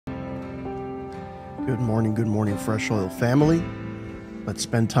Good morning, Fresh Oil family. Let's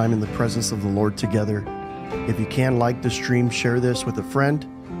spend time in the presence of the Lord together. If you can, like the stream, share this with a friend,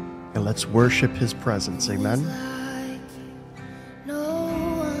 and let's worship His presence. Amen.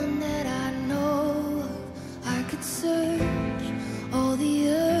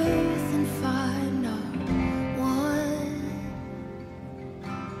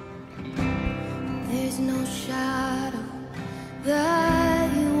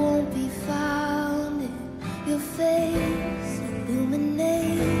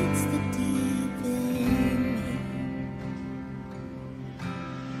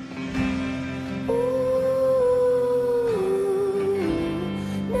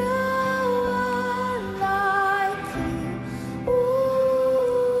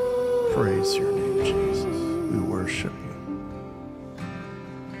 Praise your name, Jesus. We worship you.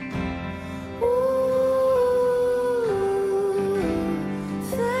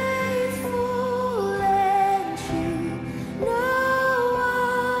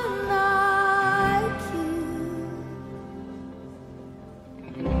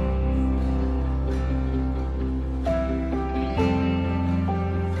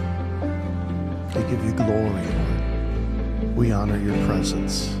 We give you glory, Lord. We honor your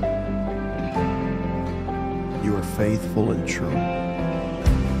presence. You are faithful and true.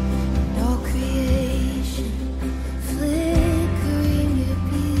 All creation flickering your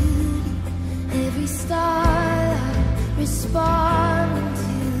beauty, every starlight responding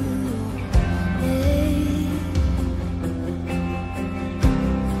to your name,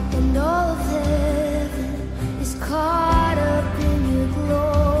 and all of heaven is caught up in your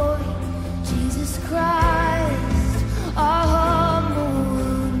glory, Jesus Christ, our humble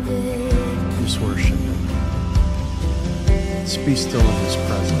wounded. Just worship Him. Be still in His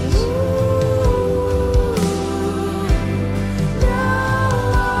presence.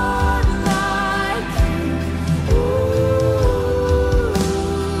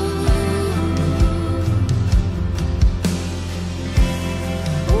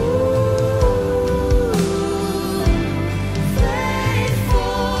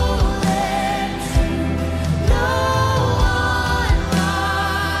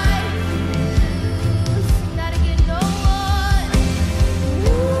 No one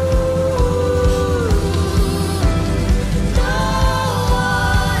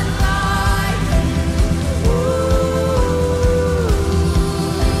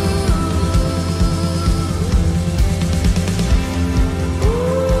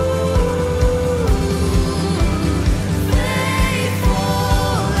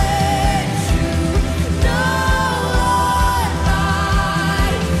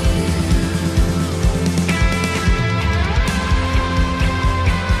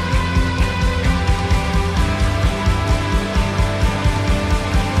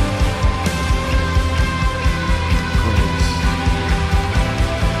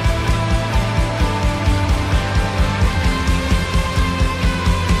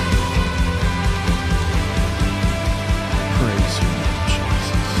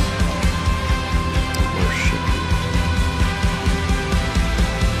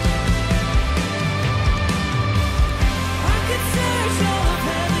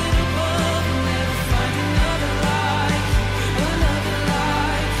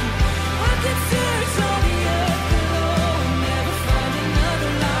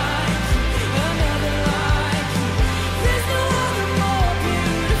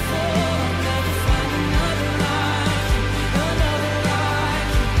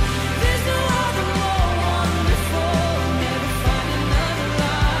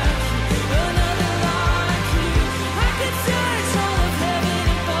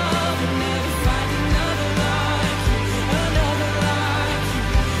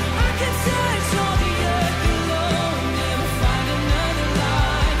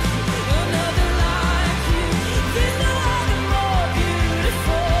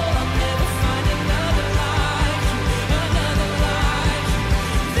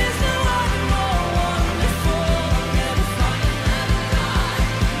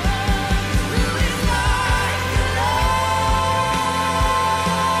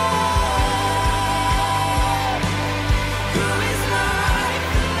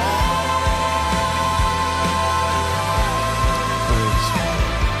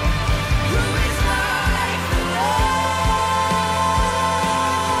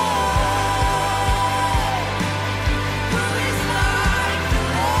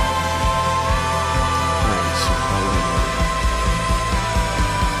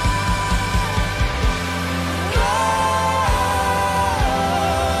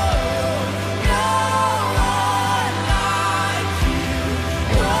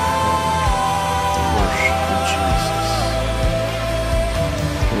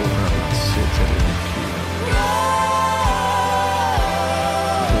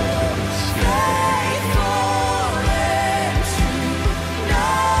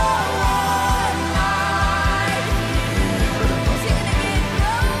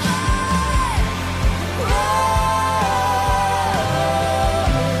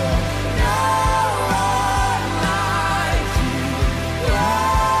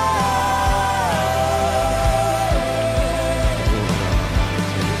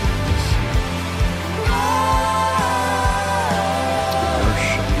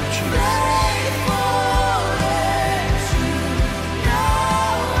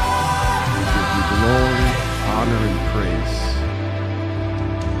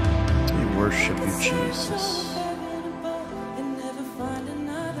Jesus.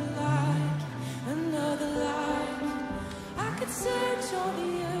 Search all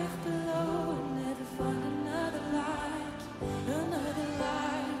the earth below and never find another like, another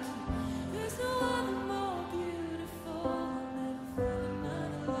like. There's no other more beautiful. I'll never find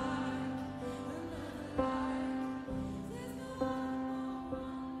another like, another like. There's no other more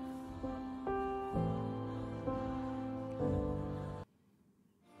wonderful.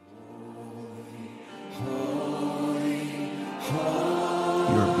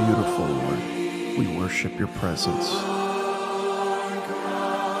 You are beautiful, Lord. We worship your presence.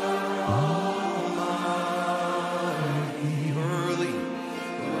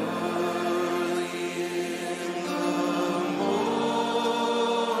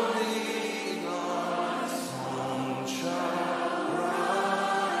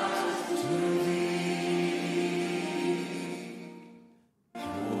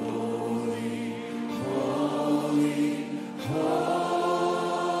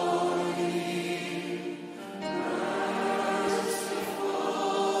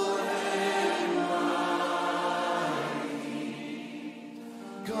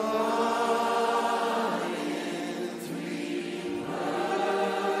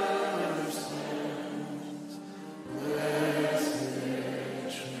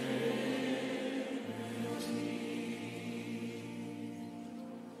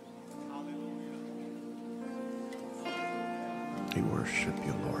 We worship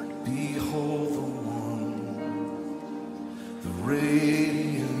you, Lord. Behold the one, the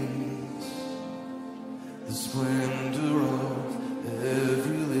radiance, the splendor of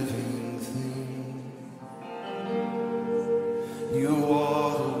every living thing. You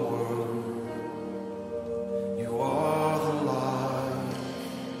are the Word, you are the light,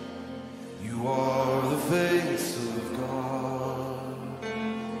 you are the face of God.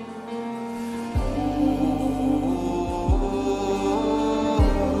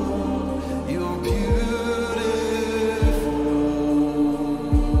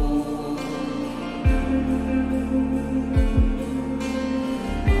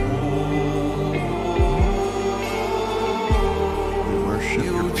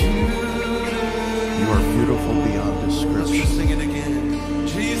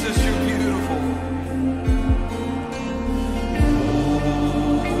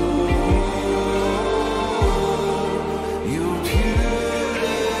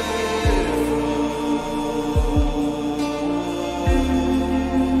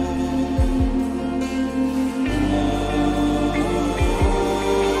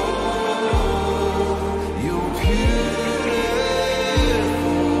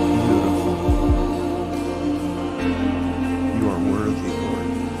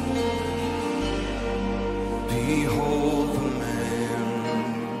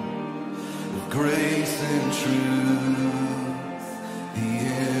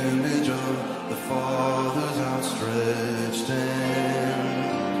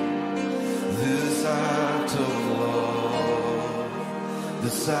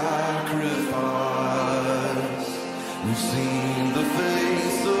 Sacrifice, we've seen the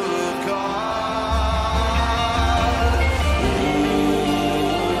face of God.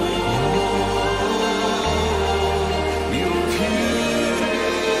 You're beautiful.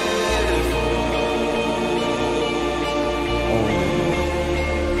 Holy,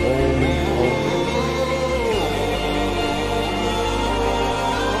 holy, holy.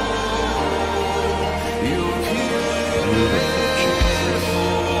 You're beautiful.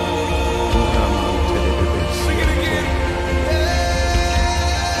 Sing it again.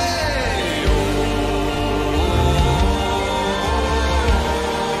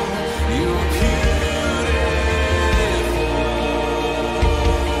 You're beautiful.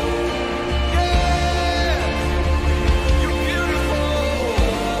 Yeah. You're beautiful.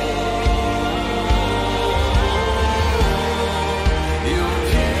 You're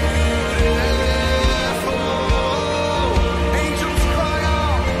beautiful. Angels cry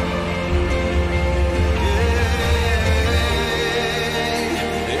out.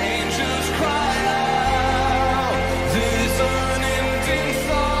 Angels cry out, this unending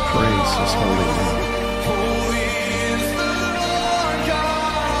song. Praise his holy name. Holy is the Lord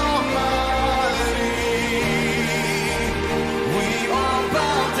God Almighty. We all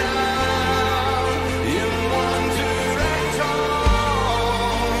bow down in wonder and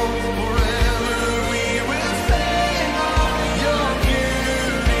awe. Forever we will sing of your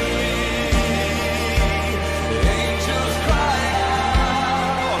beauty. Angels cry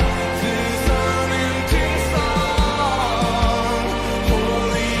out, this unending song.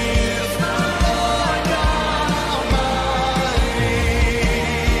 Holy is the Lord God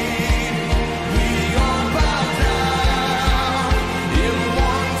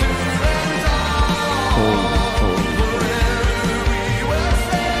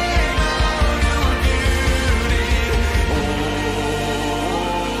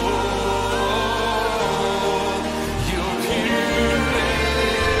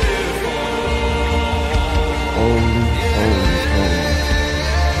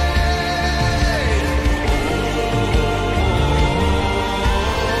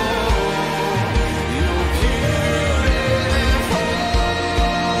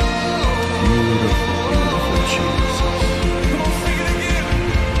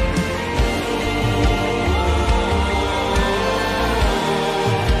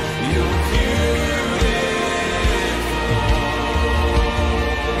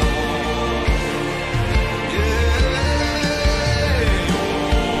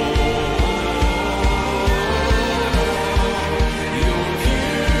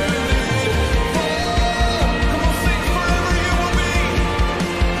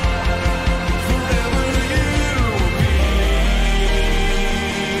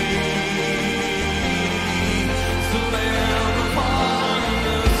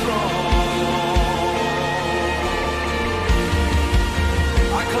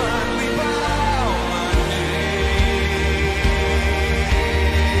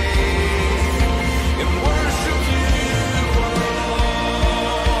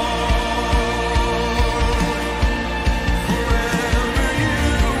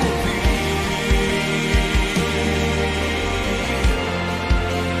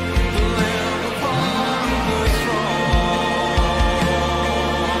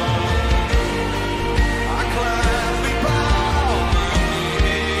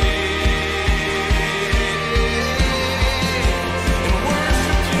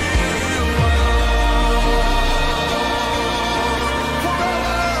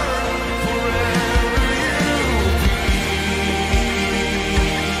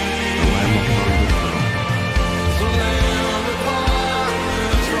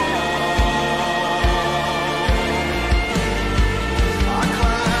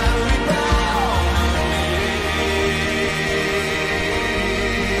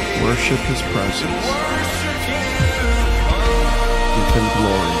worship his presence. Give him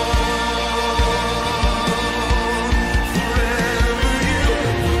glory.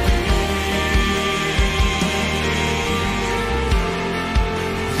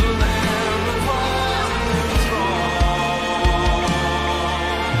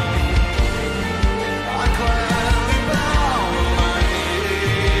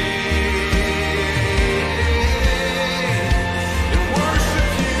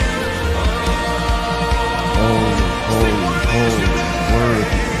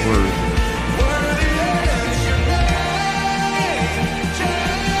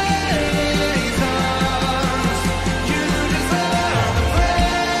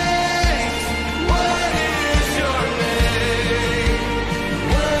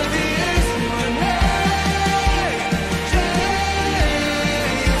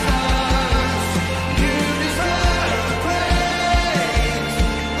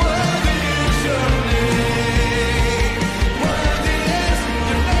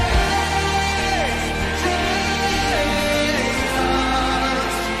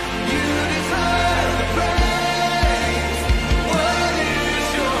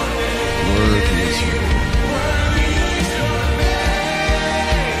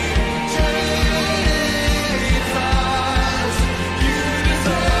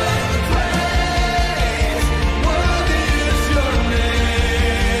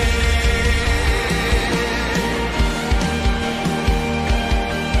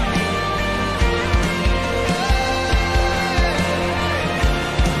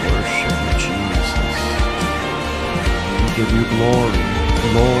 Give you glory,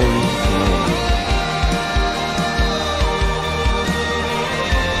 glory, glory.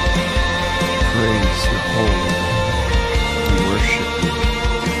 Praise your holy name. We worship you.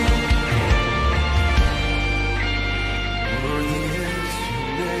 Worthy is your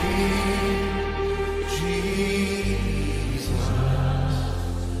name, Jesus.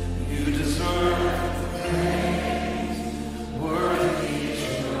 You deserve the praise. Worthy is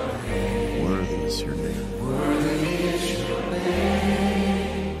your name. Worthy is your name. Worthy is your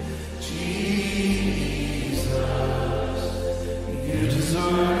name, Jesus. You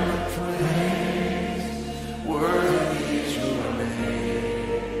deserve praise. Worthy is your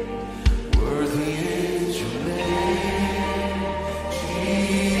name. Worthy is your name,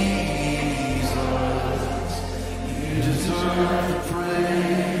 Jesus. You deserve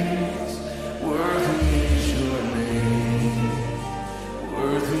praise. Worthy is your name.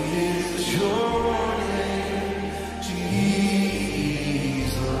 Worthy is your name, Jesus.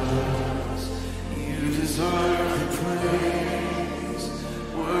 You deserve the praise.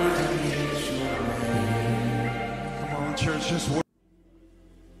 Worthy is your name. Come on, church, just worship.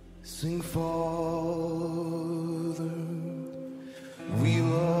 Sing, Father,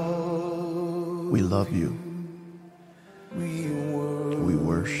 we love you. We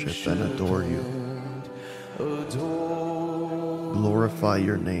worship and adore you. Glorify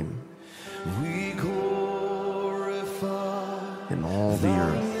your name We glorify in all the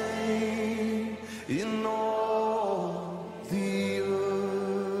earth. in all the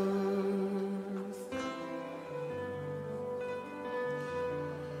earth.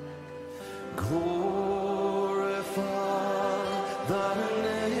 Glorify thy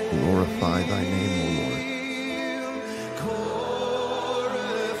name. Glorify thy name, O Lord.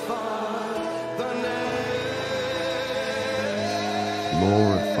 Glorify thy name.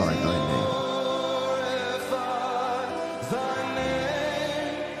 Glorify thy name. Glorify thy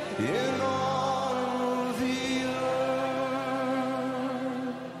name in all the earth.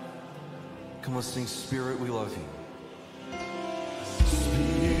 Come on, sing, Spirit, we love you.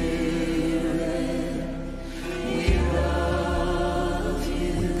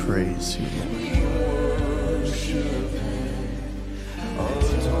 We praise you, Lord.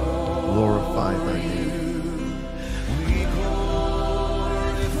 Glorify thy name.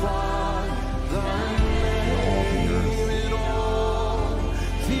 In all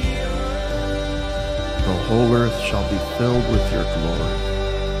the earth. The whole earth shall be filled with your glory.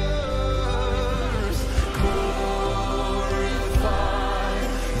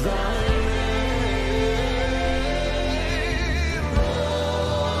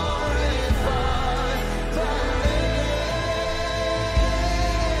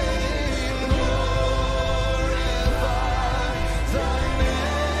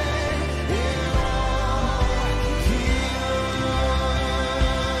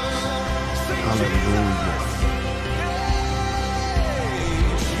 Hallelujah.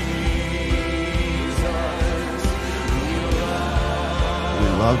 We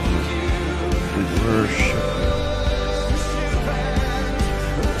love you. We worship you.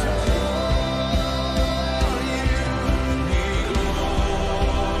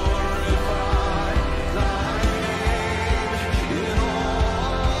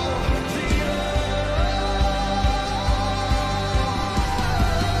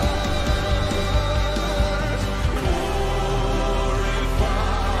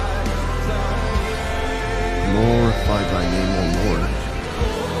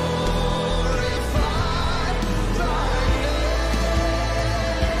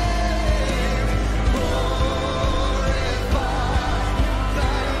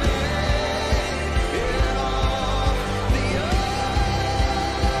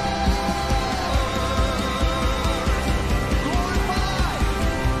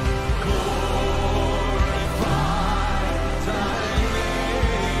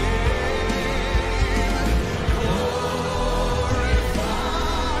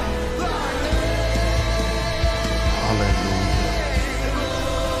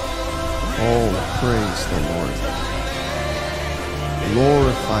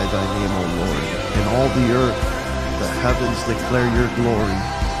 Glorify thy name, O Lord. In all the earth, the heavens declare your glory.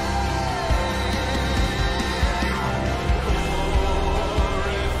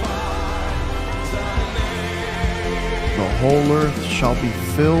 The whole earth shall be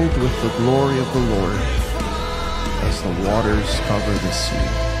filled with the glory of the Lord, as the waters cover the sea.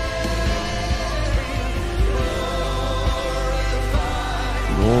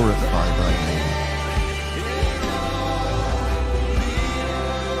 Glorify thy name.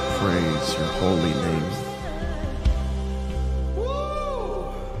 Praise your holy name.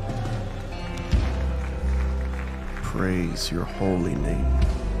 Praise your holy name.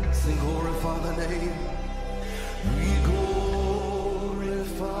 Sing, glorify the name. We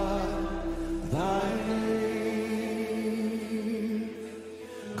glorify thy name.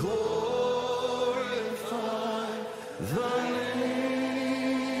 Glorify thy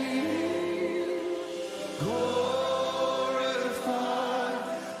name. Glorify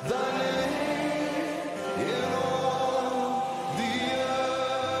thy name in all the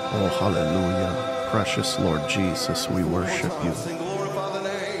earth. Oh, hallelujah. Precious Lord Jesus, we worship you. Sing, glorify the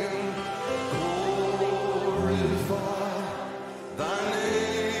name. Glorify thy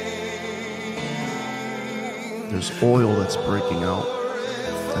name. There's oil that's breaking out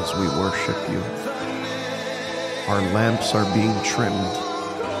as we worship you. Our lamps are being trimmed.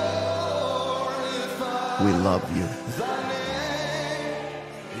 We love you.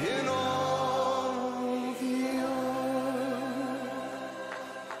 In all the earth.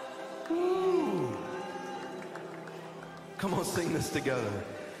 Ooh. Come on, sing this together.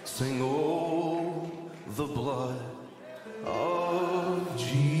 Sing, oh, the blood of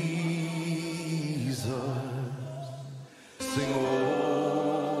Jesus. Sing,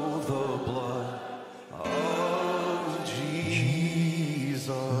 oh, the blood of Jesus.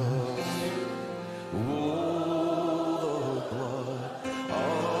 Oh, the blood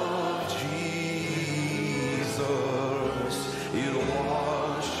of Jesus. It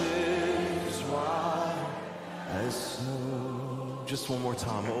washes white as snow. Just one more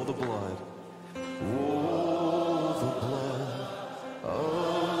time. Oh, the blood. Oh, the blood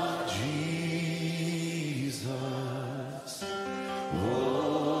of Jesus.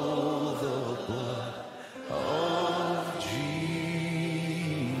 Oh, the blood of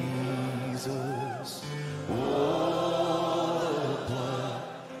Jesus. Oh, the blood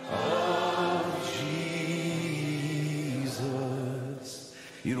of Jesus.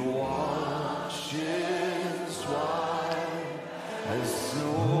 It washes white as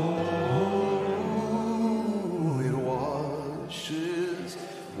snow. It washes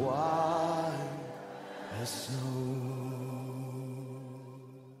white as snow.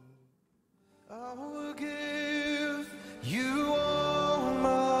 I will give you all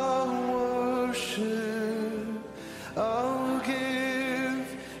my worship. I will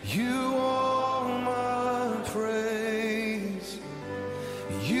give you all my praise.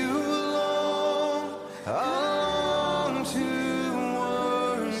 You alone I long to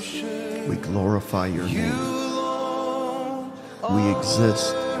worship. We glorify your You name. alone We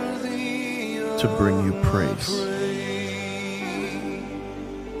exist to bring you praise.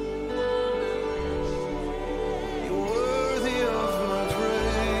 You're worthy of my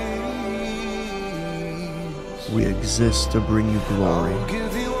praise. We exist to bring you glory. I'll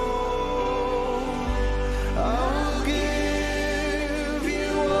give you all. I'll give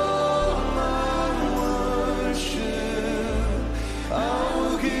you all my worship.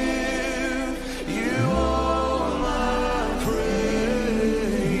 I'll give you all my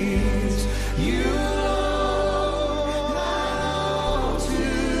praise. You alone I long to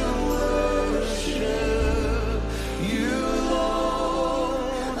worship. You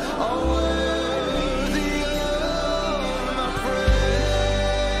alone are worthy of my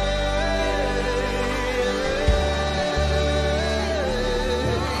praise.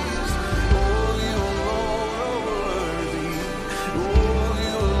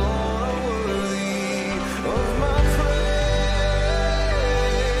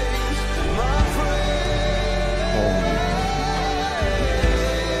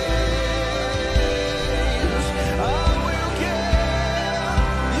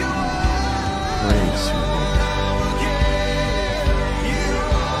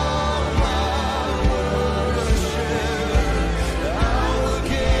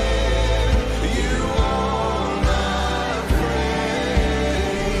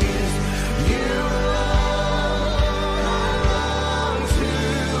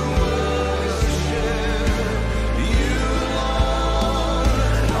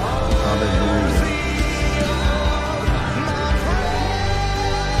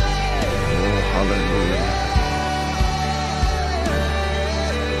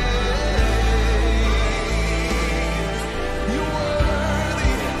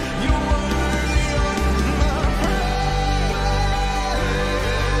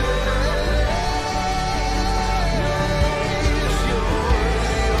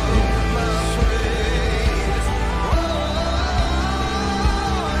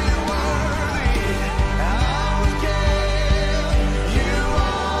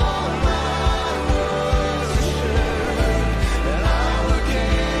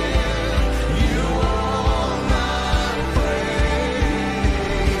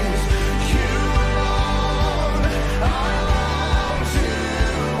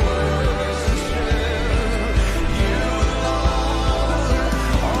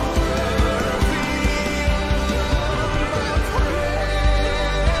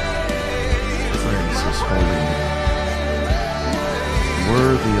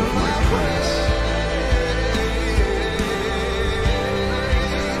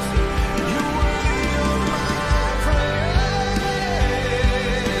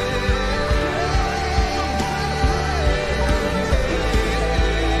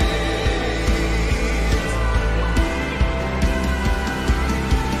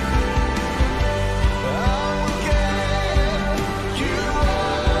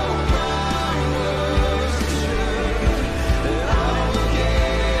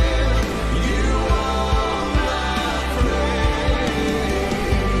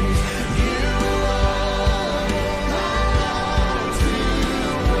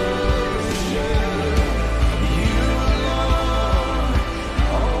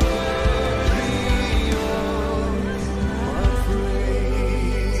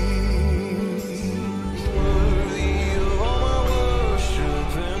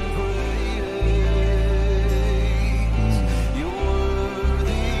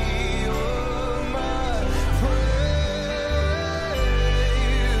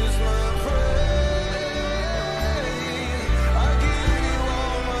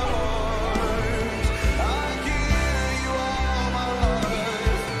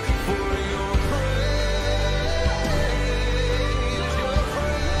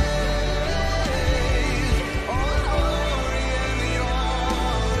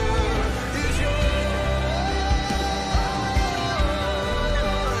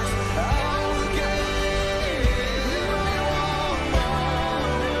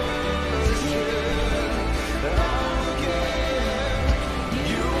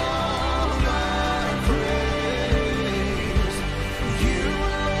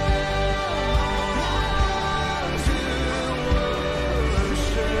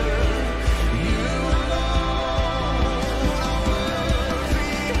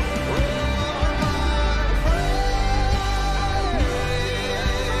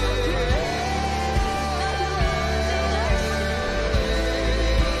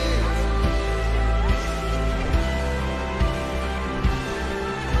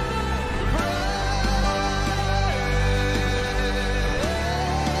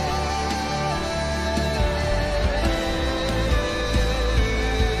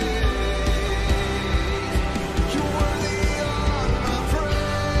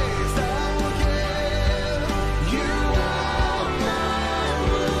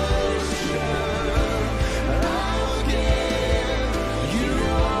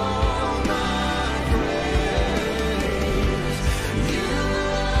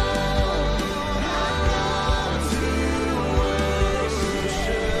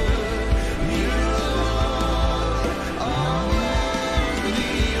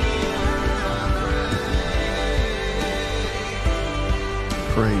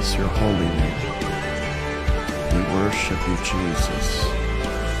 praise your holy name. We worship you, Jesus.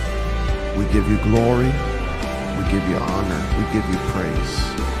 We give you glory. We give you honor. We give you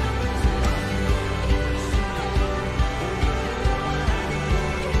praise.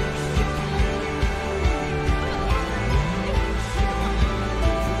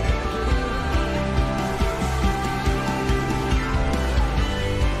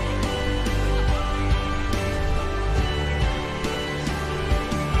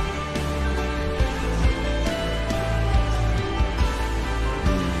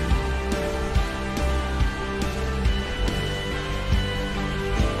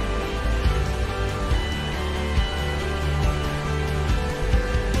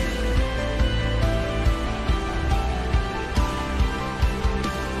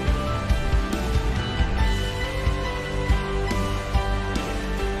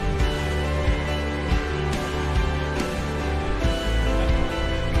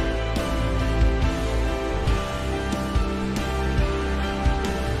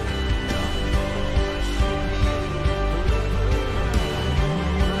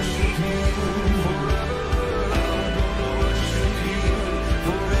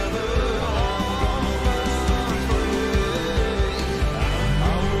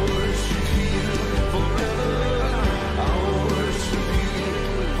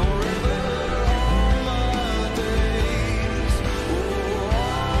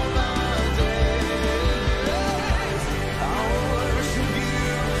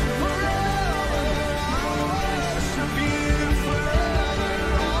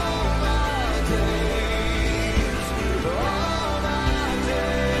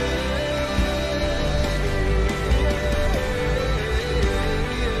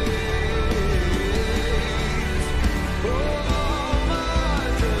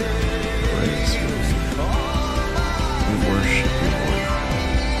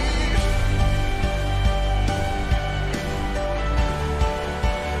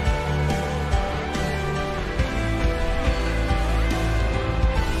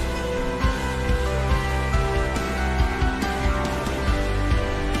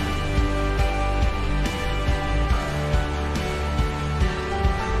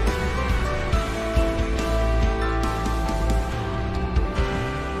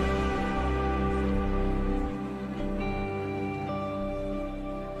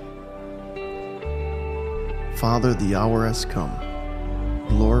 Father, the hour has come.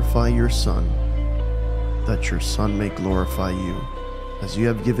 Glorify your Son, that your Son may glorify you, as you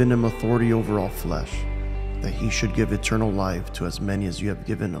have given him authority over all flesh, that he should give eternal life to as many as you have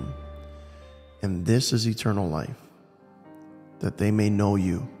given him. And this is eternal life, that they may know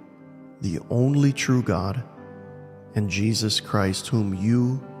you, the only true God, and Jesus Christ, whom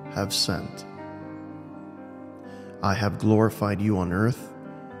you have sent. I have glorified you on earth.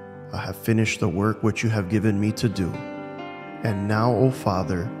 I have finished the work which you have given me to do. And now, O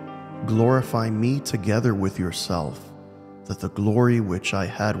Father, glorify me together with yourself, that the glory which I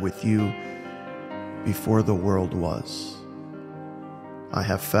had with you before the world was. I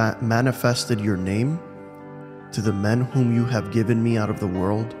have manifested your name to the men whom you have given me out of the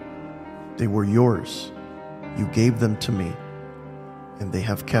world. They were yours. You gave them to me, and they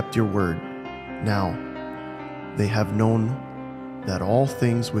have kept your word. Now, they have known that all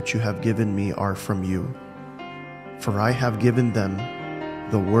things which you have given me are from you. For I have given them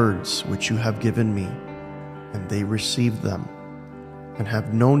the words which you have given me, and they received them, and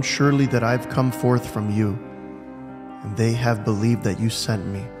have known surely that I have come forth from you, and they have believed that you sent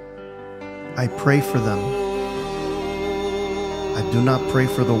me. I pray for them. I do not pray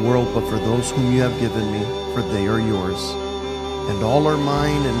for the world, but for those whom you have given me, for they are yours. And all are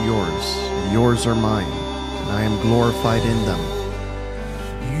mine and yours, and yours are mine, and I am glorified in them.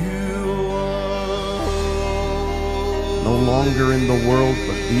 No longer in the world,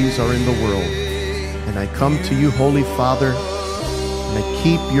 but these are in the world. And I come to you, Holy Father, and I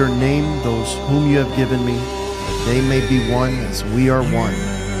keep your name, those whom you have given me, that they may be one as we are one.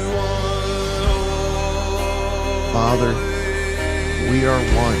 Father, we are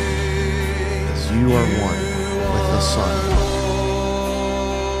one as you are one with the Son.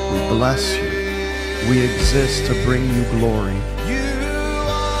 We bless you. We exist to bring you glory.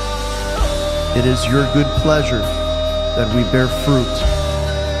 It is your good pleasure that we bear fruit.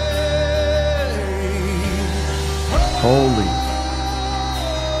 Holy,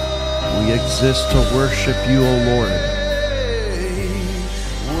 we exist to worship you, O Lord.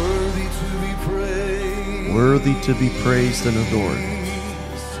 Worthy to be praised and adored.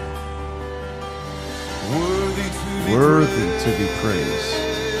 Worthy to be praised.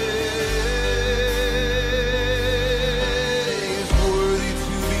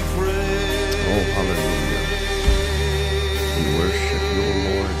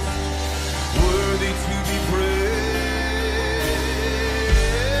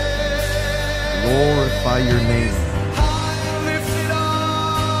 glorify your name.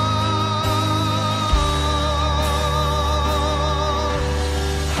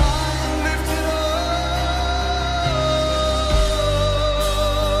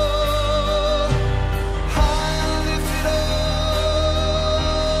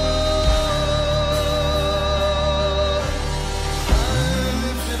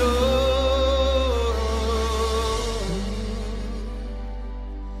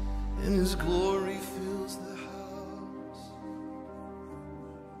 And His glory fills the house.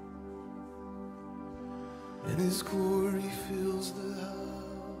 And His glory fills the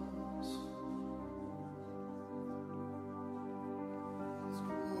house. His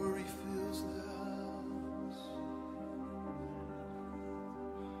glory fills the house.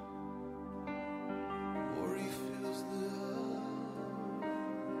 Glory fills the house.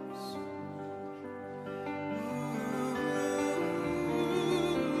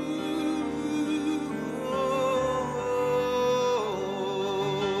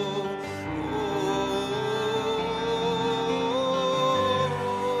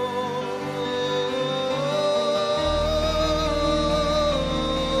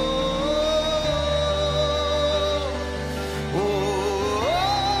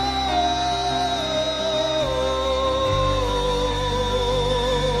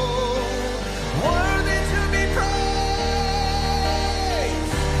 Worthy to be praised.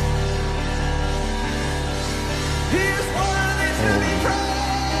 He is worthy to be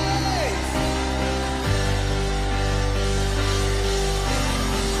praised.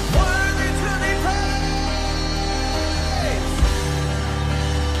 Worthy to be praised.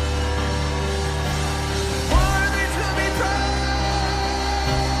 Worthy to be praised.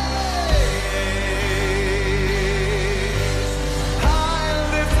 High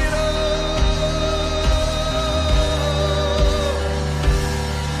and lifted up.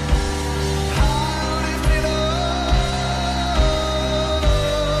 High and lifted up.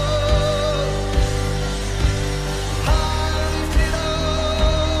 High and lifted up.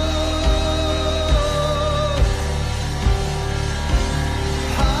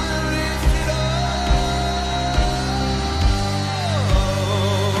 High and lifted up.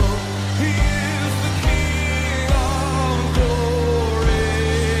 He is the King of glory.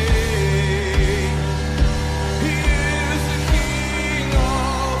 He is the King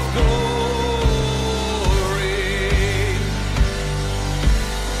of glory.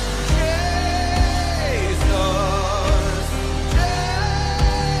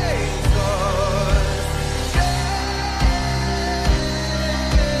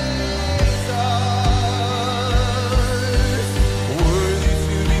 Worthy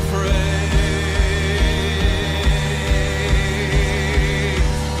to be praised.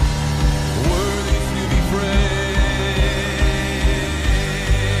 Worthy to be praised.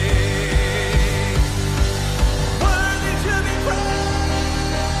 Worthy to be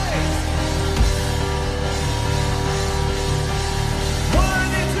praised.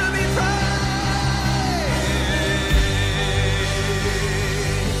 Worthy to be praised.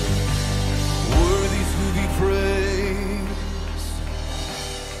 Worthy to be praised.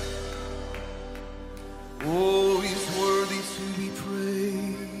 Oh, He's worthy to be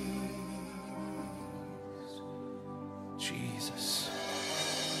praised. Jesus.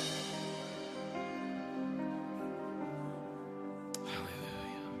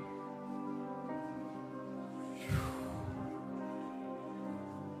 Hallelujah.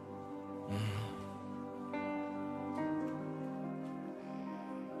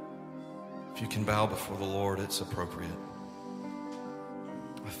 If you can bow before the Lord, it's appropriate.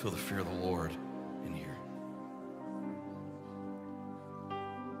 I feel the fear of the Lord in here.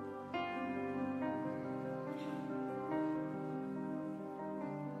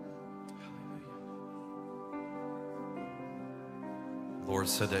 The Lord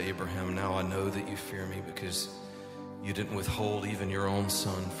said to Abraham, "Now I know that you fear me because you didn't withhold even your own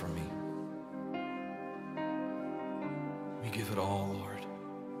son from me. We give it all, Lord,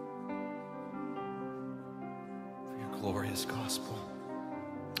 for your glorious gospel."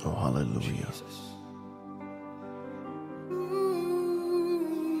 Oh, hallelujah. Jesus.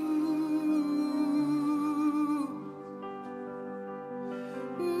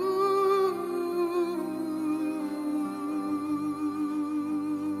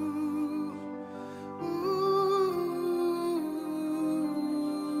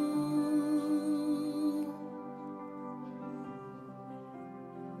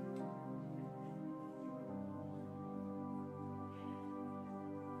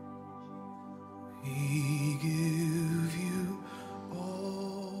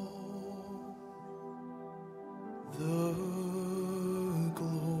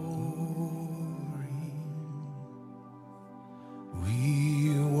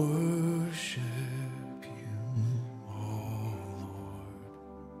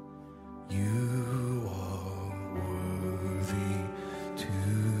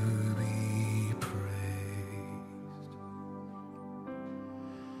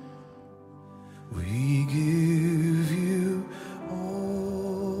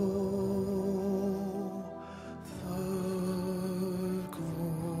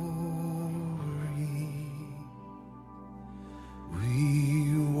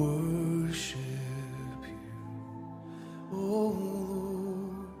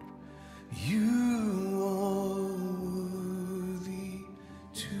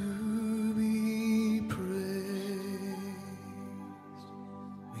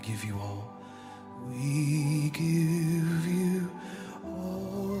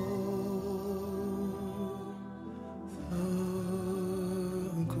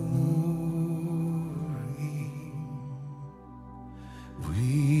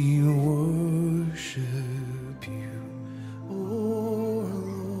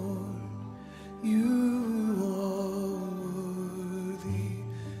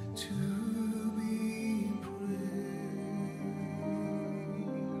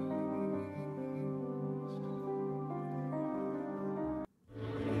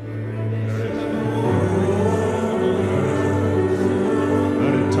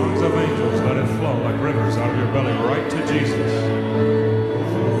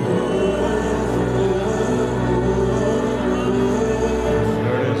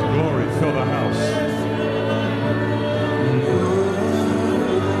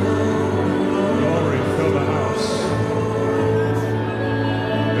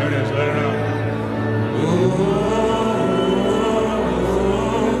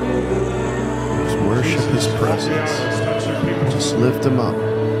 lift him up.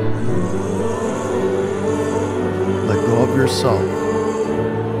 Let go of yourself,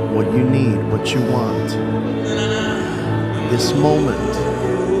 what you need, what you want. This moment,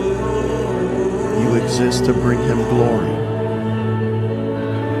 you exist to bring him glory.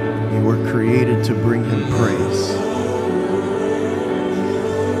 You were created to bring him praise.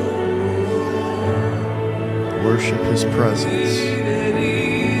 Worship his presence.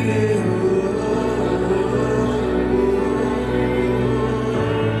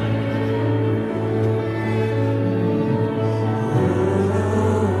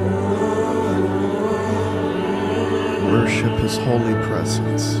 Worship his holy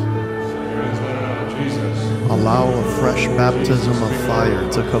presence. Allow a fresh baptism of fire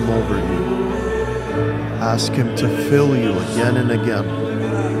to come over you. Ask him to fill you again and again.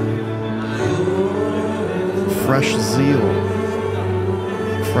 Fresh zeal,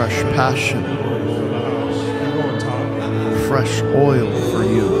 fresh passion, fresh oil for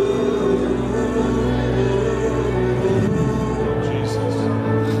you.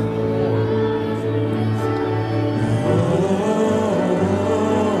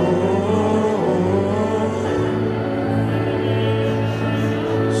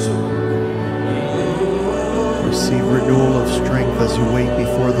 Receive renewal of strength as you wait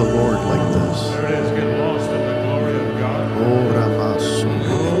before the Lord like this. There it is. Get lost in the glory of God.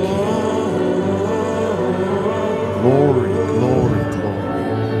 Glory, glory,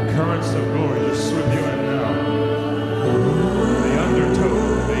 glory. Currents of glory just sweep you in now. The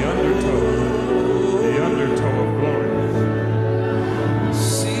undertow of glory.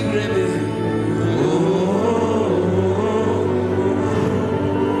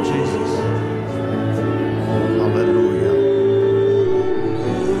 Jesus. Oh, hallelujah.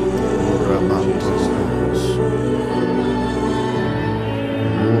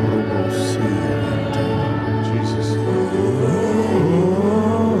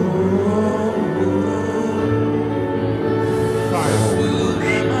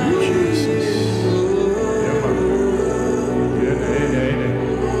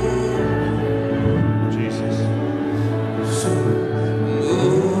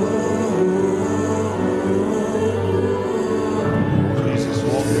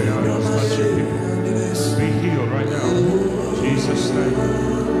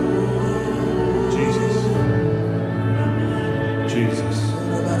 Jesus.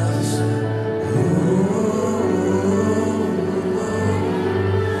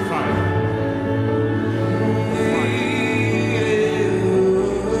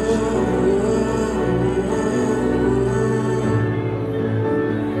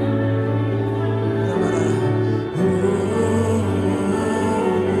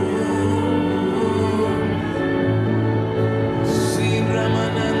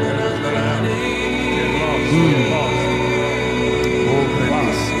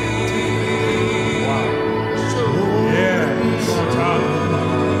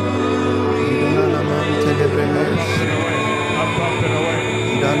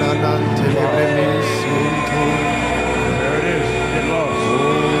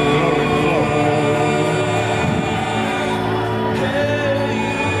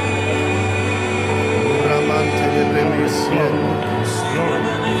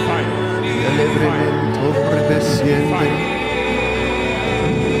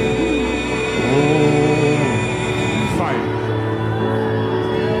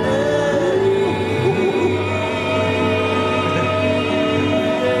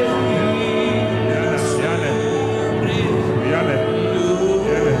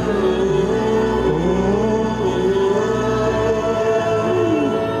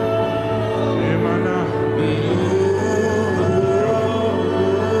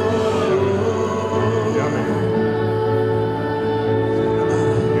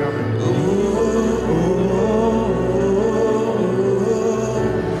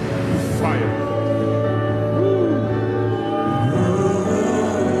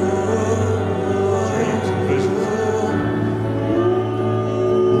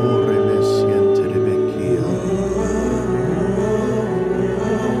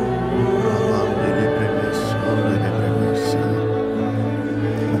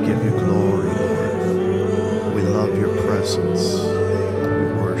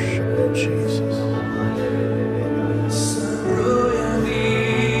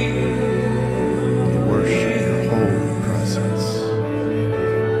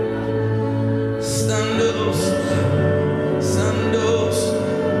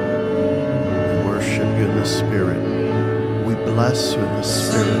 bless you in the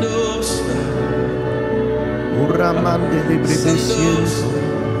Spirit. Uramande libre siento.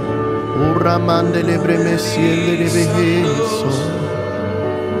 Uramande libre me siente libre Jesús.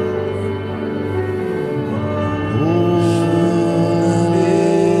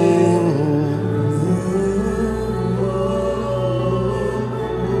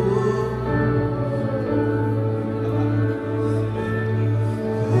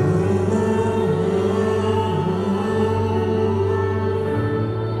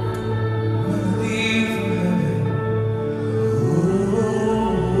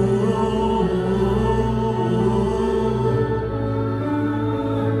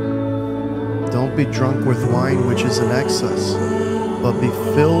 Don't be drunk with wine, which is in excess, but be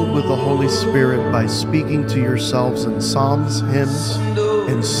filled with the Holy Spirit by speaking to yourselves in psalms, hymns,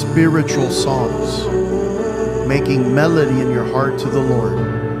 and spiritual songs, making melody in your heart to the Lord.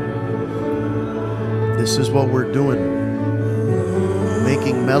 This is what we're doing.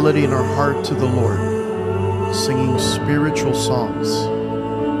 Making melody in our heart to the Lord, singing spiritual songs.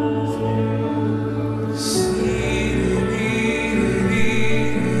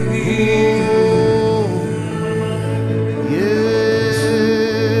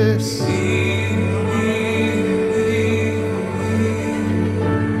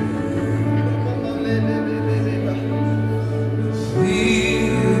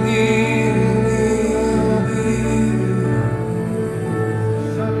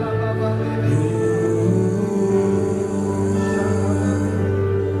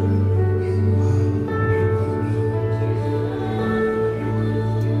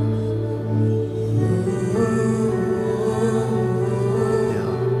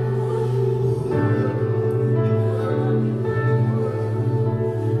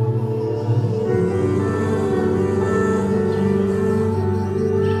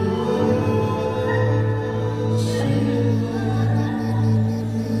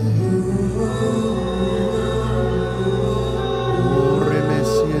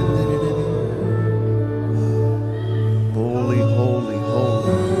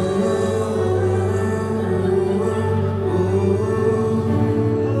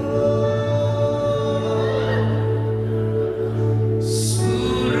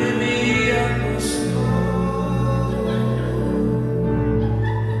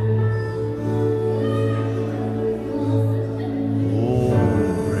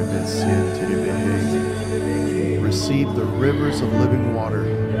 Receive the rivers of living water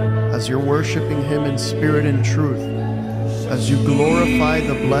as you're worshiping Him in spirit and truth, as you glorify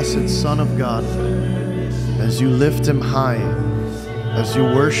the blessed Son of God, as you lift Him high, as you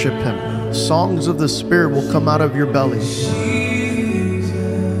worship Him. Songs of the Spirit will come out of your belly.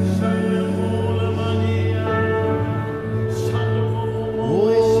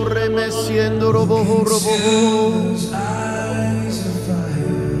 Oh, remesiendo robo robo.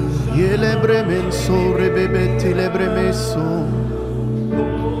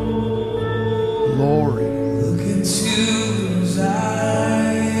 Glory.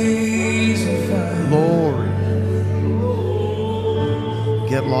 Glory.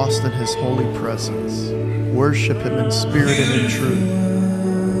 Get lost in His holy presence. Worship Him in spirit and in truth.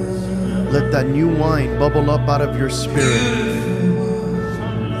 Let that new wine bubble up out of your spirit.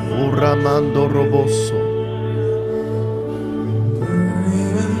 Uramando roboso.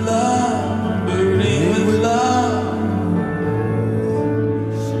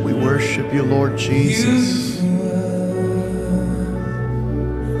 Worship you, Lord Jesus.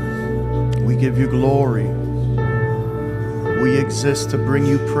 We give you glory. We exist to bring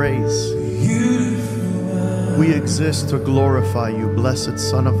you praise. We exist to glorify you, blessed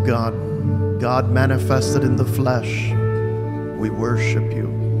Son of God, God manifested in the flesh. We worship you.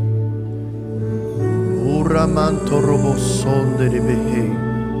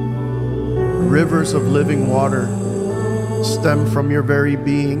 Rivers of living water stem from your very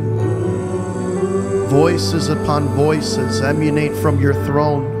being. Voices upon voices emanate from your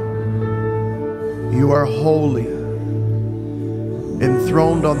throne. You are holy,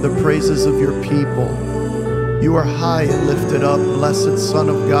 enthroned on the praises of your people. You are high and lifted up, blessed Son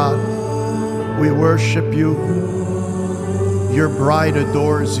of God. We worship you. Your bride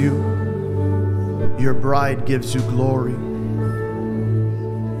adores you. Your bride gives you glory.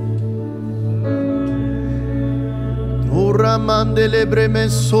 Ramande libre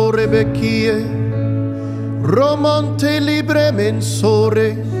mensore becchie, Romonte libre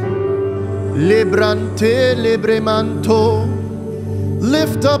mensore, Librante libre manto.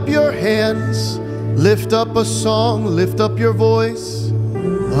 Lift up your hands, lift up a song, lift up your voice,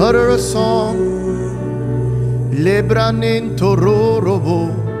 utter a song. Lebranento rorobo,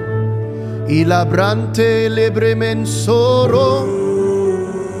 Ilabrante libre mensoro.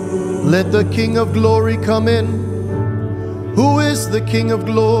 Let the King of glory come in. Who is the King of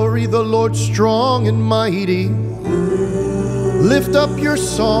glory? The Lord strong and mighty. Lift up your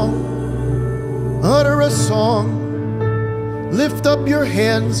song, utter a song. Lift up your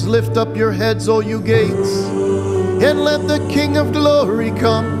hands, lift up your heads, O you gates, and let the King of glory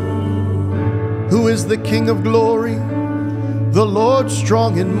come. Who is the King of glory? The Lord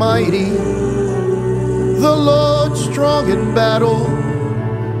strong and mighty. The Lord strong in battle.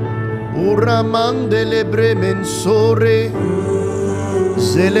 Uramande lebre mensore,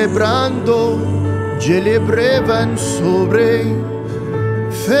 celebrando, gelebrevan sobre.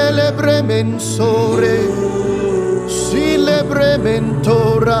 Celebремensore,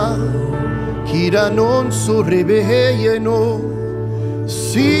 celebrementora, Kira non sorrebeheyeno,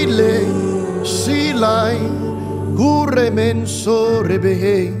 Sile, silai,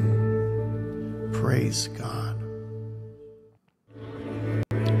 kuremensorebehe. Praise God.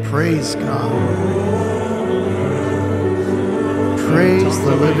 Praise God. Praise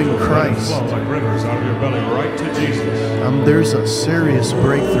the living Christ. Flow like rivers out of your belly right to Jesus. There's a serious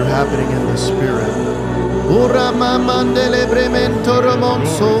breakthrough happening in the spirit. Ora mamandele bremento Glory,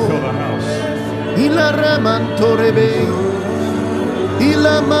 romonso, fill the house. ila ramanto rebe,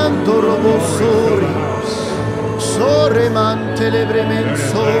 ila manto Glory, fill the robosori, house. sore mantele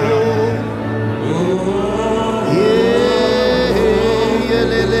bremenso.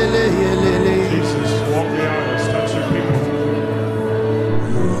 Yelelele. Jesus, walk the aisles, touch your people.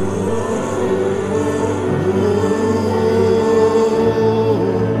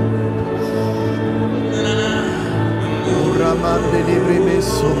 Mandele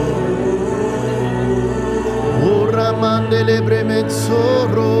bremeso, ora mandele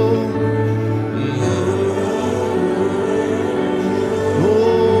bremensoro,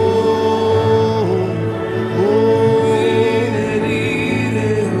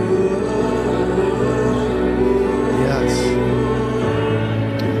 yes,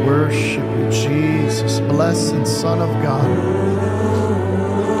 worship you, Jesus, blessed Son of God.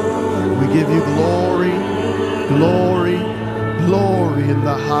 We give you glory, glory, glory in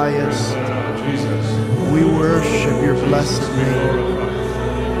the highest. Jesus. We worship your blessed name.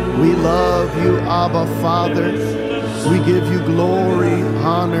 We love you, Abba Father. We give you glory,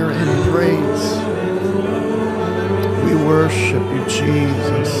 honor, and praise. We worship you,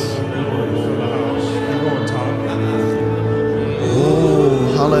 Jesus.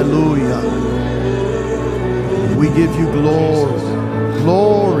 Oh, hallelujah. We give you glory,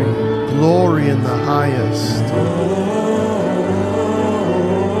 glory, glory in the highest.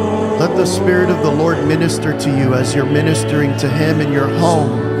 Let the Spirit of the Lord minister to you as you're ministering to Him in your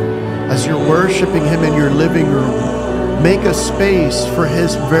home, as you're worshiping Him in your living room. Make a space for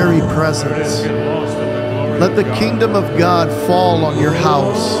His very presence. Let the kingdom of God fall on your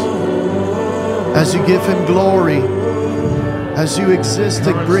house. As you give Him glory, as you exist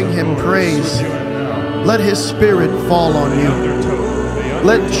to bring Him praise, let His Spirit fall on you.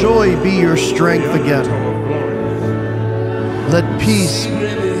 Let joy be your strength again. Let peace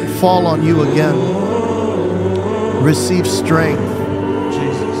fall on you again. Receive strength.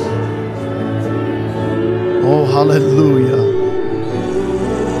 Oh, hallelujah.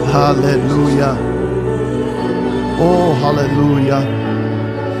 Hallelujah. Oh, hallelujah.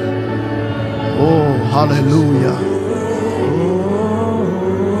 Oh, hallelujah.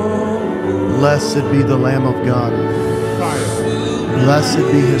 Blessed be the Lamb of God. Blessed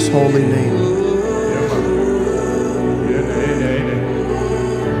be His holy name.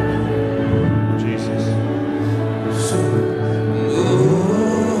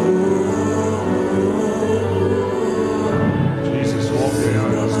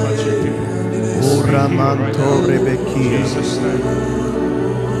 Jesus' name.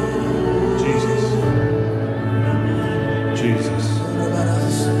 Jesus. Jesus.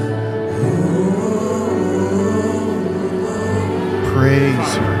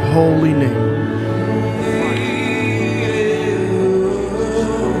 Praise your holy name.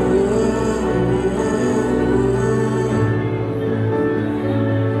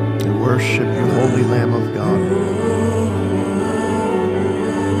 We worship you, holy Lamb of God.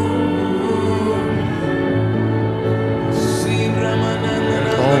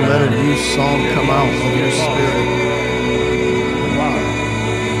 Let a new song come out of your spirit. Wow.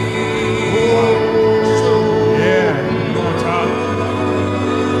 Yeah. One more time.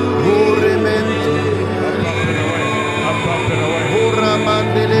 Up and away.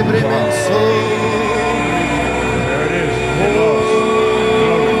 There it is.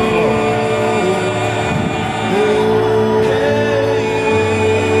 Glory, flow.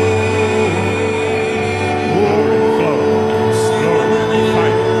 Glory, flow. Glory,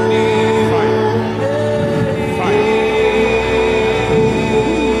 fight.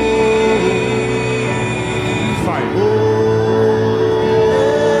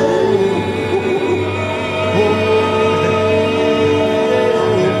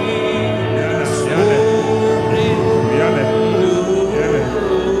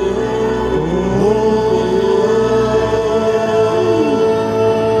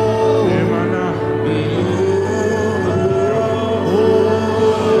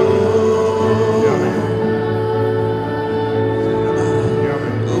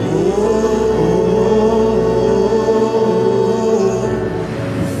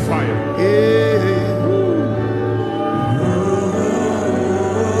 fire.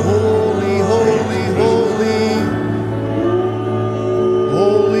 Holy, holy, holy.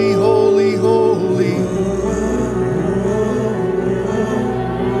 Holy, holy, holy.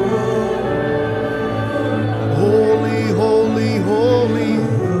 Holy, holy, holy.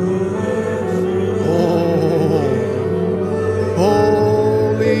 Oh,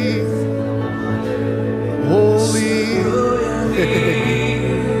 holy, holy.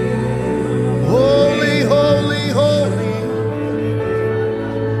 Holy, holy, holy.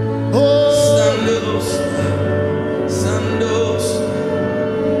 Sandos, Sandos,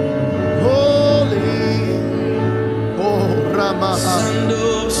 Holy, oh Ramaha,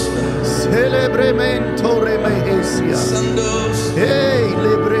 Sandos, celebremento remehesia, Sandos, hey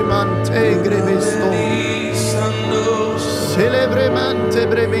lebremante grevesto, Sandos, celebremante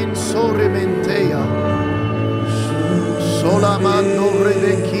bremenso rementea, solamando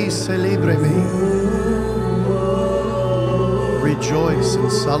rebequi celebreme. Rejoice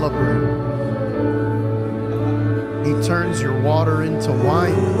and celebrate. He turns your water into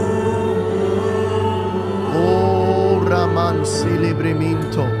wine. Oh, Raman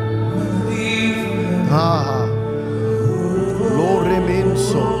celebrimiento. Ah,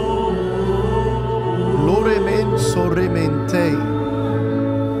 loremenso. Loremenso remente.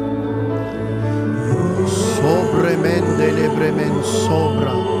 Sobremende lebremen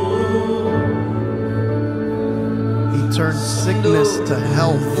sobra. He turns sickness to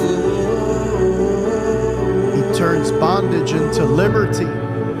health. He turns bondage into liberty.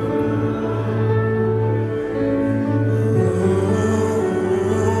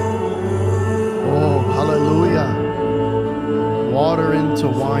 Oh, hallelujah. Water into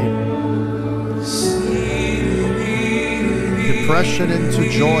wine. Depression into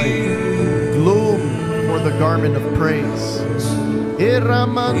joy. Gloom for the garment of praise.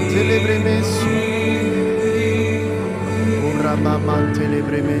 Eramante lebremeso. Uramamante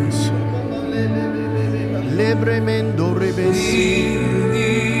lebremenso. Lebremendo rebesi.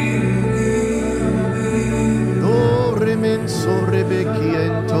 Oh, remenso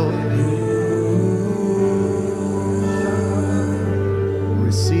rebequiento.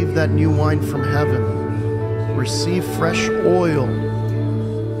 Receive that new wine from heaven. Receive fresh oil.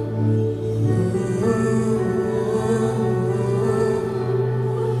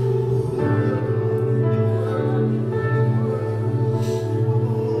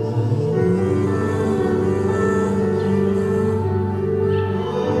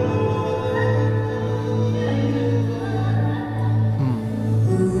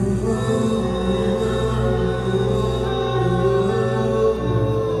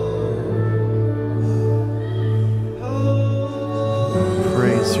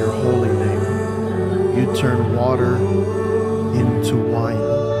 Praise your holy name. You turn water into wine.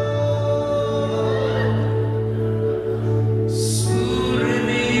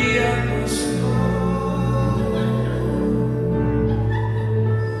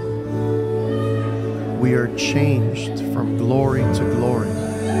 We are changed from glory to glory.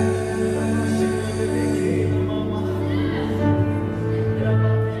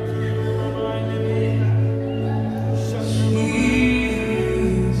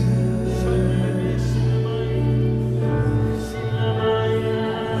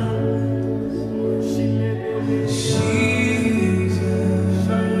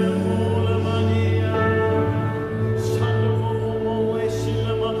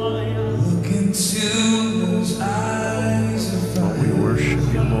 look into those eyes of Oh, we worship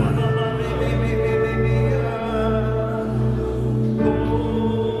you, Lord.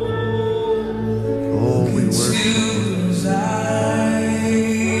 Oh, we worship you. those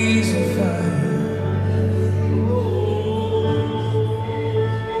eyes of fire.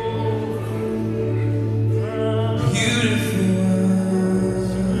 Beautiful one,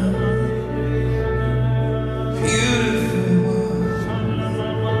 beautiful one,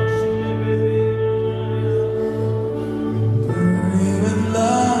 burning with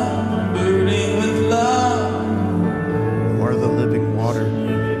love, burning with love, You are the living water.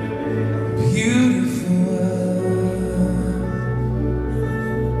 beautiful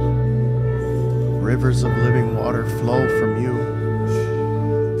Rivers of living water flow from you.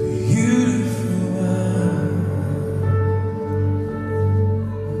 beautiful one.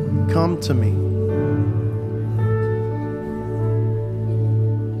 Come to me,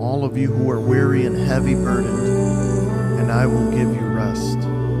 all of you who are weary and heavy burdened, and I will give you rest.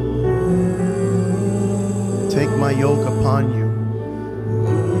 Take my yoke upon you,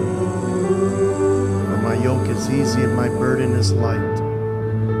 for my yoke is easy and my burden is light.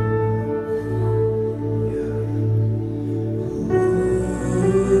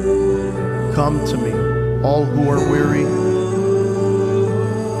 Come to me, all who are weary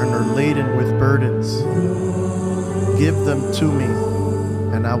and are laden with burdens. Give them to me,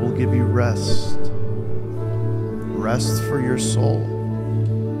 and I will give you rest. Rest for your soul.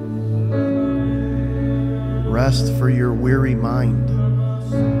 Rest for your weary mind.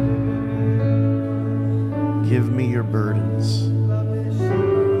 Give me your burdens.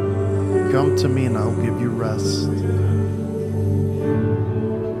 Come to me and I'll give you rest.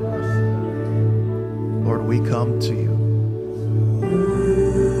 Lord, we come to you.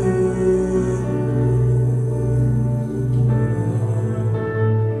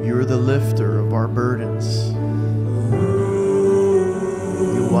 You're the lifter of our burdens.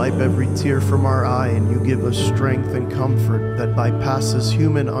 You wipe every tear from our eye and you give us strength and comfort that bypasses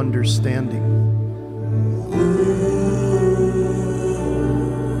human understanding.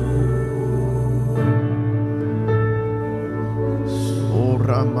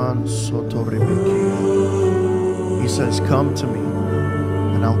 He says, come to me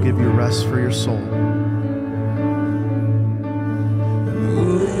and I'll give you rest for your soul.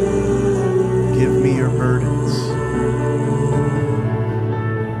 Give me your burdens.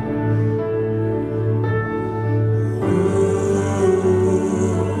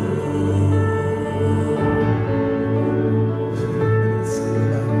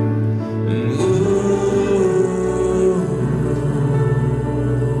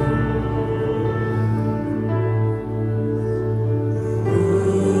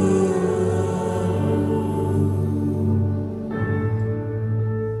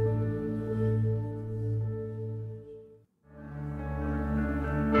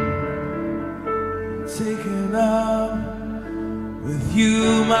 Taken up with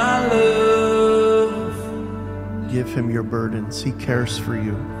you, my love. Give him your burdens. He cares for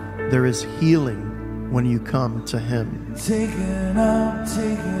you. There is healing when you come to him. Taken up,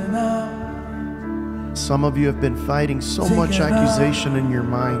 taken up. Some of you have been fighting so much accusation in your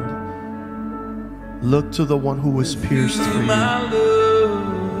mind. Look to the one who was pierced for you.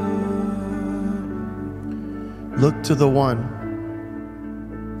 Look to the one.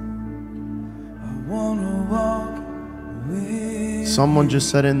 Someone just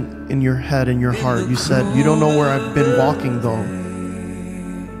said in your head, in your heart, you said, you don't know where I've been walking though.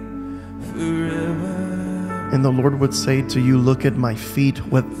 And the Lord would say to you, look at my feet,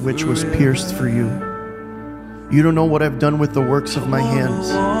 which was pierced for you. You don't know what I've done with the works of my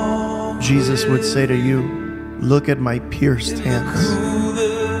hands. Jesus would say to you, look at my pierced hands.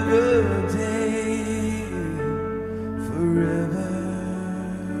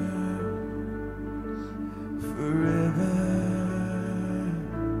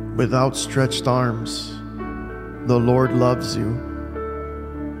 With outstretched arms, the Lord loves you.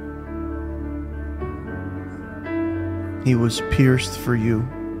 He was pierced for you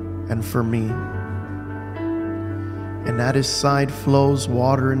and for me. And at his side flows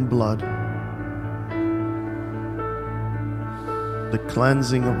water and blood, the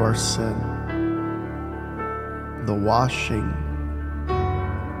cleansing of our sin, the washing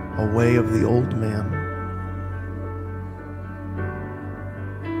away of the old man.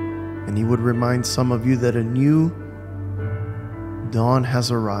 And he would remind some of you that a new dawn has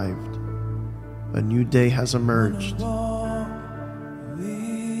arrived. A new day has emerged.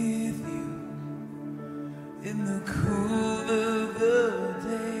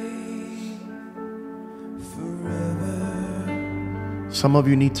 Some of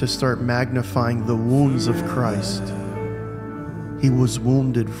you need to start magnifying the wounds of Christ. He was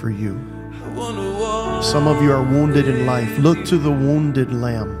wounded for you. Some of you are wounded in life. Look to the wounded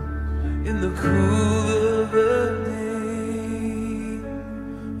Lamb. In the cool of the day,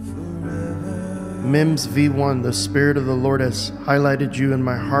 forever. Mims V1, the Spirit of the Lord has highlighted you in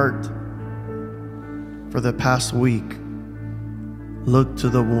my heart for the past week. Look to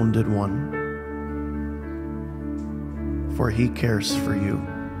the wounded one, for he cares for you.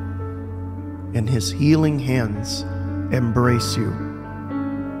 And his healing hands embrace you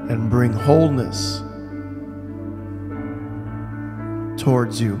and bring wholeness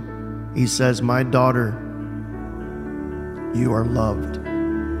towards you. He says, my daughter, you are loved.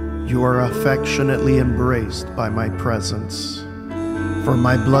 You are affectionately embraced by my presence. For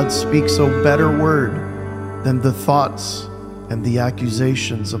my blood speaks a better word than the thoughts and the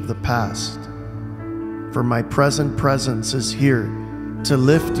accusations of the past. For my present presence is here to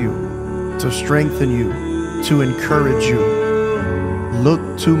lift you, to strengthen you, to encourage you.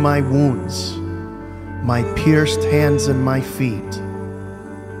 Look to my wounds, my pierced hands and my feet.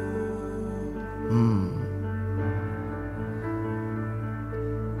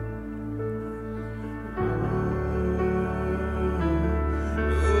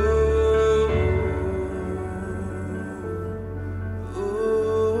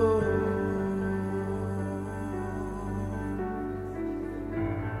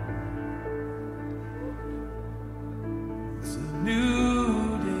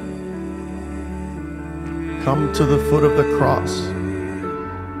 Come to the foot of the cross.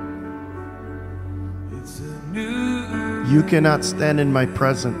 You cannot stand in my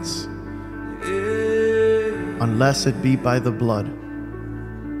presence unless it be by the blood.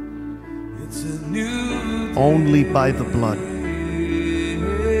 Only by the blood.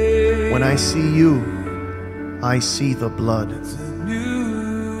 When I see you, I see the blood.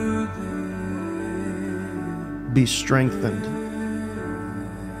 Be strengthened.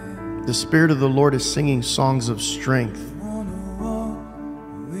 The Spirit of the Lord is singing songs of strength.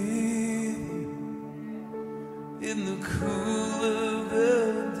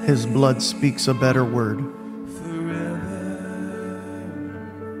 His blood speaks a better word.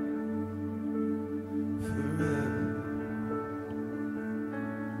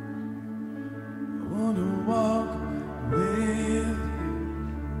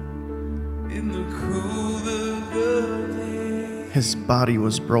 His body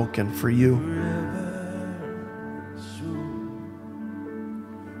was broken for you.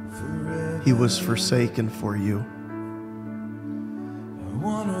 He was forsaken for you.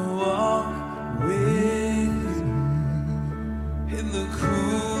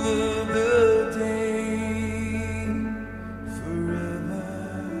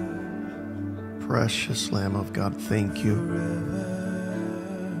 Precious Lamb of God, thank you.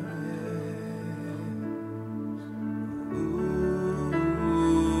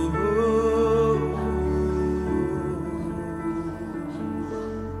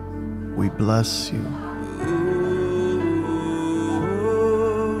 We bless you.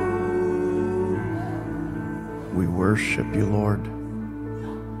 We worship you, Lord.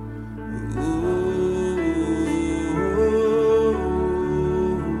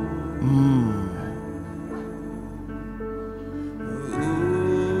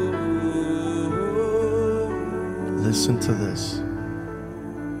 Listen to this.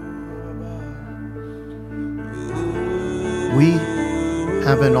 We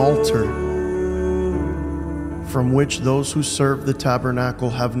have an altar from which those who serve the tabernacle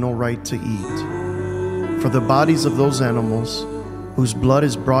have no right to eat. For the bodies of those animals whose blood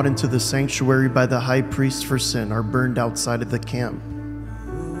is brought into the sanctuary by the high priest for sin are burned outside of the camp.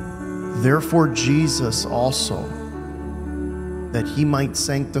 Therefore Jesus also, that he might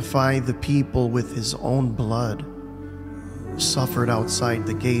sanctify the people with his own blood, suffered outside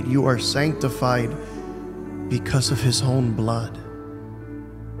the gate. You are sanctified because of his own blood.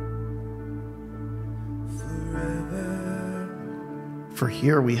 For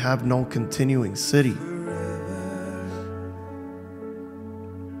here we have no continuing city,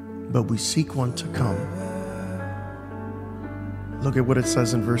 but we seek one to come. Look at what it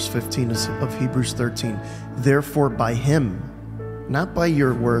says in verse 15 of Hebrews 13. Therefore by him, not by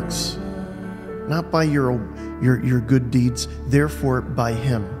your works, not by your good deeds, therefore by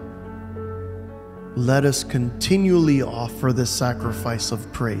him, let us continually offer the sacrifice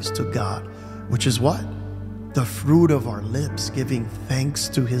of praise to God, which is what? The fruit of our lips, giving thanks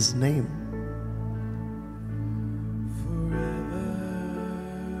to his name.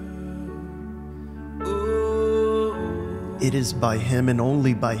 It is by him and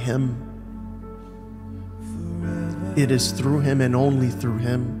only by him. It is through him and only through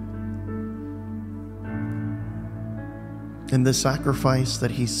him. And the sacrifice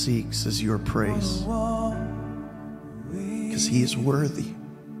that he seeks is your praise, because he is worthy.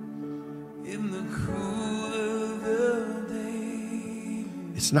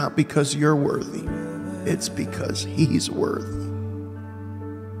 It's not because you're worthy, it's because he's worthy.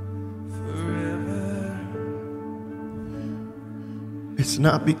 It's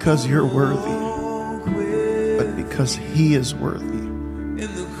not because you're worthy, but because he is worthy.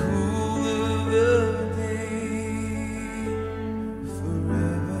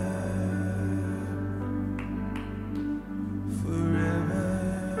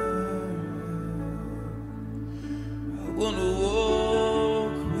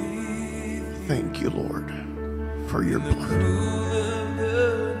 Thank you, Lord, for your blood.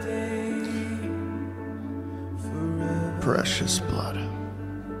 Precious blood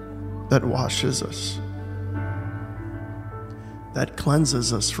that washes us, that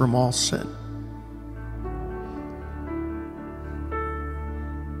cleanses us from all sin.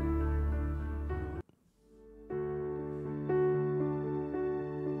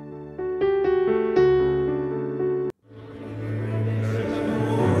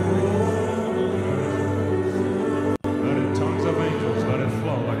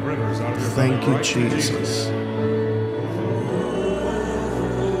 Thank you, Jesus. There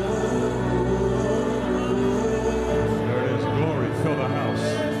it is. Glory, fill the house.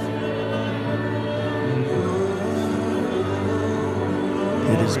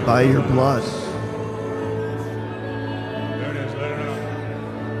 It is by your blood.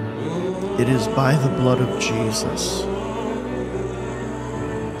 It is by the blood of Jesus.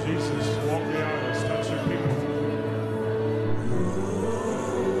 Jesus, walk the aisles, touch your people.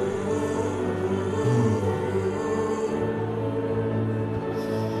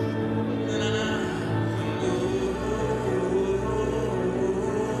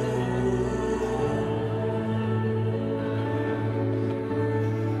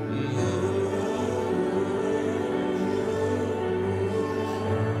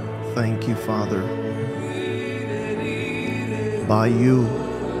 Thank you, Father. By you,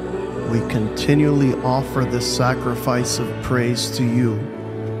 we continually offer this sacrifice of praise to you.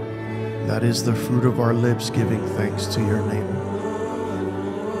 That is the fruit of our lips, giving thanks to your name.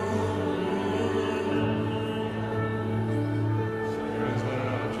 Guys, let it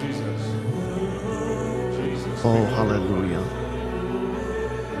out. Jesus. Jesus. Oh, hallelujah.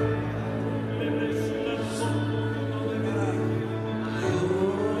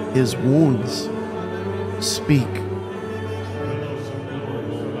 His wounds speak. Billows of glory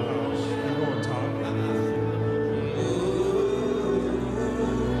fill the house. Keep going, Tom.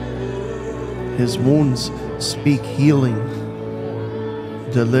 His wounds speak healing,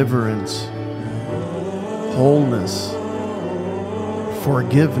 deliverance, wholeness,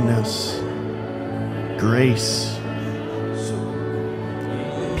 forgiveness, grace,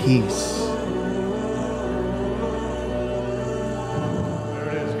 peace. There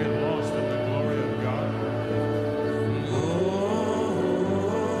it is. Get lost in the glory of God.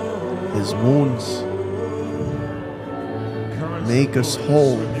 His wounds Currents make of us glory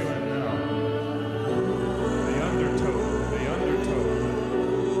whole. swim you in now.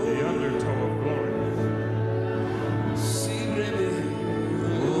 The undertow of glory.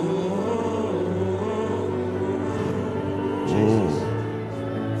 Oh,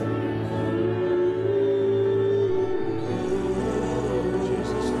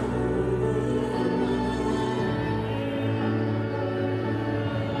 Jesus.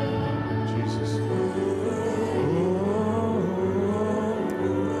 Jesus.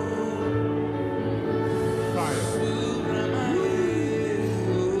 Fire.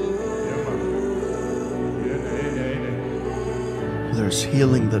 there's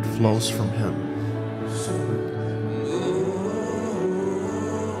healing that flows from him.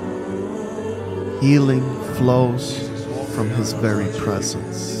 Healing flows from his very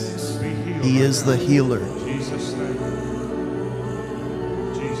presence. He is the healer. Jesus' name.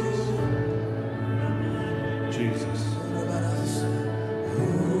 Jesus. Jesus.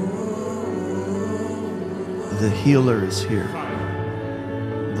 The healer is here,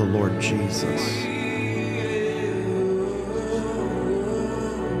 Fire. the Lord Jesus.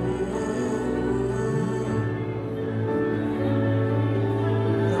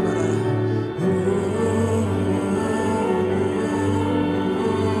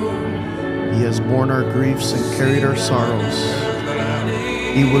 He has borne our griefs and carried our sorrows.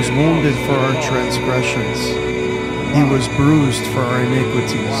 He was wounded for our transgressions. He was bruised for our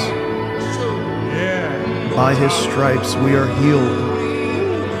iniquities. Yeah. By his stripes we are healed.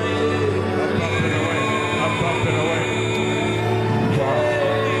 Up and away. Wow.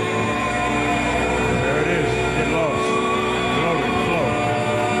 There it is. Get lost. Glory, flow.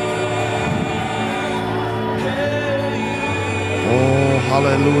 Oh,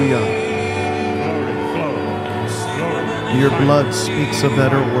 hallelujah. Glory, flow. Glory. Your Fire. blood speaks a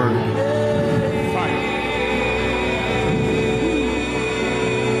better word. Fire.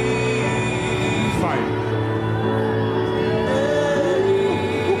 Fire.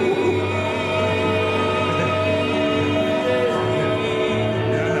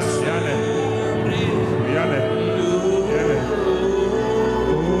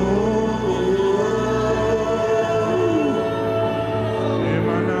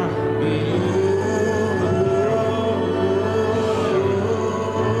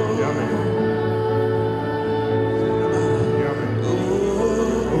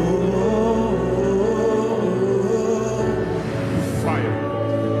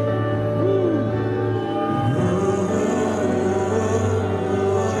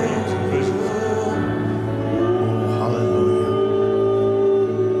 Hallelujah.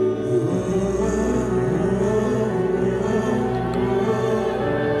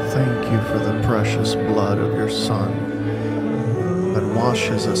 Thank you for the precious blood of your Son that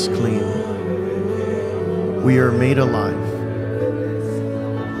washes us clean. We are made alive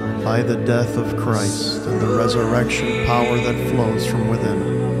by the death of Christ and the resurrection power that flows from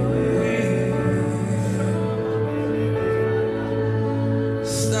within.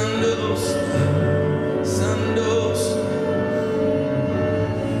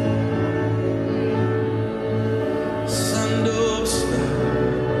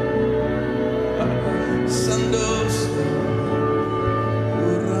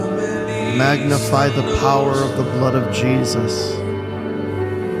 Magnify the power of the blood of Jesus.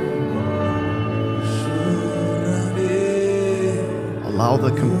 Allow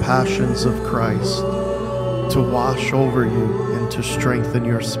the compassions of Christ to wash over you and to strengthen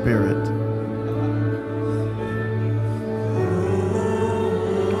your spirit.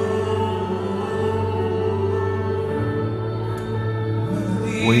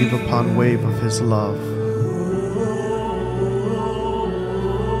 Wave upon wave of His love.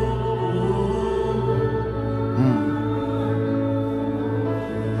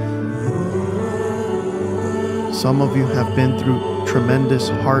 Some of you have been through tremendous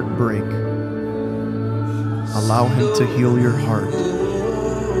heartbreak. Allow Him to heal your heart.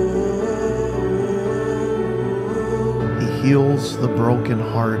 He heals the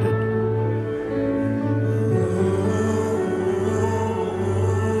brokenhearted.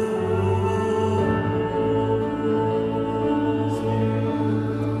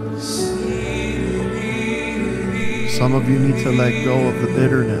 Some of you need to let go of the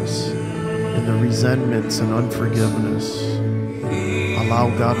bitterness and the resentments and unforgiveness. Allow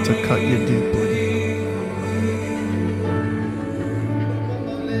God to cut you deeply.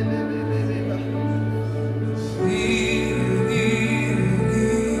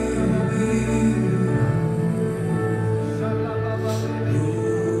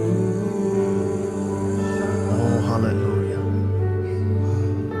 Oh, hallelujah.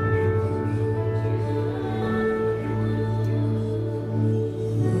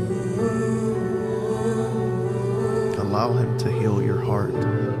 Allow Him to heal your heart.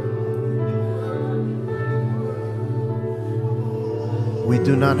 We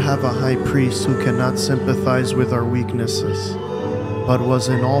do not have a high priest who cannot sympathize with our weaknesses, but was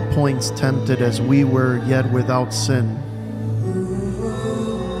in all points tempted as we were, yet without sin.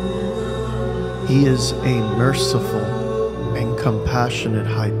 He is a merciful and compassionate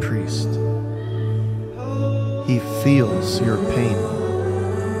high priest. He feels your pain.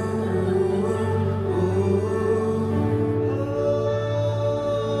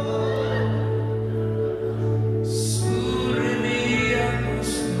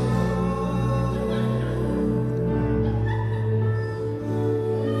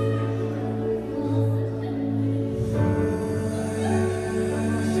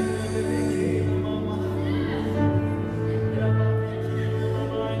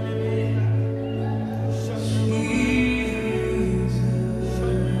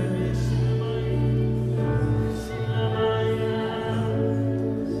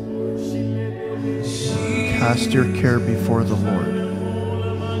 Cast your care before the Lord.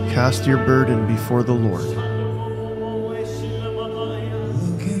 Cast your burden before the Lord.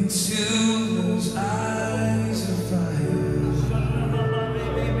 Look into those eyes of fire.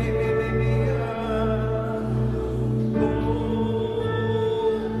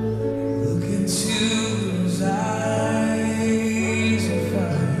 Look into those eyes of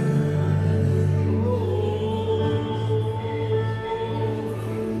fire.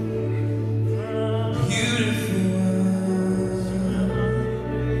 Beautiful one.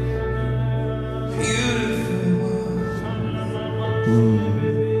 Beautiful one.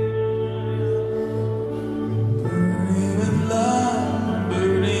 Burning with love,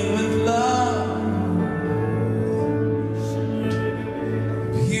 burning with love.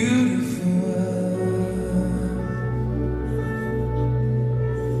 Beautiful one.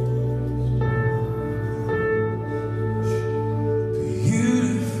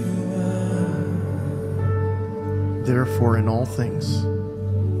 Beautiful one. Therefore, in all things,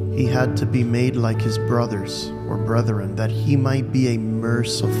 He had to be made like His brothers or brethren, that He might be a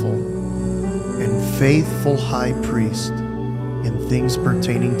merciful and faithful high priest in things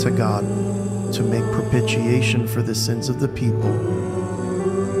pertaining to God, to make propitiation for the sins of the people.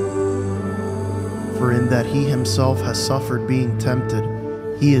 For in that He Himself has suffered being tempted,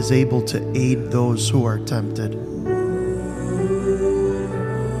 He is able to aid those who are tempted.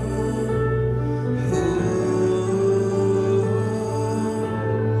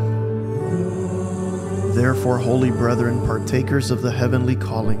 Therefore, holy brethren, partakers of the heavenly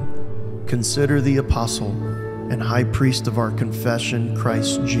calling, consider the apostle and high priest of our confession,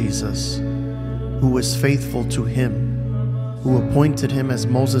 Christ Jesus, who was faithful to Him, who appointed Him as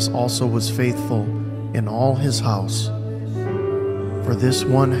Moses also was faithful in all his house. For this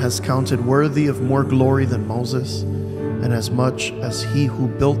one has counted worthy of more glory than Moses, and as much as he who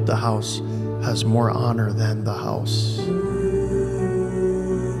built the house has more honor than the house.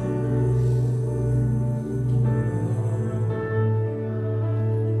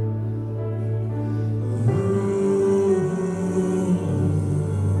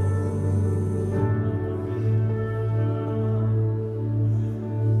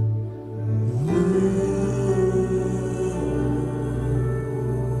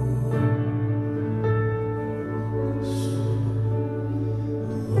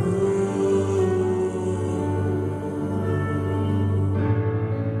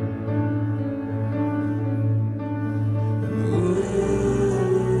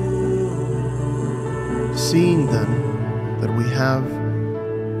 Seeing then that we have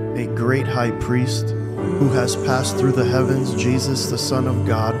a great high priest who has passed through the heavens, Jesus, the Son of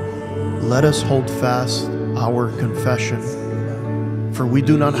God, let us hold fast our confession. For we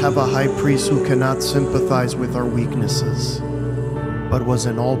do not have a high priest who cannot sympathize with our weaknesses, but was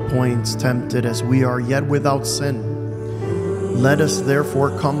in all points tempted as we are, yet without sin. Let us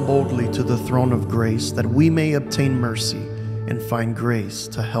therefore come boldly to the throne of grace, that we may obtain mercy and find grace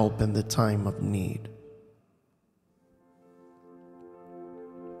to help in the time of need.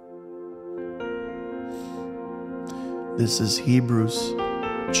 This is Hebrews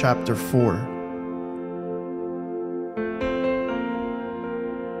chapter 4.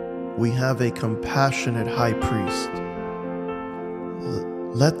 We have a compassionate high priest.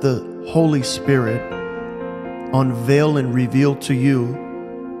 Let the Holy Spirit unveil and reveal to you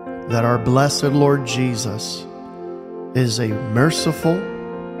that our blessed Lord Jesus is a merciful,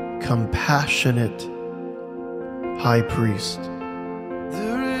 compassionate high priest.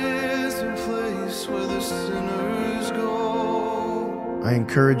 There is a place where the sinners go. I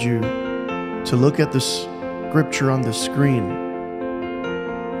encourage you to look at the scripture on the screen.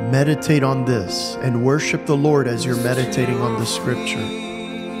 Meditate on this and worship the Lord as you're meditating on the scripture.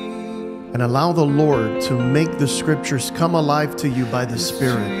 And allow the Lord to make the scriptures come alive to you by the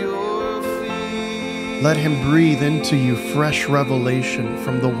Spirit. Let Him breathe into you fresh revelation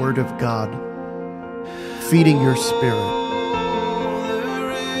from the Word of God, feeding your spirit.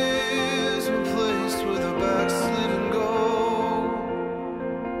 There is a place where the backslidden go.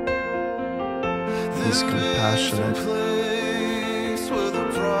 He's compassionate. There is a place where the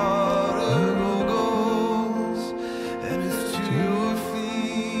prodigal goes, and it's to your feet.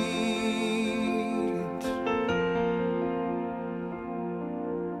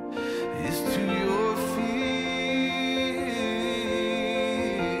 It's to your feet.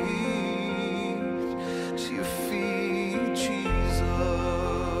 To your feet, Jesus.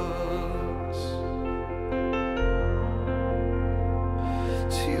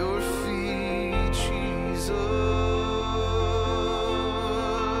 To your feet, Jesus.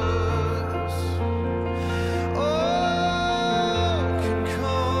 All can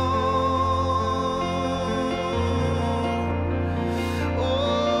come.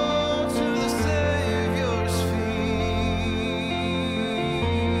 All to the Savior's feet.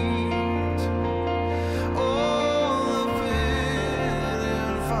 All have been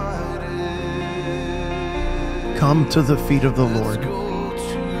invited. Come to the feet of the Lord. Go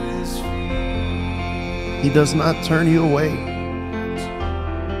to His feet. He does not turn you away.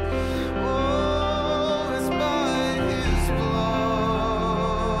 Oh, it's by His blood.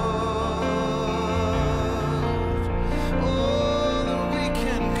 Oh, that we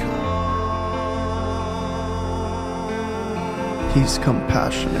can come. He's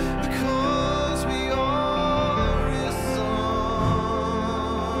compassionate. Because we are His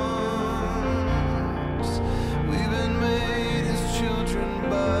sons. We've been made His children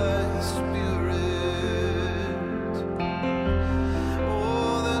by His Spirit.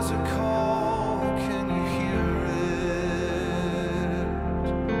 Oh, there's a call, can you hear it?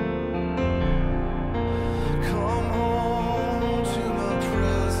 Come home to my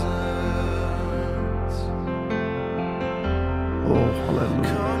presence. Oh, hallelujah.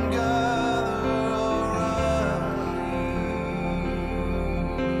 Come gather around me.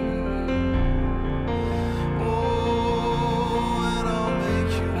 Oh, and I'll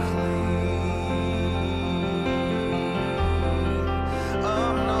make you clean.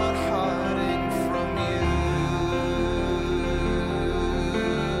 I'm not hiding from you.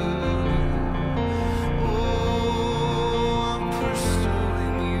 Oh, I'm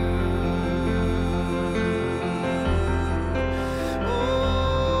pursuing you. Oh,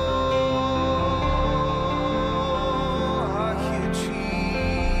 I hear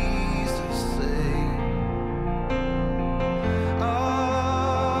Jesus say,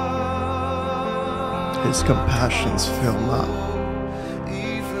 His compassions fail not.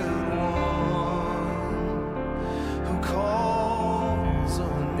 even one who calls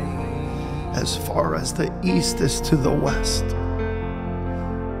on me. As far as the east is to the west,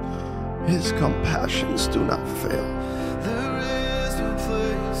 His compassions do not fail. There is a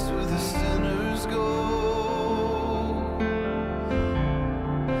place where the sinners go.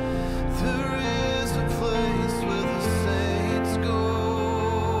 There is a place where the saints go,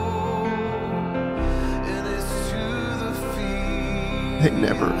 and it's to the feet. They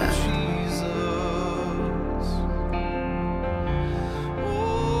never end. Jesus.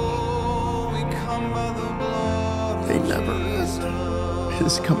 Oh, we come by the blood of They never end. Jesus.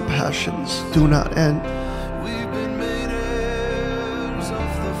 His compassions do not end. We've been made heirs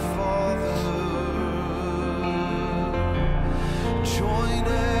of the Father.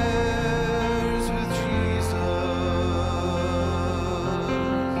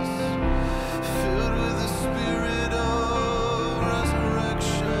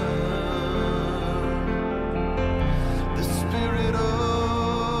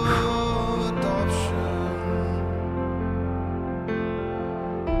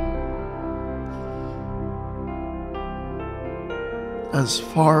 as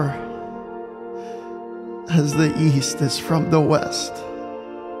far as the east is from the west,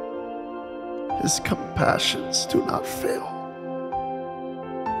 His compassions do not fail.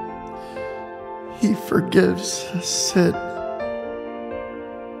 He forgives sin.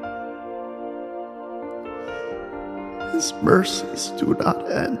 His mercies do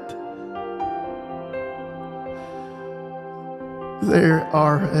not end. They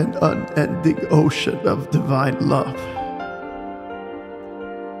are an unending ocean of divine love.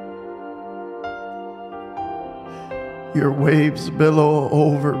 Your waves billow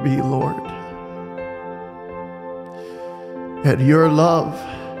over me, Lord. And your love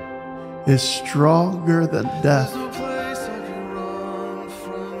is stronger than death. There's no place I can run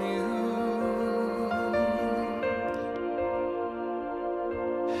from you.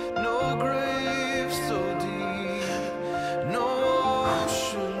 No grave so deep, no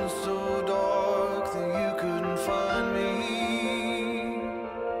ocean so dark that you couldn't find me.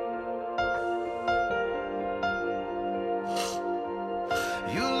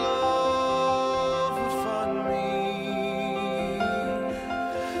 Your love would find me,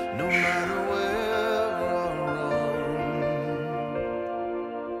 no matter where I run.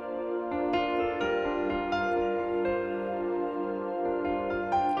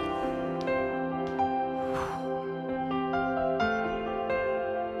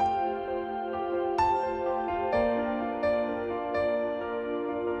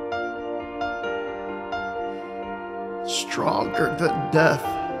 Stronger than death.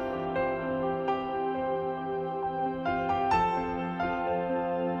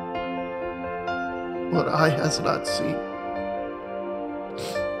 What eye has not seen,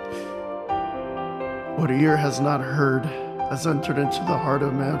 what ear has not heard, has entered into the heart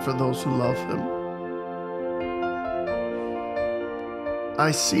of man for those who love him.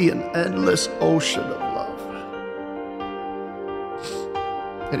 I see an endless ocean of love.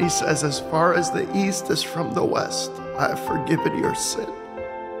 And he says, as far as the east is from the west, I have forgiven your sin.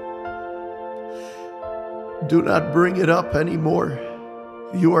 Do not bring it up anymore.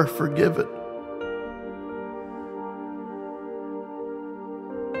 You are forgiven.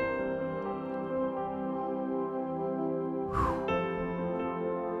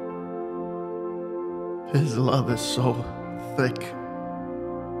 His love is so thick.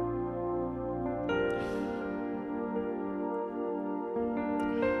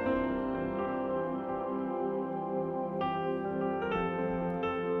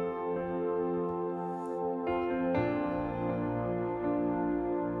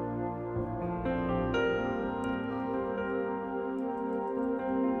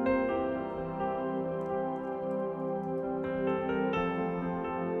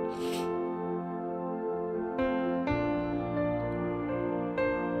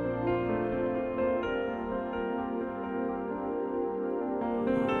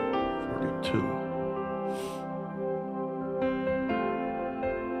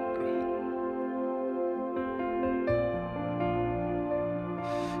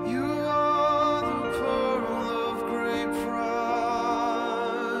 You are the pearl of great price,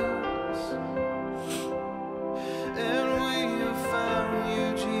 and we have found you,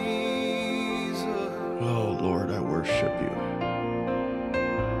 Jesus. Oh Lord, I worship you.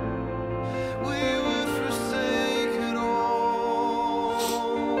 We would forsake it all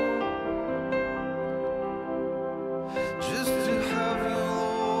just to have you,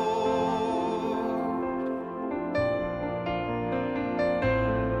 Lord.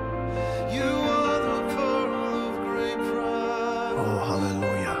 You are the pearl of great price. Oh,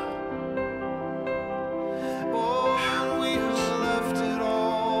 hallelujah. Oh, and we have left it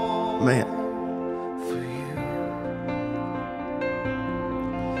all Man, for you.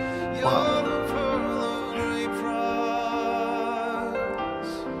 Wow. You're the pearl of great price.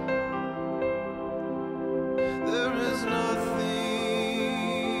 There is nothing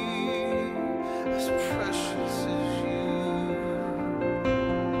as precious as you.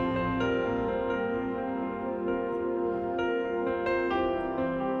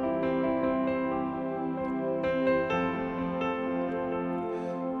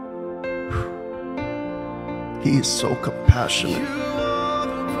 he is so compassionate. You are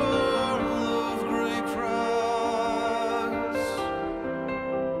the pearl of great price.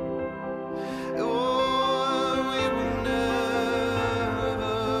 Oh, we will never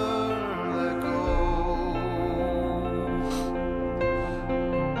let go.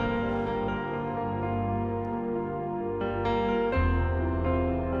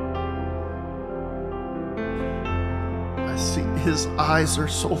 I see his eyes are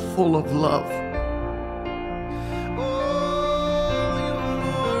so full of love. Oh, you're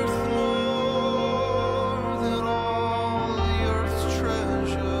worth more than all the earth's treasures.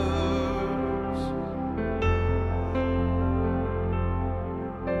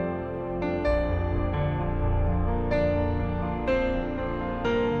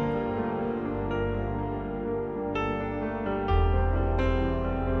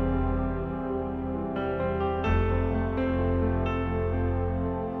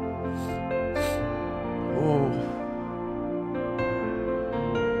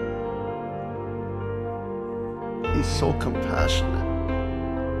 so compassionate.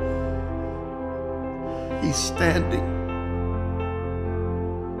 He's standing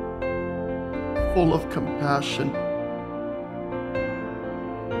full of compassion,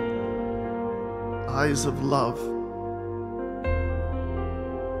 eyes of love.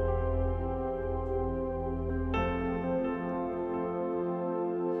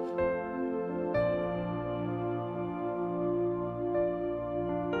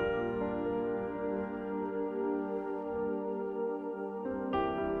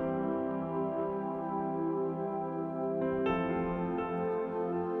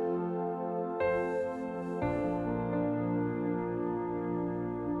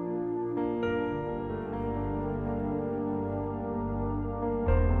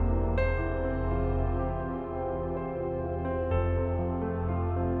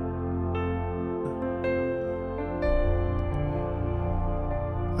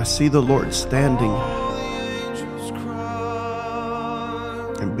 I see the Lord standing,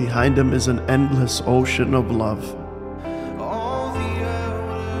 and behind him is an endless ocean of love.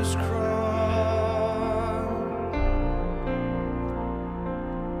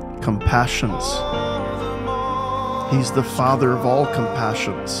 Compassions. He's the Father of all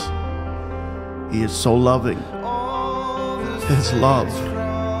compassions. He is so loving. His love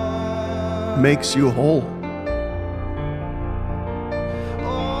makes you whole.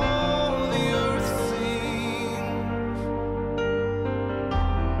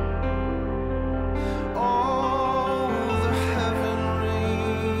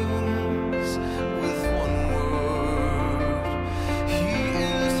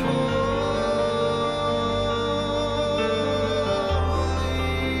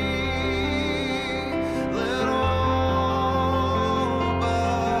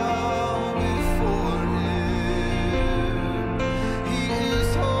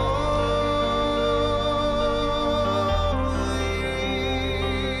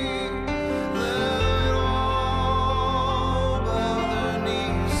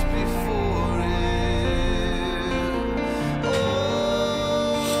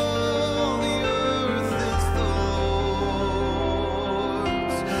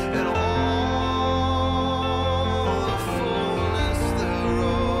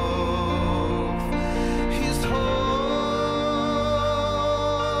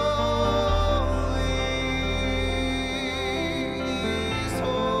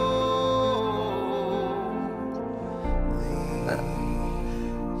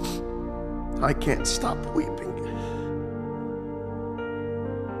 I can't stop weeping.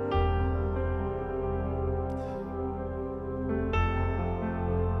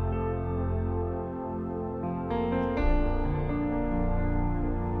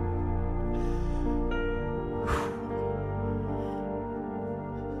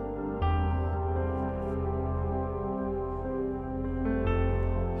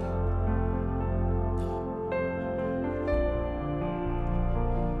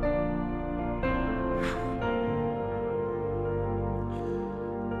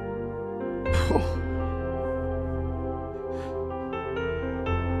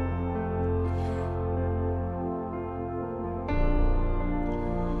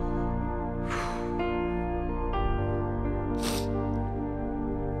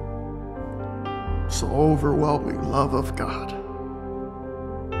 So overwhelming love of God.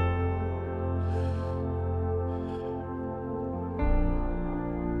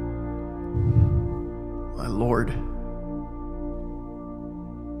 My Lord.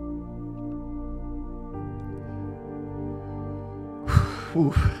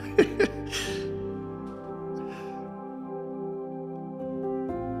 Whew.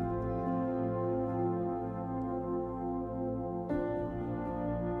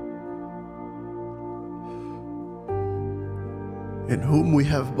 In whom we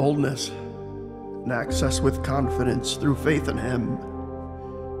have boldness and access with confidence through faith in him.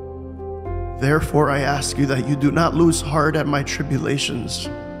 Therefore I ask you that you do not lose heart at my tribulations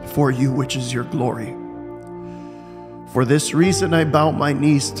for you, which is your glory. For this reason I bow my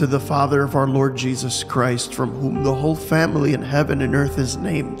knees to the Father of our Lord Jesus Christ, from whom the whole family in heaven and earth is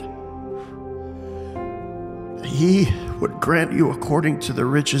named. That he would grant you according to the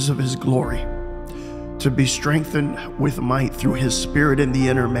riches of his glory, to be strengthened with might through his Spirit in the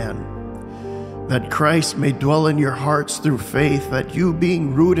inner man, that Christ may dwell in your hearts through faith, that you,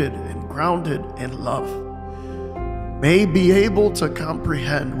 being rooted and grounded in love, may be able to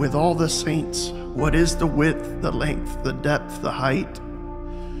comprehend with all the saints what is the width, the length, the depth, the height,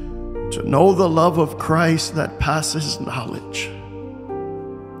 to know the love of Christ that passes knowledge,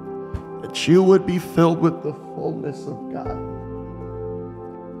 that you would be filled with the fullness of God.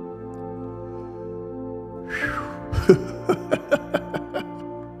 Whew.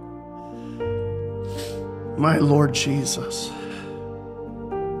 My Lord Jesus.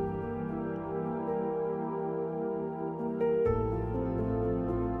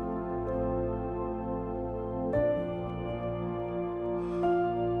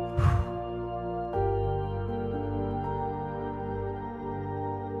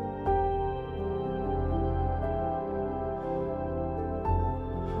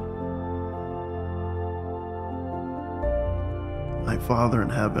 My Father in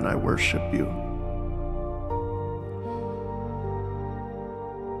heaven, I worship you.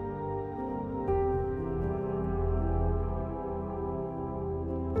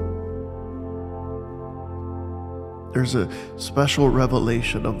 There's a special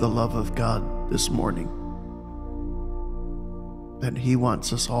revelation of the love of God this morning. And He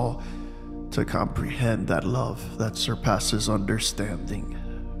wants us all to comprehend that love that surpasses understanding.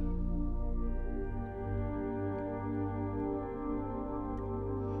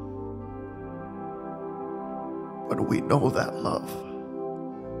 When we know that love,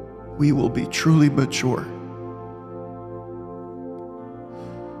 we will be truly mature.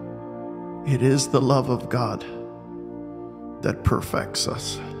 It is the love of God that perfects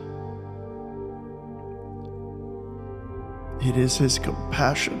us. It is His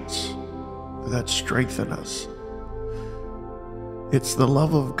compassions that strengthen us. It's the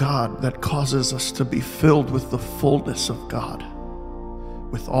love of God that causes us to be filled with the fullness of God,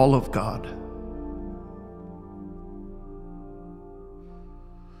 with all of God.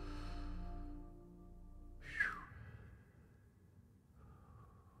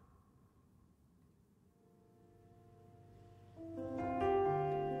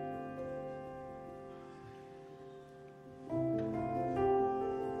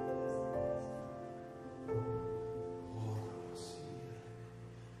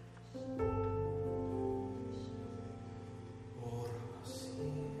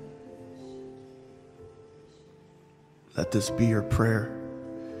 Let this be your prayer,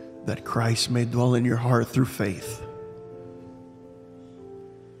 that Christ may dwell in your heart through faith,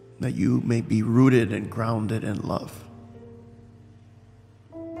 that you may be rooted and grounded in love.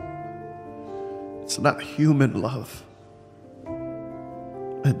 It's not human love.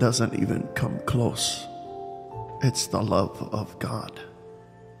 It doesn't even come close. It's the love of God.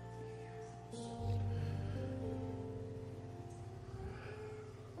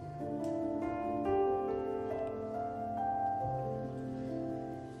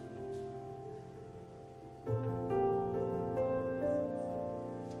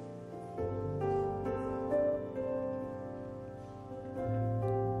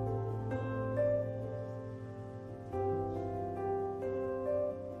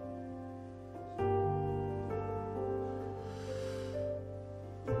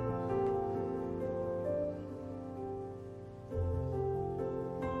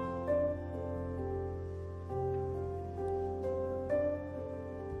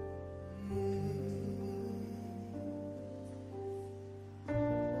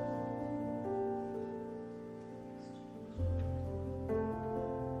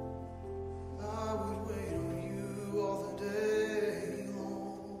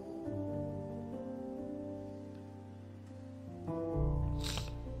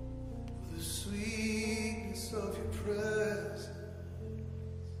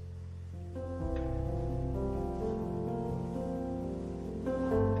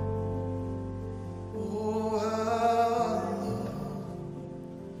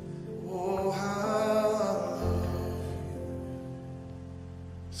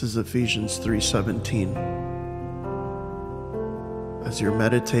 This is Ephesians 3:17. As you're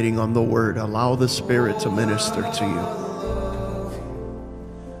meditating on the word, allow the Spirit to minister to you.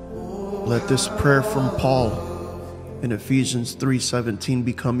 Let this prayer from Paul in Ephesians 3:17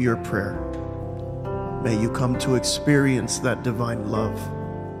 become your prayer. May you come to experience that divine love.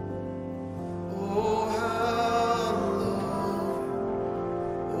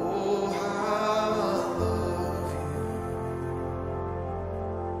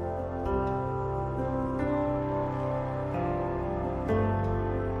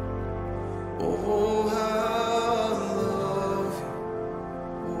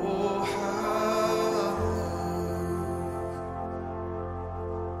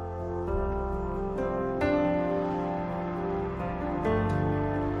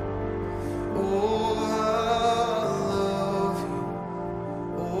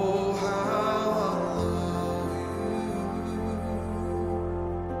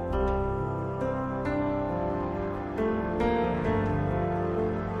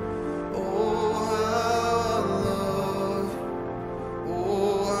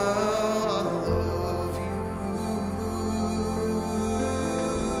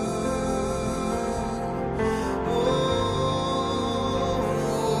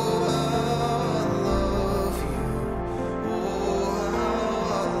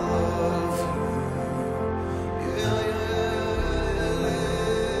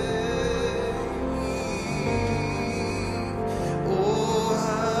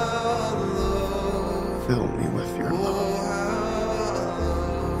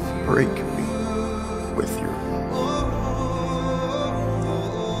 break me with your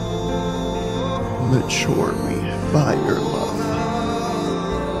mature me by your love.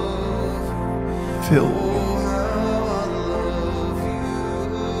 Fill me.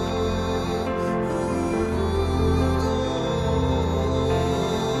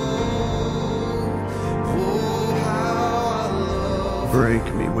 Break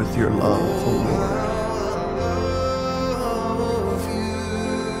me with your love, O Lord.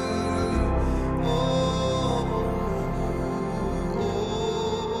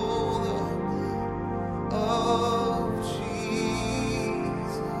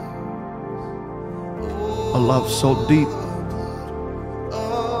 A love so deep,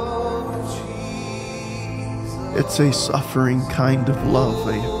 it's a suffering kind of love,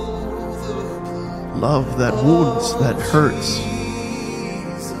 a love that wounds, that hurts,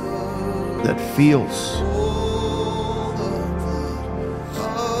 that feels.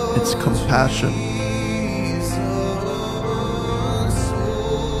 It's compassion,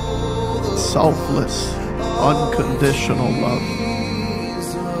 selfless, unconditional love,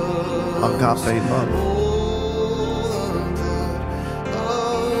 agape love.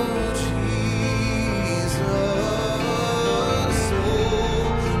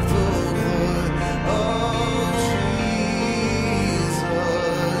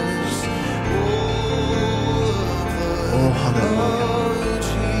 Oh, hallelujah.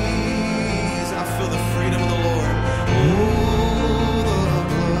 I feel the freedom of the Lord.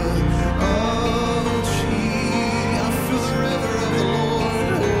 I feel the river of the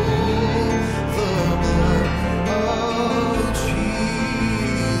Lord. The blood of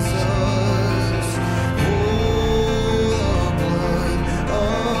Jesus. The blood of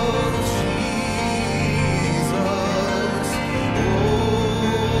Jesus.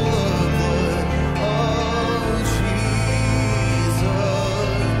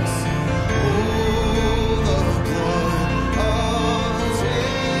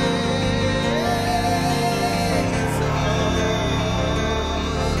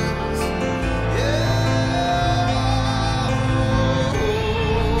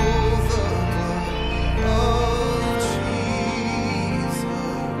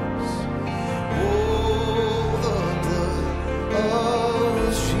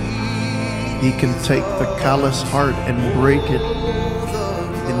 He can take the callous heart and break it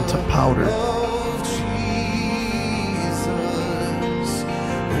into powder.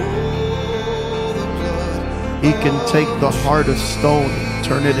 He can take the heart of stone and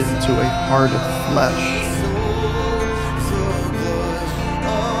turn it into a heart of flesh.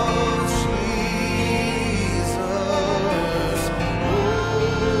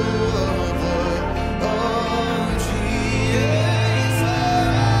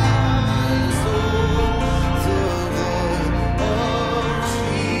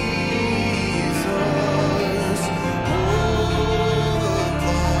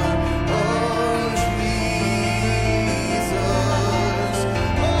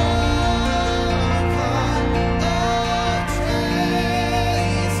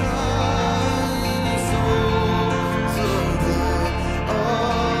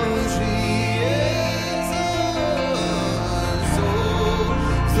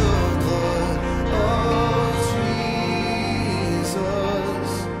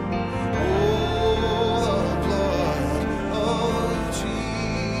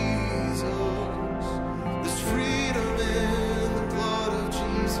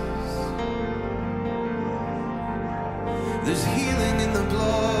 There's healing in the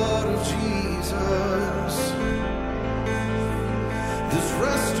blood of Jesus. There's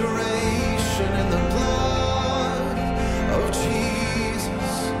restoration in the blood of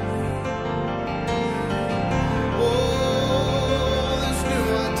Jesus. Oh, there's new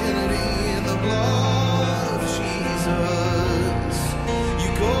identity in the blood of Jesus. You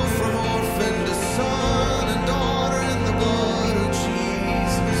go from orphan to son and daughter in the blood of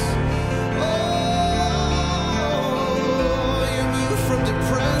Jesus. From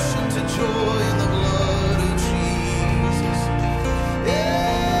depression to joy in the blood of Jesus.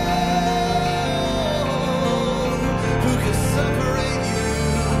 Yeah.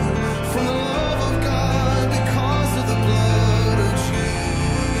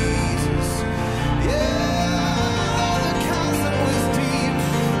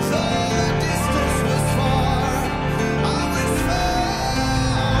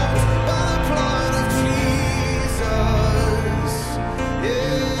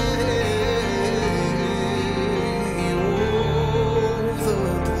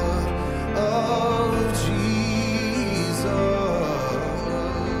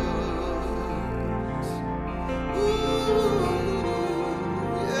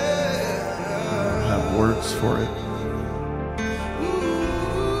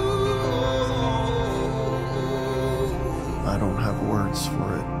 don't have words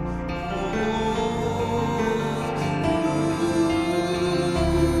for it.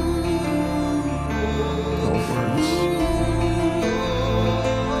 No words.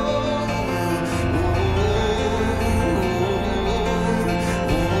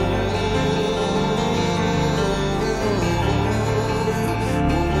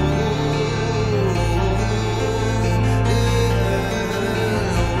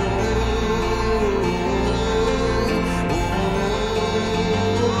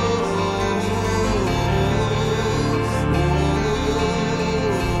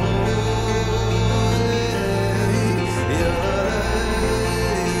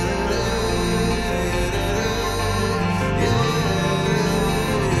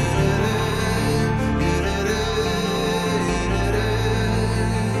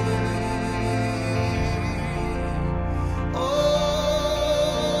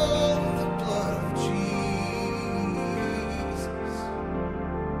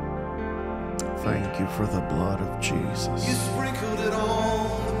 Thank you for the blood of Jesus. You sprinkled it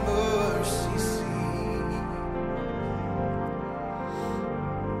on the mercy seat.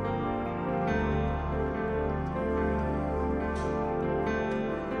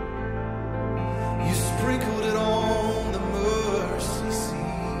 You sprinkled it on the mercy seat.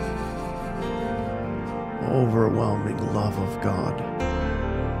 Overwhelming love of God.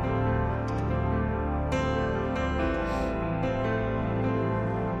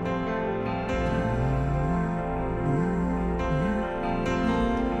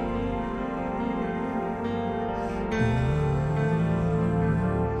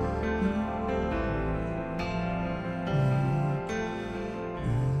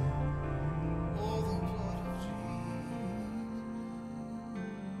 Oh, the blood of Jesus.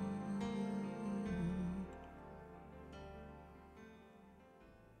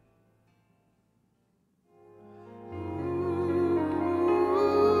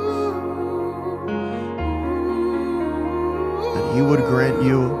 That He would grant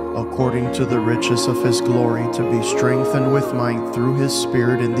you, according to the riches of His glory, to be strengthened with might through His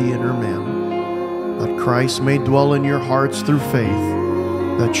Spirit in the inner man, that Christ may dwell in your hearts through faith,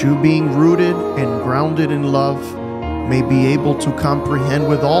 that you, being rooted and grounded in love, may be able to comprehend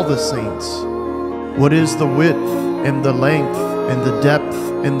with all the saints what is the width and the length and the depth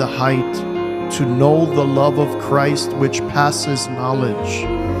and the height, to know the love of Christ which passes knowledge,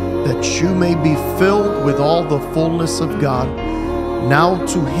 that you may be filled with all the fullness of God. Now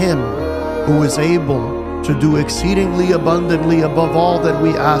to Him who is able to do exceedingly abundantly above all that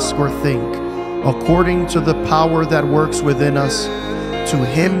we ask or think, according to the power that works within us, to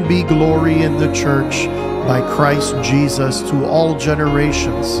Him be glory in the church by Christ Jesus to all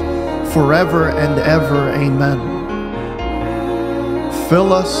generations, forever and ever. Amen.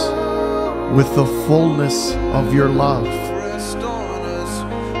 Fill us with the fullness of your love. Rest on us,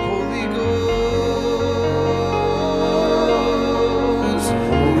 Holy Ghost.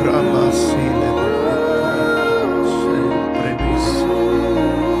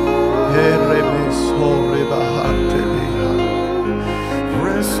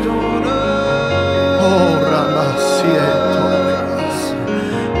 Rest on us. Oh, Ramasiento.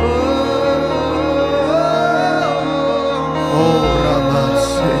 Oh,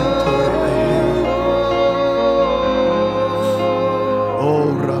 Ramasiento. Oh,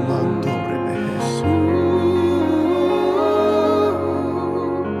 Ramando Rebejes.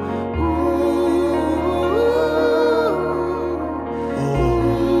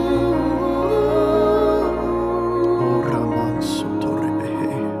 Oh, Ramanso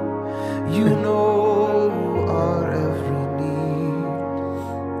Torrebeje. You know our every need.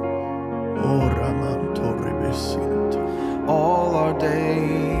 Oh, Ramanto Rebesinto. All our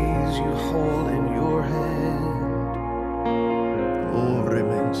days you hold in your hand. Oh,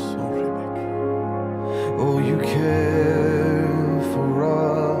 Remenso Rebeke. Oh, you care for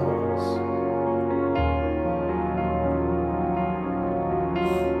us.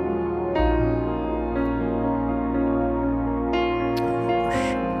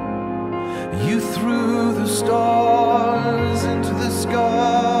 You threw the stars into the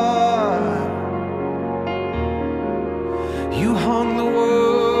sky. You hung the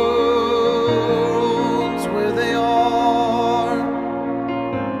worlds where they are.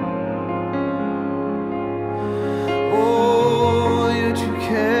 Oh, yet you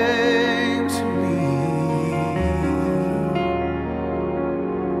came to me,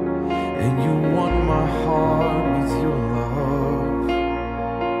 and you won my heart with your love.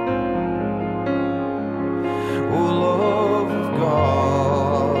 Oh, love of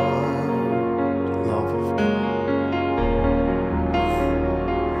God. Love of God.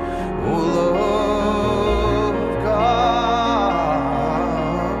 Oh, love of God.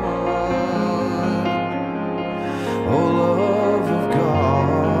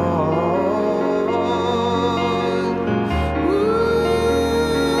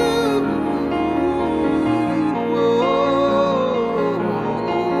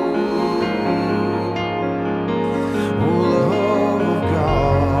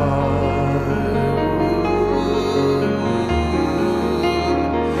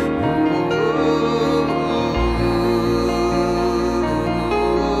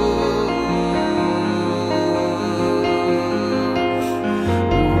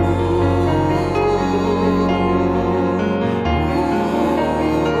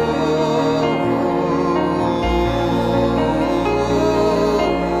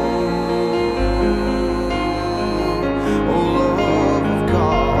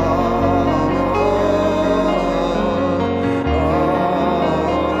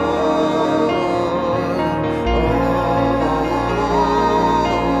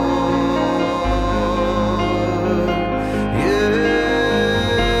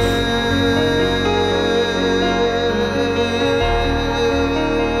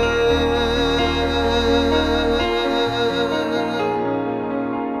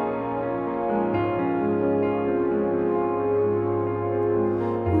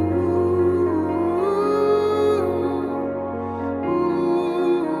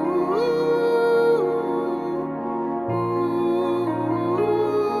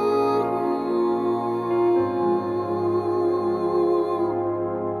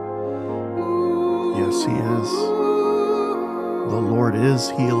 Lord is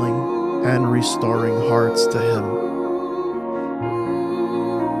healing and restoring hearts to Him.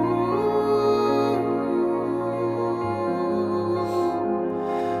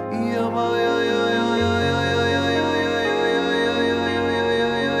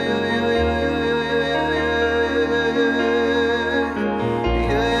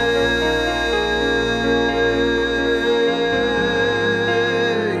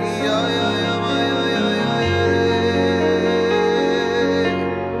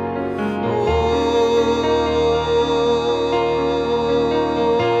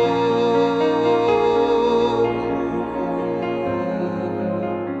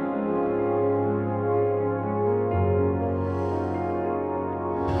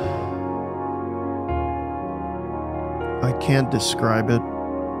 I can't describe it,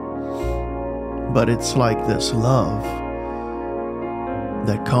 but it's like this love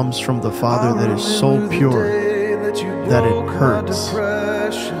that comes from the Father that is so pure that it hurts.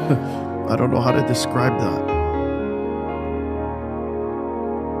 I don't know how to describe that.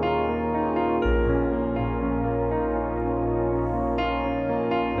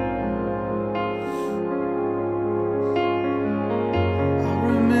 I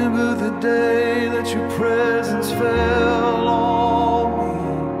remember the day that your presence fell on me.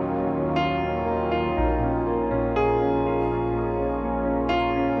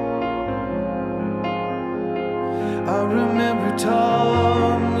 I remember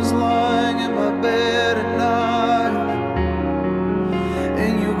times lying in my bed at night,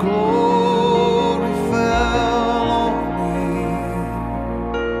 and your glory fell on me.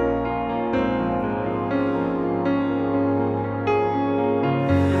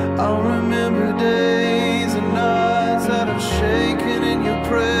 I remember days and nights that I've shaken in your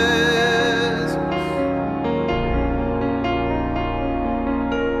presence.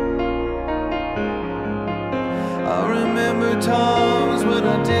 I remember times when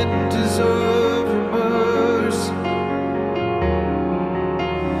I didn't deserve your mercy.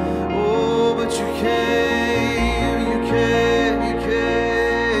 Oh, but you came, you came, you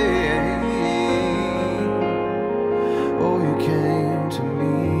came. Oh, you came to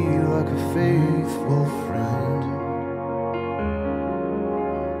me like a faithful friend.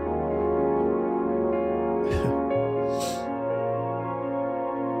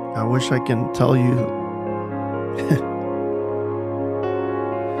 I wish I can tell you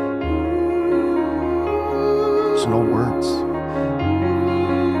there's no words.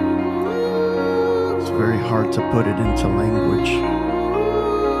 It's very hard to put it into language.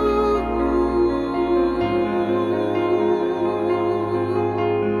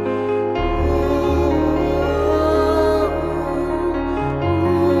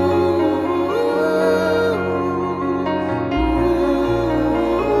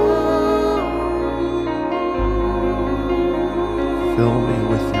 Fill me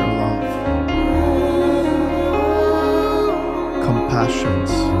with your love,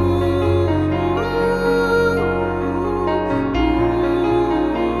 compassions,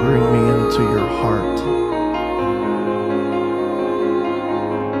 bring me into your heart.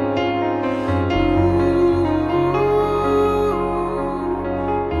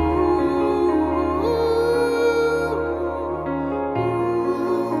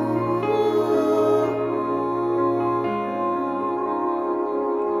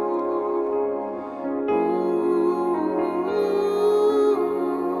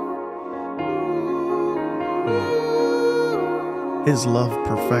 His love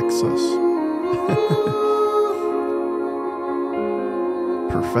perfects us.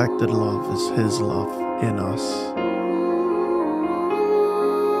 Perfected love is His love in us.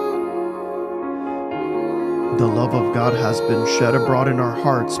 The love of God has been shed abroad in our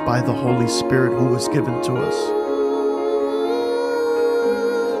hearts by the Holy Spirit who was given to us.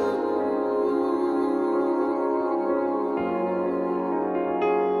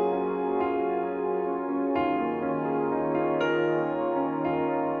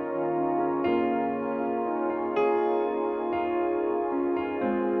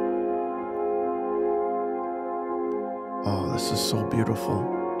 Oh, this is so beautiful.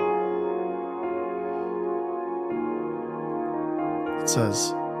 It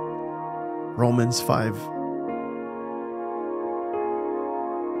says, Romans 5.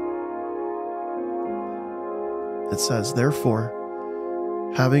 It says, therefore,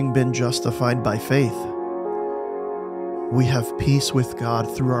 having been justified by faith, we have peace with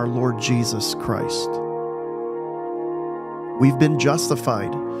God through our Lord Jesus Christ. We've been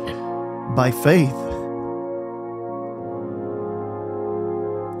justified by faith.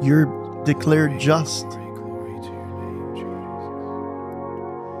 You're declared just.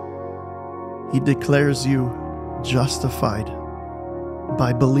 He declares you justified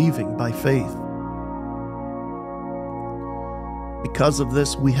by believing, by faith. Because of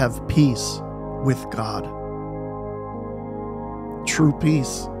this, we have peace with God. True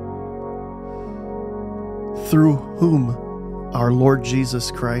peace. Through whom our Lord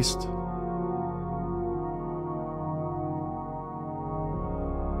Jesus Christ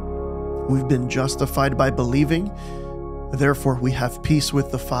we've been justified by believing. Therefore, we have peace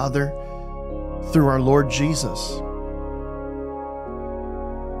with the Father through our Lord Jesus,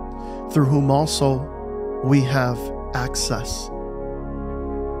 through whom also we have access.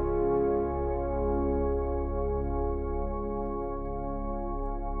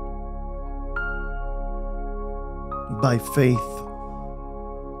 By faith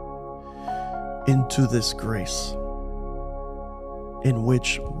into this grace in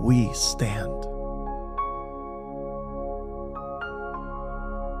which we stand.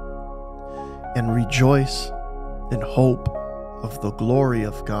 And rejoice in hope of the glory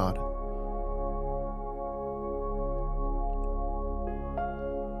of God.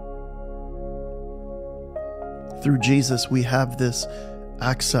 Through Jesus, we have this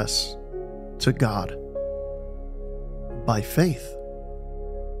access to God by faith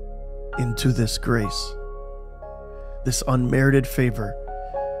into this grace, this unmerited favor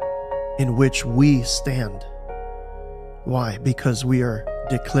in which we stand. Why? Because we are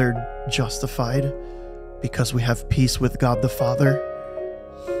declared justified, because we have peace with God the Father,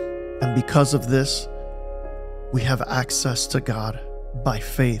 and because of this, we have access to God by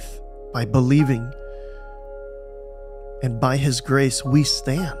faith, by believing, and by His grace we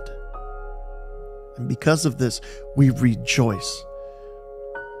stand. And because of this, we rejoice.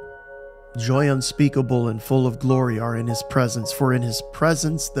 Joy unspeakable and full of glory are in His presence, for in His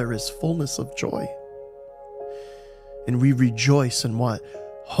presence there is fullness of joy. And we rejoice in what?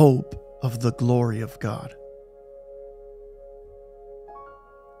 Hope of the glory of God.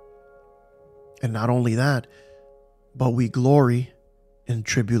 And not only that, but we glory in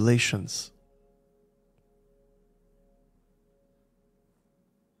tribulations.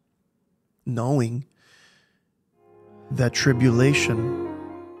 Knowing that tribulation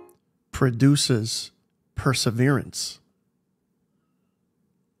produces perseverance.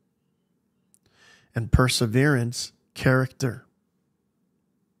 And perseverance, character.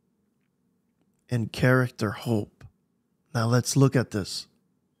 And character, hope. Now let's look at this.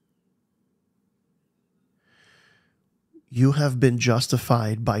 You have been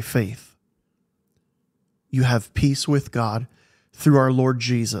justified by faith. You have peace with God through our Lord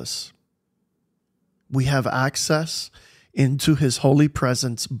Jesus. We have access into His holy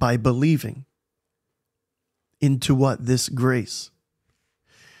presence by believing. Into what? This grace.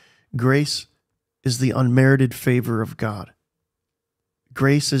 Grace is the unmerited favor of God.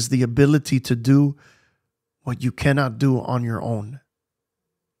 Grace is the ability to do what you cannot do on your own.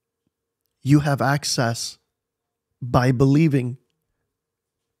 You have access by believing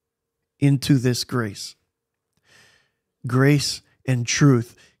into this grace. Grace and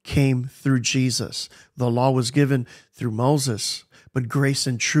truth came through Jesus. The law was given through Moses, but grace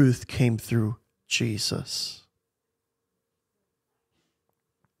and truth came through Jesus.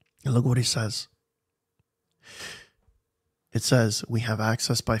 And look what He says. It says, we have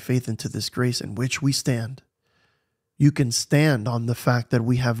access by faith into this grace in which we stand. You can stand on the fact that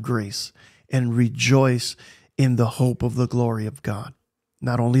we have grace and rejoice in the hope of the glory of God.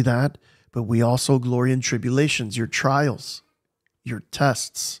 Not only that, but we also glory in tribulations, your trials, your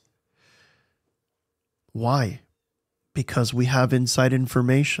tests. Why? Because we have inside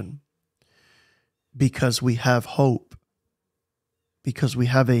information. Because we have hope. Because we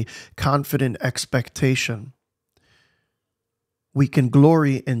have a confident expectation. We can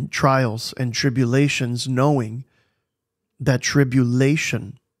glory in trials and tribulations, knowing that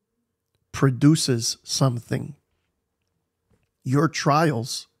tribulation produces something. Your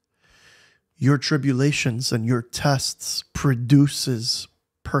trials, your tribulations, and your tests produces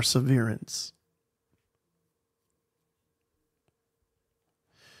perseverance.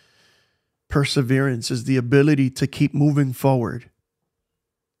 Perseverance is the ability to keep moving forward.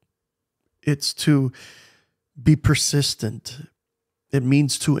 It's to be persistent. It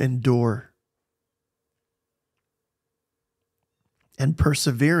means to endure. And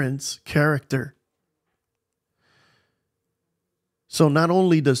perseverance, character. So not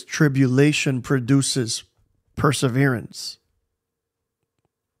only does tribulation produces perseverance,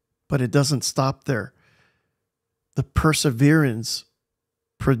 but it doesn't stop there. The perseverance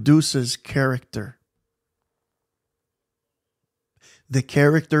produces character. The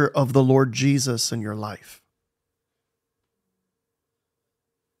character of the Lord Jesus in your life.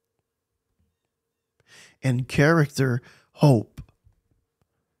 And character, hope.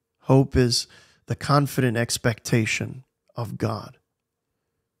 Hope is the confident expectation of God.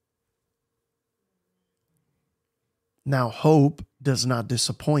 Now, hope does not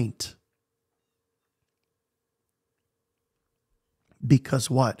disappoint. Because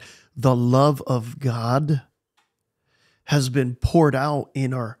what? The love of God has been poured out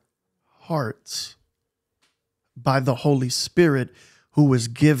in our hearts by the Holy Spirit who was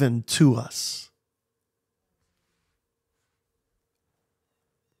given to us.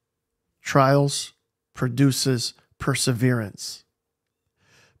 Trials produces perseverance.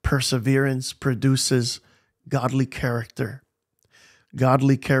 Perseverance produces godly character.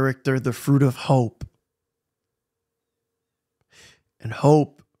 Godly character, the fruit of hope. And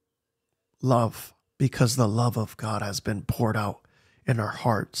hope, love, because the love of God has been poured out in our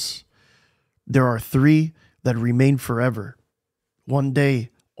hearts. There are three that remain forever. One day,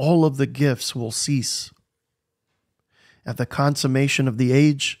 all of the gifts will cease. At the consummation of the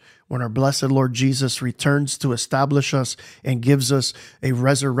age, when our blessed Lord Jesus returns to establish us and gives us a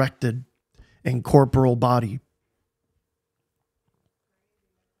resurrected and corporal body.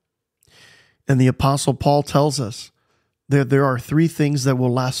 And the Apostle Paul tells us that there are three things that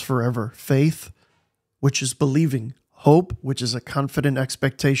will last forever. Faith, which is believing. Hope, which is a confident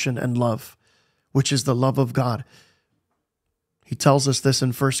expectation. And love, which is the love of God. He tells us this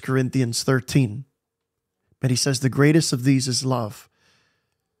in 1 Corinthians 13. But he says the greatest of these is love.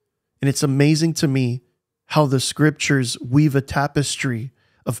 And it's amazing to me how the scriptures weave a tapestry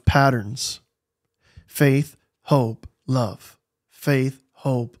of patterns. Faith, hope, love. Faith,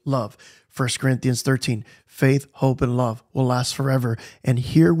 hope, love. 1 Corinthians 13. Faith, hope, and love will last forever. And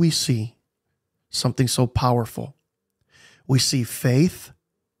here we see something so powerful. We see faith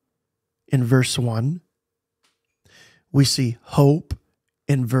in verse 1. We see hope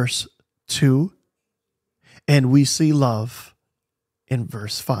in verse 2. And we see love in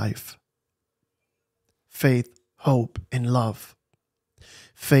verse 5. Faith, hope, and love.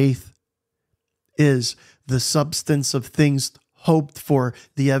 Faith is the substance of things hoped for,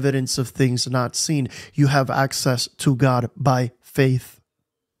 the evidence of things not seen. You have access to God by faith,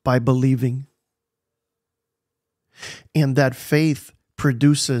 by believing. And that faith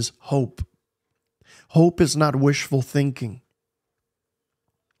produces hope. Hope is not wishful thinking.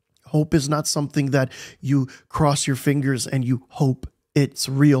 Hope is not something that you cross your fingers and you hope it's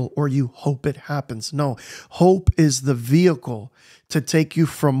real or you hope it happens. No, hope is the vehicle to take you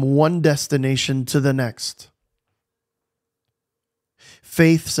from one destination to the next.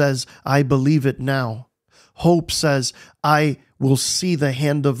 Faith says, I believe it now. Hope says, I will see the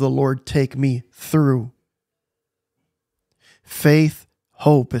hand of the Lord take me through. Faith,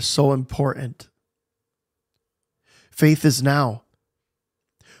 hope is so important. Faith is now.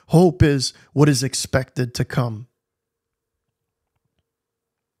 Hope is what is expected to come.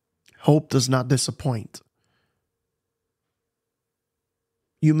 Hope does not disappoint.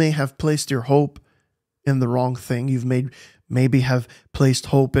 You may have placed your hope in the wrong thing. You've maybe have placed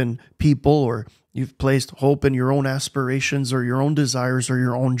hope in people, or you've placed hope in your own aspirations or your own desires or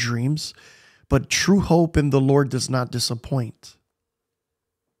your own dreams. But true hope in the Lord does not disappoint.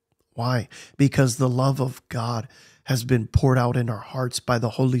 Why? Because the love of God has been poured out in our hearts by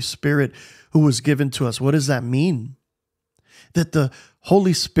the Holy Spirit who was given to us. What does that mean? That the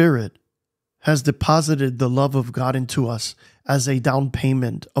Holy Spirit has deposited the love of God into us as a down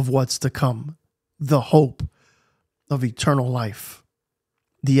payment of what's to come, the hope of eternal life,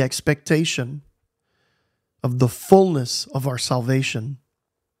 the expectation of the fullness of our salvation.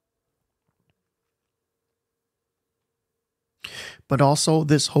 But also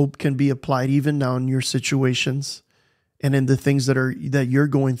this hope can be applied even now in your situations and in the things that you're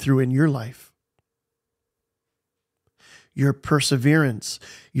going through in your life. Your perseverance,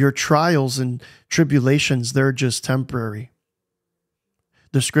 your trials and tribulations, they're just temporary.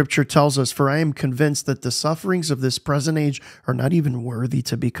 The scripture tells us, for I am convinced that the sufferings of this present age are not even worthy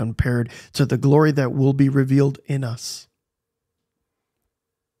to be compared to the glory that will be revealed in us.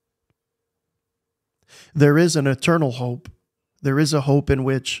 There is an eternal hope. There is a hope in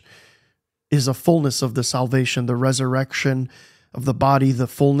which is a fullness of the salvation, the resurrection of the body, the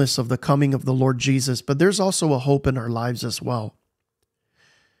fullness of the coming of the Lord Jesus. But there's also a hope in our lives as well.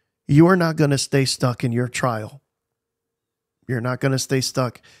 You are not going to stay stuck in your trial. You're not going to stay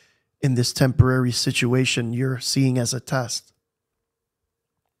stuck in this temporary situation you're seeing as a test.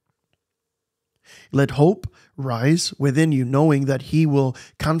 Let hope rise within you, knowing that He will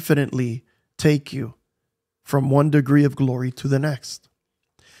confidently take you from one degree of glory to the next.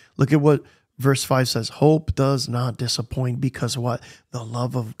 Look at what verse 5 says. Hope does not disappoint, because what? The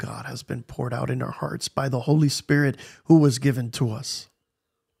love of God has been poured out in our hearts by the Holy Spirit who was given to us.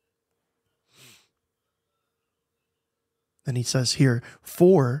 And he says here,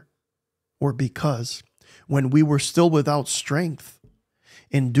 for, or because, when we were still without strength,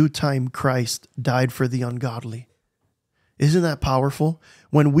 in due time Christ died for the ungodly. Isn't that powerful?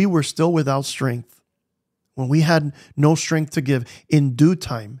 When we were still without strength, when we had no strength to give, in due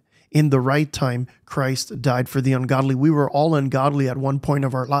time, in the right time, Christ died for the ungodly. We were all ungodly at one point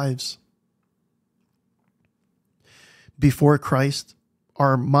of our lives. Before Christ,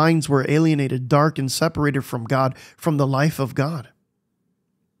 our minds were alienated, dark, and separated from God, from the life of God.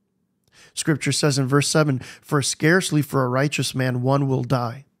 Scripture says in verse 7, for scarcely for a righteous man one will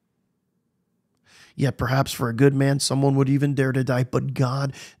die. Yet perhaps for a good man someone would even dare to die. But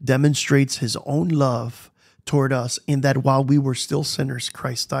God demonstrates his own love toward us in that while we were still sinners,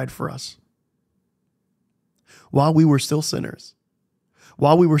 Christ died for us. While we were still sinners,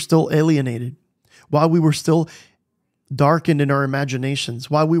 while we were still alienated, while we were still darkened in our imaginations,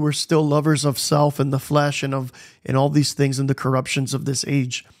 while we were still lovers of self and the flesh and all these things and the corruptions of this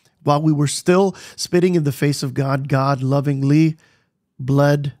age, while we were still spitting in the face of God, God lovingly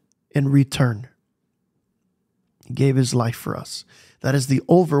bled in return. He gave his life for us. That is the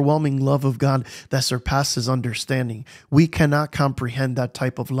overwhelming love of God that surpasses understanding. We cannot comprehend that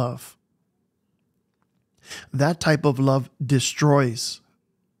type of love. That type of love destroys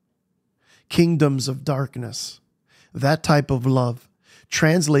kingdoms of darkness. That type of love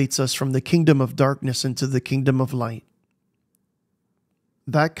translates us from the kingdom of darkness into the kingdom of light.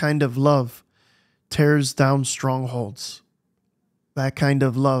 That kind of love tears down strongholds. That kind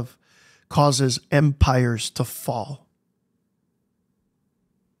of love causes empires to fall.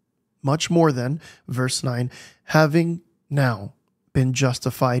 Much more than, verse 9, having now been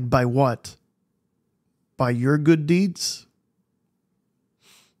justified by what? By your good deeds?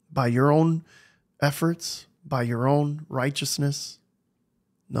 By your own efforts? By your own righteousness?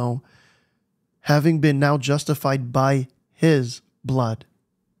 No. Having been now justified by his blood,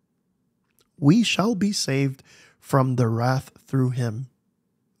 we shall be saved from the wrath through him.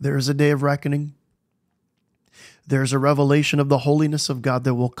 There is a day of reckoning. There's a revelation of the holiness of God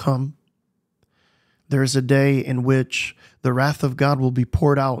that will come. There is a day in which the wrath of God will be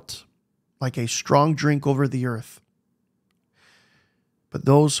poured out like a strong drink over the earth. But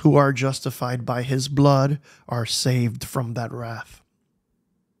those who are justified by his blood are saved from that wrath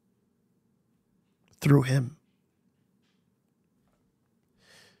through him.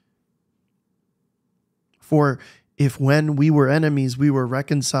 For if when we were enemies, we were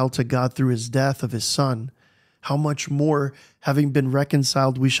reconciled to God through his death of his Son, how much more, having been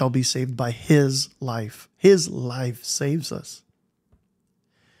reconciled, we shall be saved by his life. His life saves us.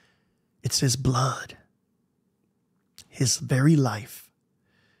 It's his blood, his very life.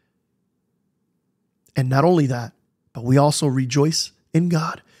 And not only that, but we also rejoice in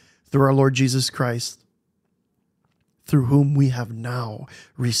God through our Lord Jesus Christ, through whom we have now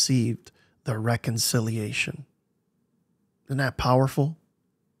received the reconciliation. Isn't that powerful?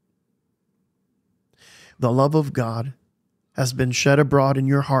 The love of God has been shed abroad in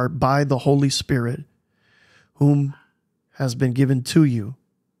your heart by the Holy Spirit, whom has been given to you.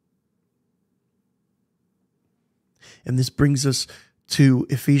 And this brings us to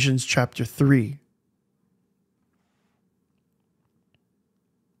Ephesians chapter 3.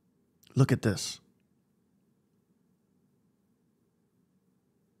 Look at this.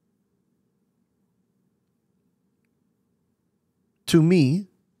 To me,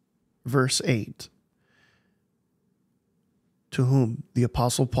 verse 8, to whom, the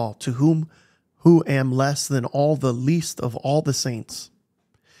Apostle Paul, to whom who am less than all the least of all the saints,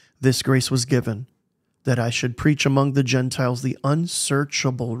 this grace was given, that I should preach among the Gentiles the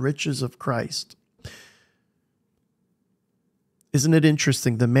unsearchable riches of Christ. Isn't it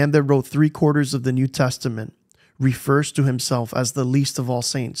interesting? The man that wrote 3/4 of the New Testament refers to himself as the least of all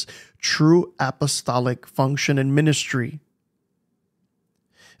saints. True apostolic function and ministry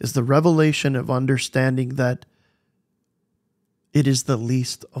is the revelation of understanding that it is the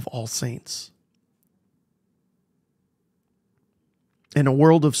least of all saints. In a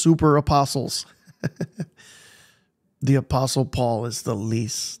world of super apostles, the Apostle Paul is the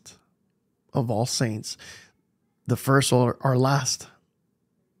least of all saints. The first are last.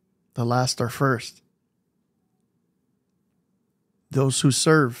 The last are first. Those who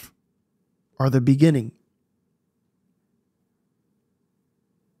serve are the beginning.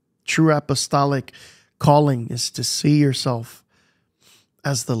 True apostolic calling is to see yourself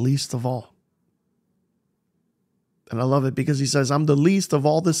as the least of all. And I love it because he says, I'm the least of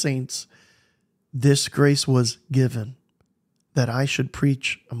all the saints. This grace was given that I should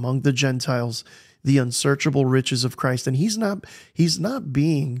preach among the Gentiles the unsearchable riches of Christ. And he's not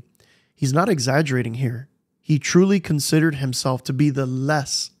exaggerating here. He truly considered himself to be the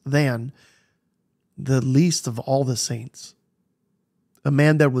less than, the least of all the saints. A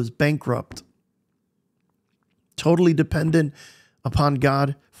man that was bankrupt, totally dependent upon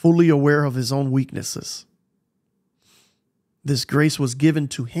God, fully aware of his own weaknesses. This grace was given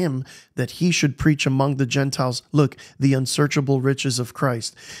to him that he should preach among the Gentiles, look, the unsearchable riches of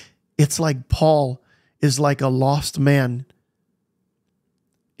Christ. It's like Paul is like a lost man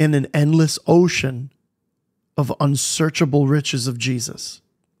in an endless ocean of unsearchable riches of Jesus.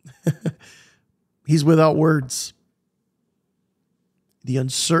 He's without words. The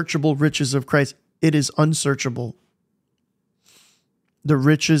unsearchable riches of Christ, it is unsearchable. The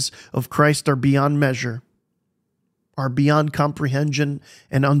riches of Christ are beyond measure, are beyond comprehension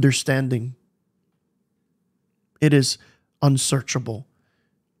and understanding. It is unsearchable.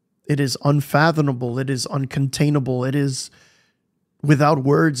 It is unfathomable. It is uncontainable. It is without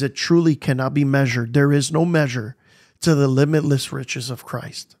words. It truly cannot be measured. There is no measure to the limitless riches of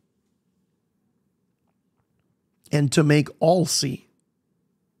Christ. And to make all see.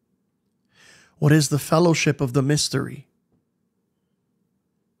 What is the fellowship of the mystery?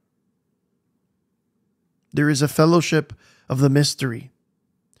 There is a fellowship of the mystery,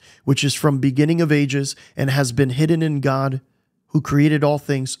 which is from beginning of ages and has been hidden in God, who created all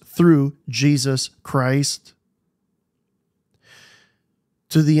things through Jesus Christ,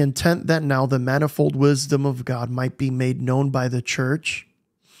 to the intent that now the manifold wisdom of God might be made known by the church,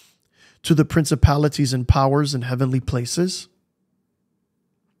 to the principalities and powers in heavenly places.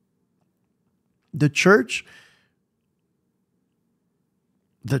 The church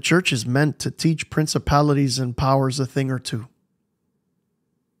is meant to teach principalities and powers a thing or two.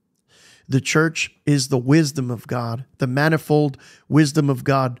 The church is the wisdom of God, the manifold wisdom of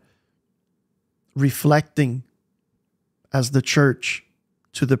God, reflecting as the church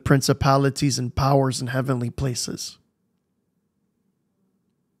to the principalities and powers in heavenly places,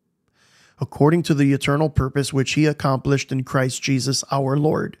 according to the eternal purpose which he accomplished in Christ Jesus our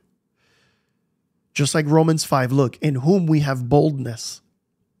Lord. Just like Romans 5, look, in whom we have boldness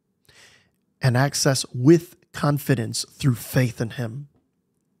and access with confidence through faith in him.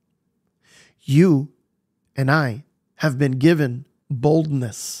 You and I have been given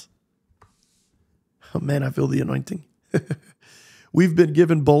boldness. Oh man, I feel the anointing. We've been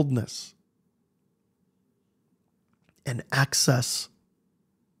given boldness and access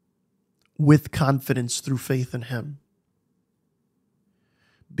with confidence through faith in him.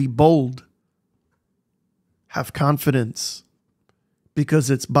 Be bold. Have confidence, because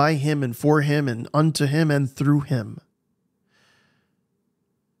it's by him and for him and unto him and through him.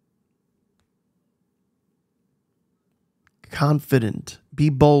 Confident. Be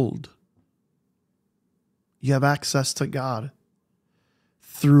bold. You have access to God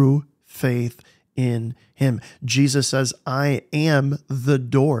through faith in him. Jesus says, I am the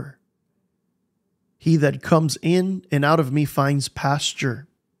door. He that comes in and out of me finds pasture.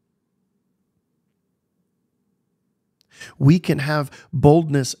 We can have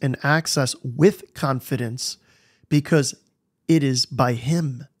boldness and access with confidence because it is by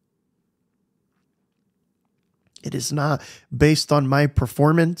him. It is not based on my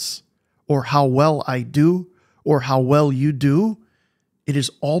performance or how well I do or how well you do. It is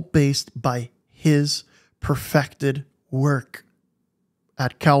all based by his perfected work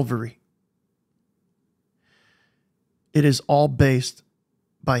at Calvary. It is all based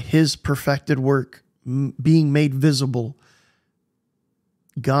by his perfected work being made visible,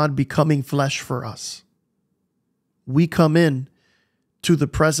 God becoming flesh for us. We come in to the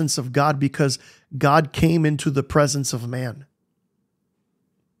presence of God because God came into the presence of man.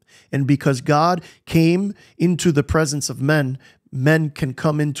 And because God came into the presence of men, men can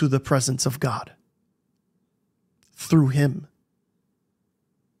come into the presence of God through him,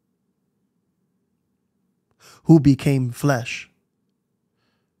 who became flesh,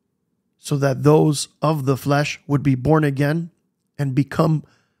 so that those of the flesh would be born again and become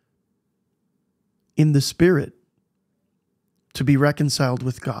in the spirit to be reconciled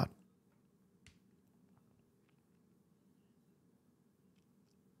with God.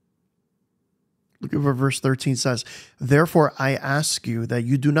 Look at what verse 13 says. Therefore, I ask you that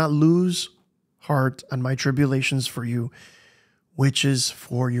you do not lose heart on my tribulations for you, which is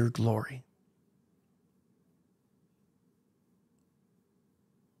for your glory.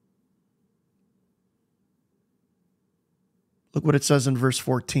 Look what it says in verse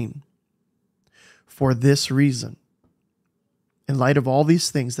 14. For this reason, in light of all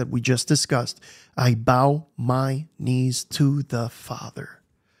these things that we just discussed, I bow my knees to the Father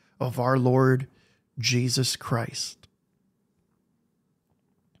of our Lord Jesus Christ,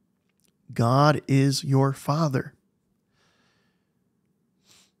 God is your Father.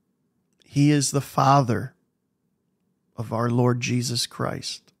 He is the Father of our Lord Jesus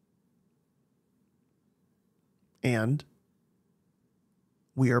Christ. And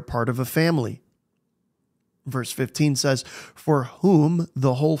we are part of a family. Verse 15 says, for whom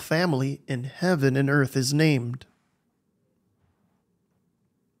the whole family in heaven and earth is named.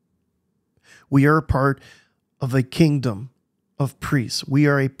 We are a part of a kingdom of priests. We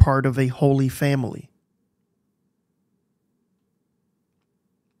are a part of a holy family.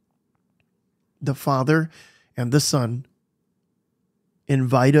 The Father and the Son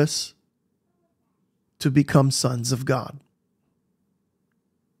invite us to become sons of God.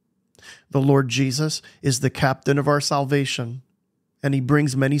 The Lord Jesus is the captain of our salvation, and he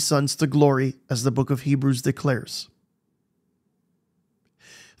brings many sons to glory, as the book of Hebrews declares.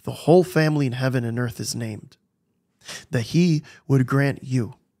 The whole family in heaven and earth is named, that he would grant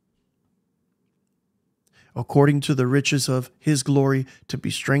you, according to the riches of his glory, to be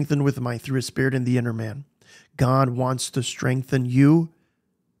strengthened with might through his Spirit in the inner man. God wants to strengthen you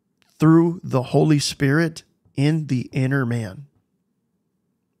through the Holy Spirit in the inner man.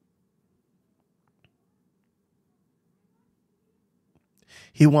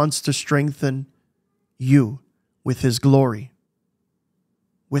 He wants to strengthen you with his glory,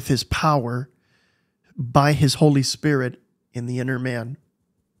 with his power, by his Holy Spirit in the inner man.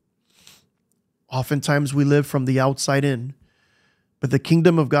 Oftentimes we live from the outside in, but the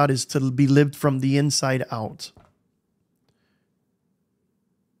kingdom of God is to be lived from the inside out.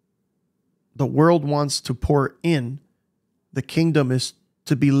 The world wants to pour in. The kingdom is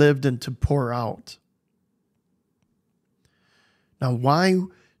to be lived and to pour out. Now, why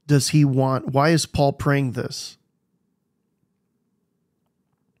is Paul praying this?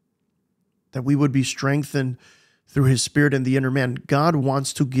 That we would be strengthened through his Spirit in the inner man. God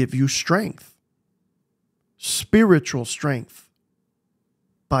wants to give you strength, spiritual strength,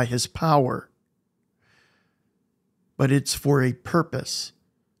 by his power. But it's for a purpose.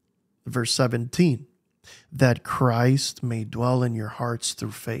 Verse 17, that Christ may dwell in your hearts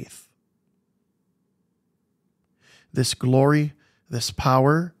through faith. This glory, this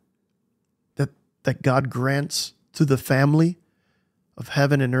power that God grants to the family of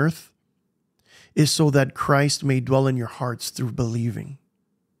heaven and earth is so that Christ may dwell in your hearts through believing.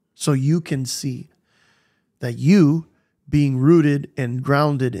 So you can see that you, being rooted and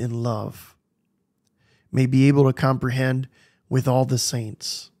grounded in love, may be able to comprehend with all the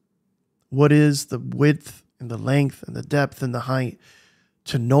saints what is the width and the length and the depth and the height,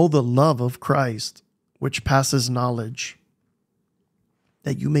 to know the love of Christ, which passes knowledge,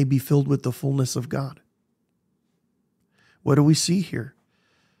 that you may be filled with the fullness of God. What do we see here?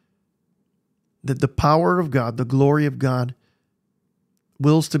 That the power of God, the glory of God,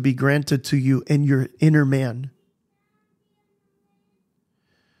 wills to be granted to you in your inner man,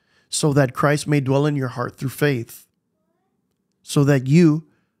 so that Christ may dwell in your heart through faith, so that you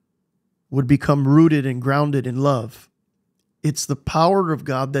would become rooted and grounded in love. It's the power of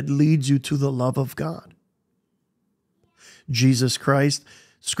God that leads you to the love of God. Jesus Christ,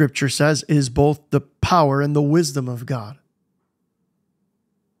 Scripture says, is both the power and the wisdom of God.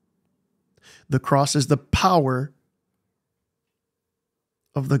 The cross is the power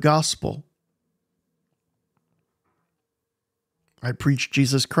of the gospel. I preach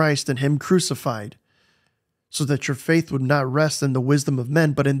Jesus Christ and him crucified, so that your faith would not rest in the wisdom of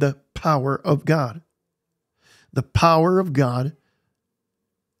men, but in the power of God. The power of God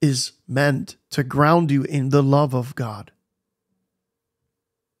is meant to ground you in the love of God,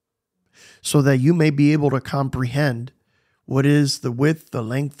 so that you may be able to comprehend what is the width, the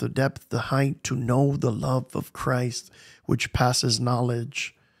length, the depth, the height, to know the love of Christ, which passes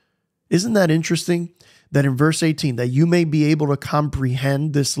knowledge. Isn't that interesting? That in verse 18, that you may be able to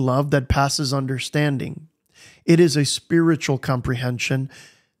comprehend this love that passes understanding. It is a spiritual comprehension.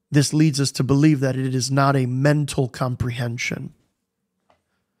 This leads us to believe that it is not a mental comprehension,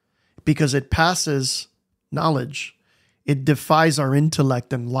 because it passes knowledge. It defies our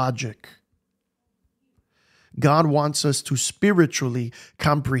intellect and logic. God wants us to spiritually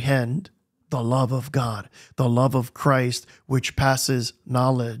comprehend the love of God, the love of Christ, which passes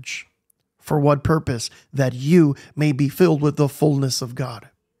knowledge. For what purpose? That you may be filled with the fullness of God.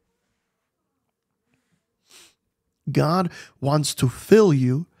 God wants to fill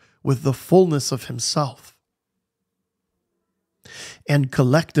you with the fullness of himself. And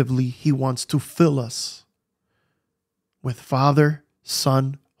collectively, he wants to fill us with Father,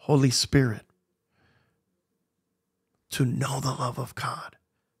 Son, Holy Spirit, to know the love of God,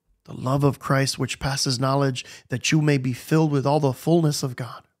 the love of Christ, which passes knowledge, that you may be filled with all the fullness of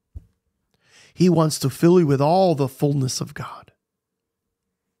God. He wants to fill you with all the fullness of God.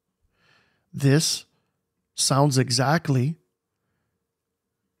 This sounds exactly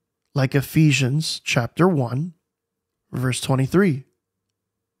like Ephesians chapter 1, verse 23,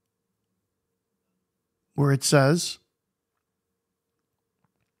 where it says,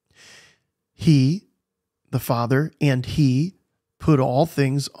 He, the Father, and He put all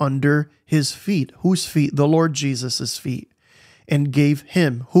things under His feet. Whose feet? The Lord Jesus' feet. And gave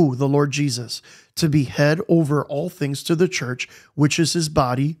Him, who? The Lord Jesus, to be head over all things to the church, which is His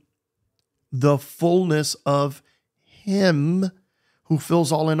body, the fullness of Him who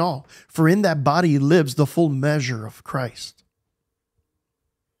fills all in all. For in that body lives the full measure of Christ.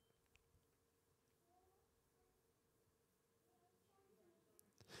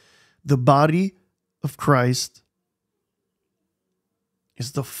 The body of Christ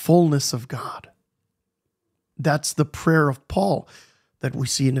is the fullness of God. That's the prayer of Paul that we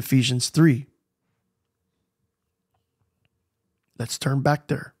see in Ephesians 3. Let's turn back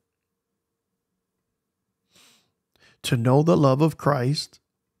there. To know the love of Christ,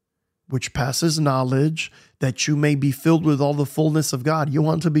 which passes knowledge, that you may be filled with all the fullness of God. You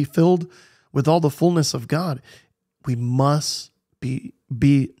want to be filled with all the fullness of God. We must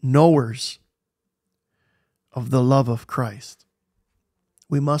be knowers of the love of Christ.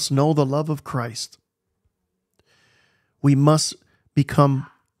 We must know the love of Christ. We must become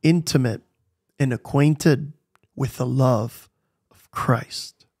intimate and acquainted with the love of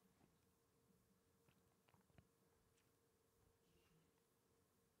Christ.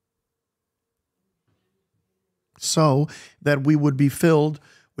 So that we would be filled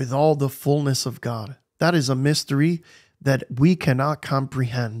with all the fullness of God. That is a mystery that we cannot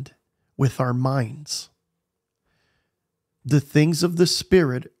comprehend with our minds. The things of the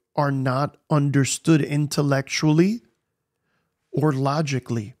Spirit are not understood intellectually or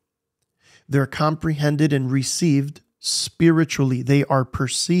logically. They're comprehended and received spiritually. They are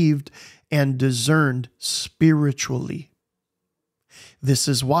perceived and discerned spiritually. This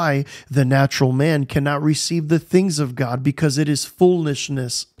is why the natural man cannot receive the things of God, because it is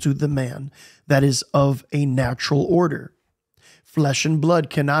foolishness to the man that is of a natural order. Flesh and blood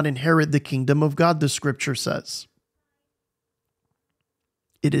cannot inherit the kingdom of God, the scripture says.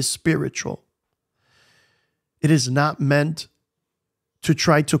 It is spiritual. It is not meant to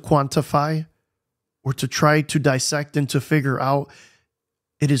try to quantify or to try to dissect and to figure out.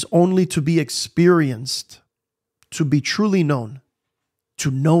 It is only to be experienced, to be truly known, to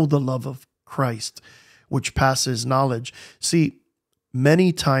know the love of Christ, which passes knowledge. See,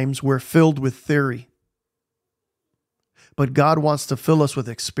 many times we're filled with theory, but God wants to fill us with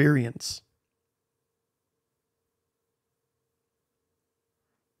experience.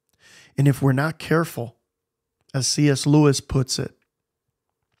 And if we're not careful, as C.S. Lewis puts it,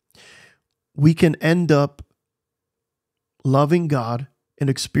 we can end up loving God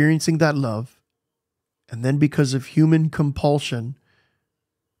and experiencing that love, and then because of human compulsion,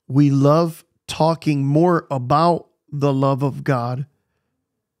 we love talking more about the love of God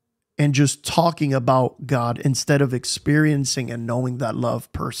and just talking about God instead of experiencing and knowing that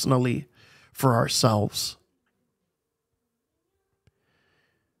love personally for ourselves.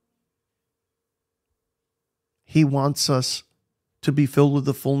 He wants us to be filled with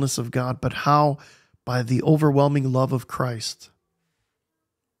the fullness of God, but how? By the overwhelming love of Christ.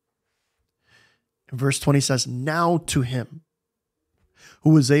 And verse 20 says, now to Him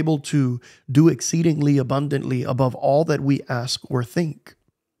who is able to do exceedingly abundantly above all that we ask or think.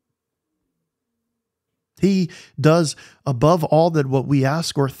 He does above all that what we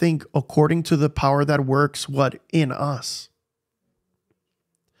ask or think according to the power that works what? In us.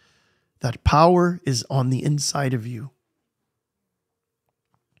 That power is on the inside of you.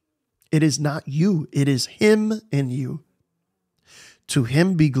 It is not you, it is Him in you. To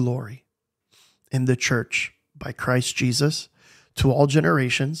Him be glory in the church by Christ Jesus, to all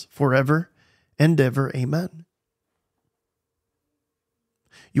generations, forever and ever. Amen.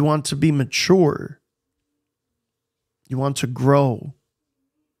 You want to be mature. You want to grow.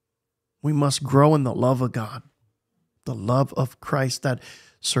 We must grow in the love of God, the love of Christ that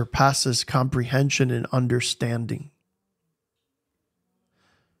surpasses comprehension and understanding.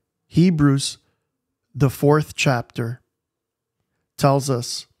 Hebrews, the 4th chapter, tells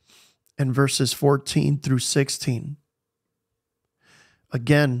us in verses 14 through 16,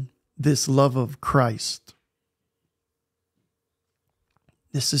 again, this love of Christ.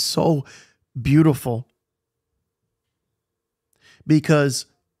 This is so beautiful because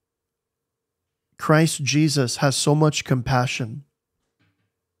Christ Jesus has so much compassion.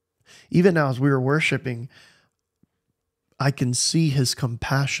 Even now, as we were worshiping, I can see His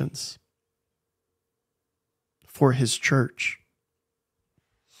compassions. for his church.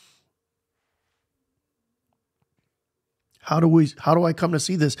 How do I come to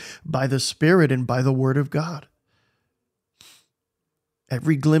see this? By the Spirit and by the Word of God.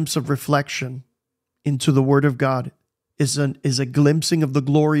 Every glimpse of reflection into the Word of God is a glimpsing of the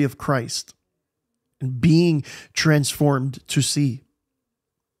glory of Christ and being transformed to see.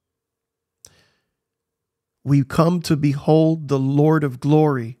 We come to behold the Lord of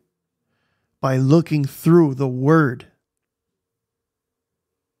glory by looking through the Word.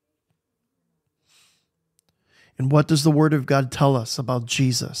 And what does the Word of God tell us about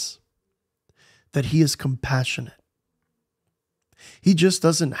Jesus? That he is compassionate. He just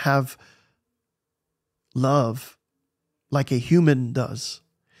doesn't have love like a human does.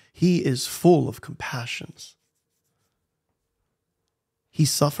 He is full of compassions. He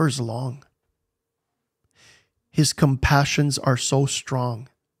suffers long. His compassions are so strong.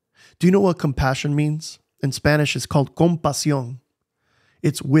 Do you know what compassion means? In Spanish, it's called compasión.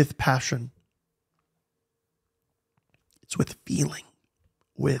 It's with passion. It's with feeling,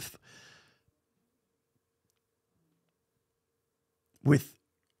 with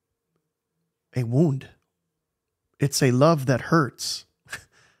a wound. It's a love that hurts.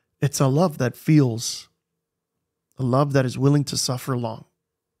 It's a love that feels, a love that is willing to suffer long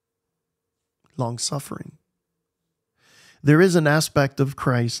suffering. There is an aspect of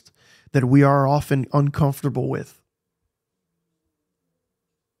Christ that we are often uncomfortable with.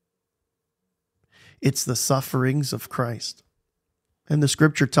 It's the sufferings of Christ. And the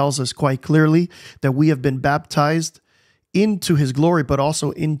scripture tells us quite clearly that we have been baptized into his glory, but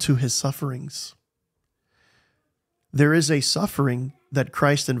also into his sufferings. There is a suffering that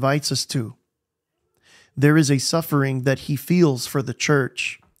Christ invites us to. There is a suffering that he feels for the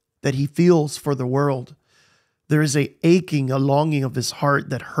church, that he feels for the world. There is a aching, a longing of his heart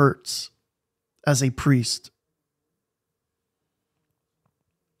that hurts as a priest.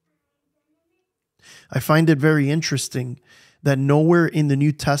 I find it very interesting that nowhere in the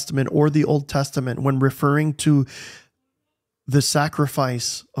New Testament or the Old Testament, when referring to the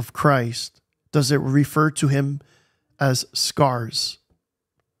sacrifice of Christ, does it refer to him as scars,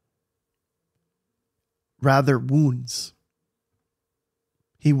 rather wounds.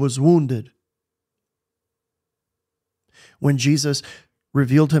 He was wounded. When Jesus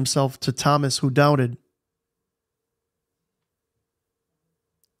revealed himself to Thomas, who doubted,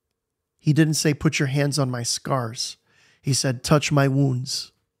 he didn't say, "Put your hands on my scars." He said, "Touch my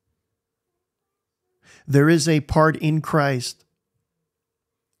wounds." There is a part in Christ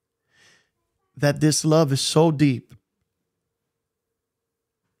that this love is so deep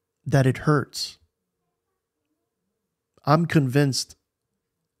that it hurts. I'm convinced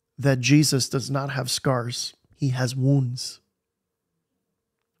that Jesus does not have scars. He has wounds.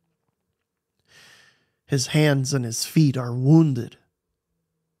 His hands and his feet are wounded.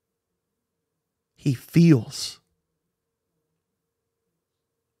 He feels.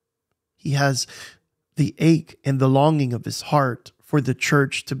 He has the ache and the longing of his heart for the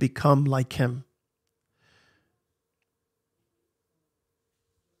church to become like him.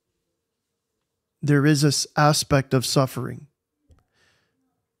 There is this aspect of suffering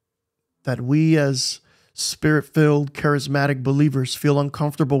that we as Spirit-filled, charismatic believers feel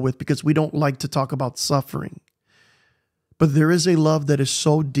uncomfortable with because we don't like to talk about suffering. But there is a love that is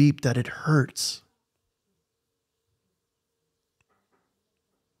so deep that it hurts.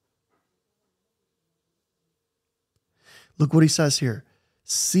 Look what he says here.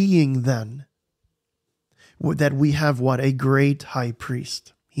 Seeing then that we have what? A great high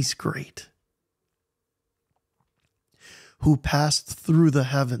priest. He's great. Who passed through the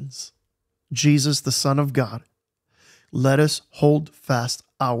heavens, Jesus, the Son of God. Let us hold fast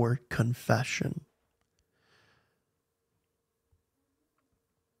our confession.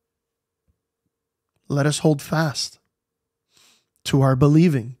 Let us hold fast to our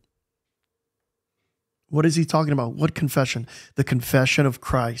believing. What is he talking about? What confession? The confession of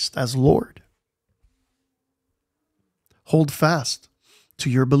Christ as Lord. Hold fast to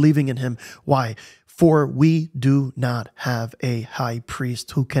your believing in him. Why? For we do not have a high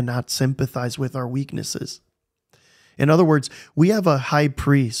priest who cannot sympathize with our weaknesses. In other words, we have a high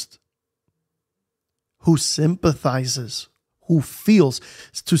priest who sympathizes, who feels.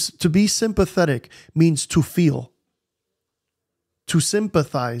 To be sympathetic means to feel. To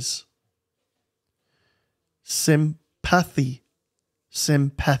sympathize. Sympathy.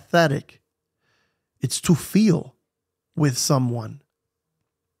 Sympathetic. It's to feel with someone.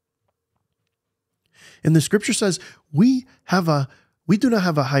 And the scripture says we do not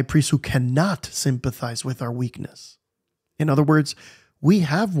have a high priest who cannot sympathize with our weakness. In other words, we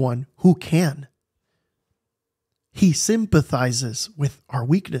have one who can. He sympathizes with our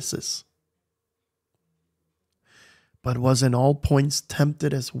weaknesses, but was in all points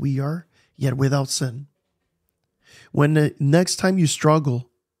tempted as we are, yet without sin. When the next time you struggle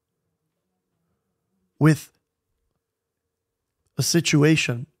with a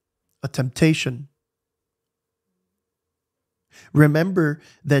situation, a temptation, remember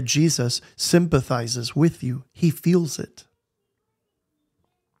that Jesus sympathizes with you. He feels it.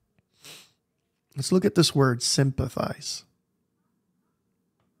 Let's look at this word, sympathize.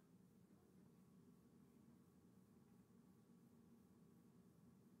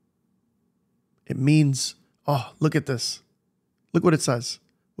 It means, oh, look at this. Look what it says.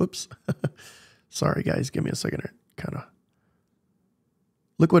 Whoops. Sorry, guys. Give me a second here.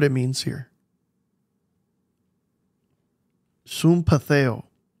 Look what it means here. Sympatheo.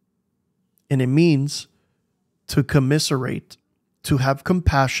 And it means to commiserate, to have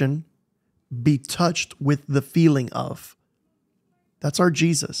compassion, be touched with the feeling of. That's our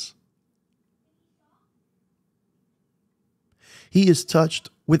Jesus. He is touched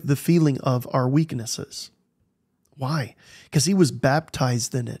with the feeling of our weaknesses. Why? Because he was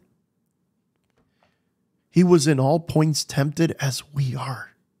baptized in it. He was in all points tempted as we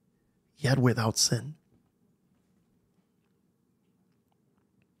are, yet without sin.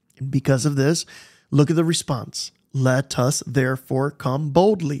 And because of this, look at the response. Let us therefore come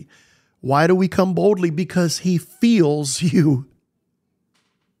boldly. Why do we come boldly? Because he feels you.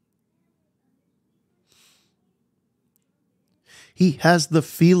 He has the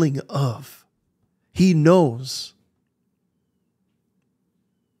feeling of. He knows.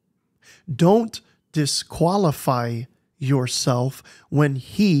 Don't disqualify yourself when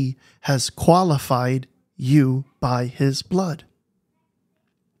he has qualified you by his blood.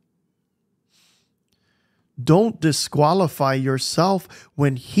 Don't disqualify yourself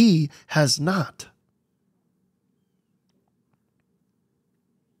when he has not.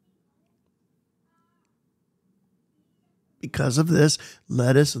 Because of this,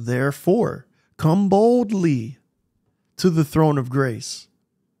 let us therefore come boldly to the throne of grace,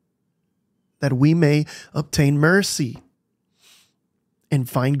 that we may obtain mercy and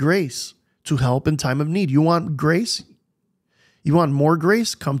find grace to help in time of need. You want grace? You want more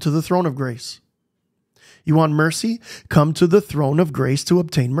grace? Come to the throne of grace. You want mercy? Come to the throne of grace to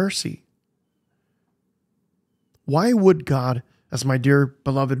obtain mercy. Why would God, as my dear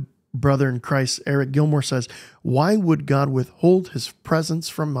beloved brother in Christ, Eric Gilmore says, why would God withhold his presence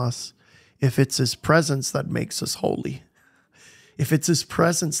from us if it's his presence that makes us holy? If it's his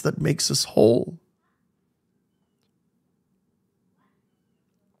presence that makes us whole?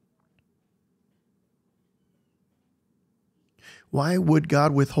 Why would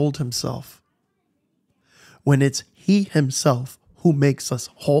God withhold himself when it's he himself who makes us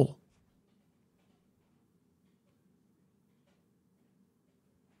whole?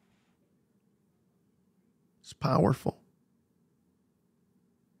 It's powerful.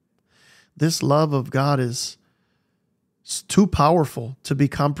 This love of God is too powerful to be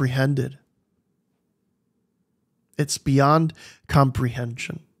comprehended. It's beyond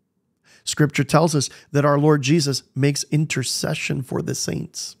comprehension. Scripture tells us that our Lord Jesus makes intercession for the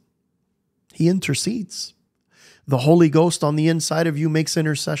saints. He intercedes. The Holy Ghost on the inside of you makes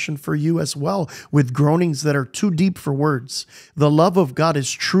intercession for you as well, with groanings that are too deep for words. The love of God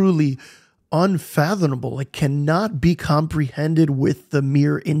is truly unfathomable. It cannot be comprehended with the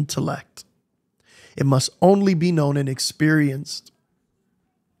mere intellect. It must only be known and experienced.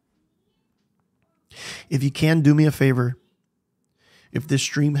 If you can, do me a favor. If this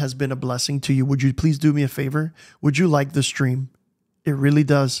stream has been a blessing to you, would you please do me a favor? Would you like the stream? It really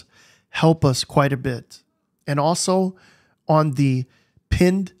does help us quite a bit. And also on the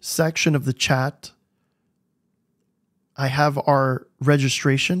pinned section of the chat, I have our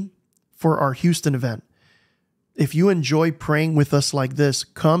registration for our Houston event. If you enjoy praying with us like this,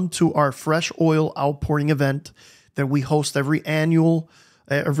 come to our fresh oil outpouring event that we host every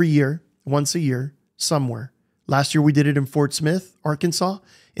year, once a year, somewhere. Last year we did it in Fort Smith, Arkansas,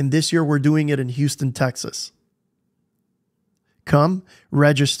 and this year we're doing it in Houston, Texas. Come,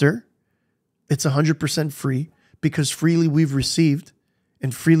 register. It's 100% free because freely we've received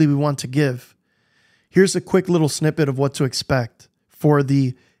and freely we want to give. Here's a quick little snippet of what to expect for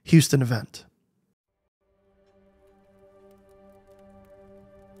the Houston event.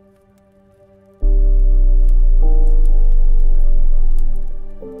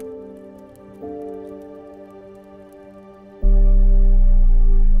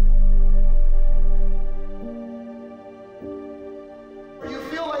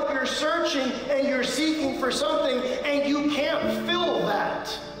 Searching and you're seeking for something and you can't fill that.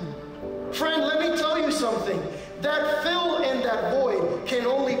 Friend, let me tell you something. that void can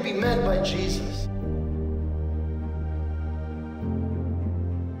only be met by Jesus.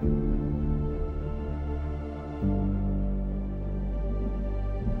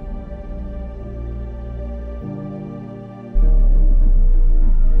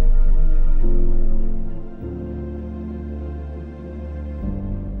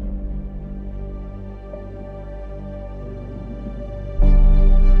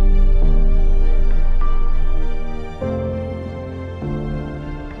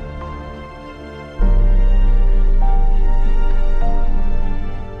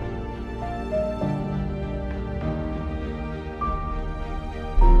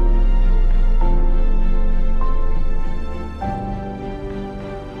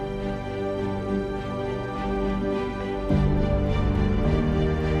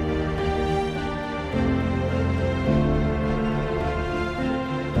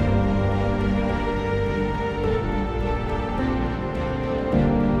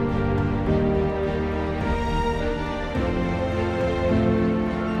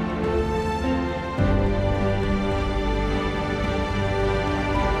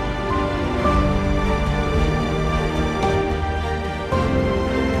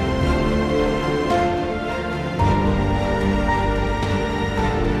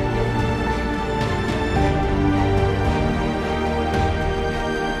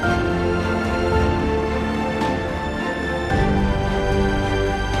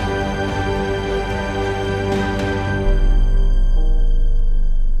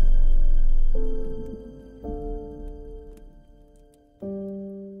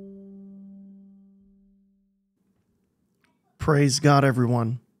 Praise God,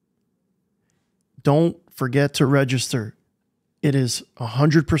 everyone. Don't forget to register. It is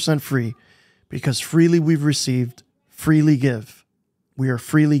 100% free because freely we've received, freely give. We are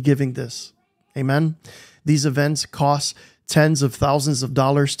freely giving this. Amen. These events cost tens of thousands of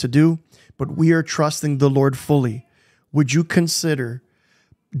dollars to do, but we are trusting the Lord fully. Would you consider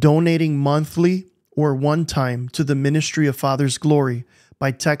donating monthly or one time to the ministry of Father's Glory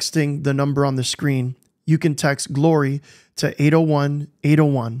by texting the number on the screen? You can text GLORY to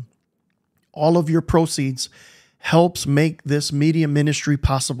 801-801. All of your proceeds helps make this media ministry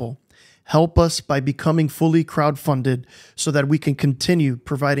possible. Help us by becoming fully crowdfunded so that we can continue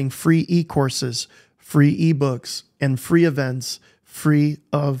providing free e-courses, free ebooks, and free events free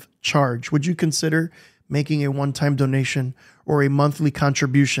of charge. Would you consider making a one-time donation or a monthly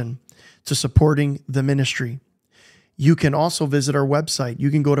contribution to supporting the ministry? You can also visit our website. You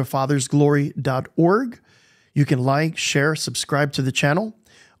can go to fathersglory.org. You can like, share, subscribe to the channel.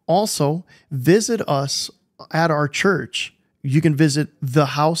 Also, visit us at our church. You can visit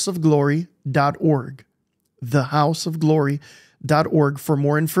thehouseofglory.org. Thehouseofglory.org for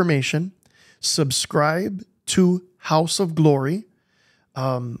more information. Subscribe to House of Glory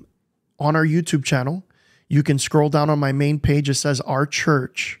on our YouTube channel. You can scroll down on my main page. It says our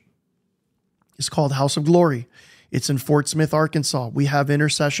church. It's called House of Glory. It's in Fort Smith, Arkansas. We have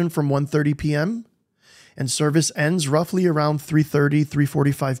intercession from 1:30 p.m. and service ends roughly around 3:30,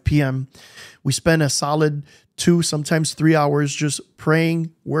 3:45 p.m. We spend a solid 2, sometimes 3 hours just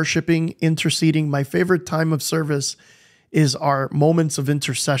praying, worshiping, interceding. My favorite time of service is our moments of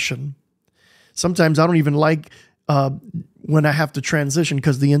intercession. Sometimes I don't even like when I have to transition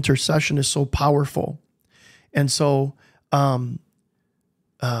because the intercession is so powerful. And so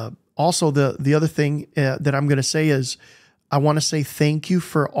also the other thing that I'm going to say is I want to say thank you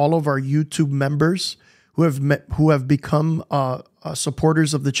for all of our YouTube members who have become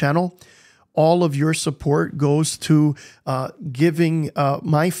supporters of the channel. All of your support goes to giving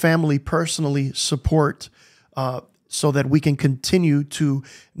my family personally support so that we can continue to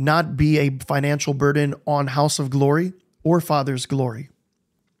not be a financial burden on House of Glory or Father's Glory.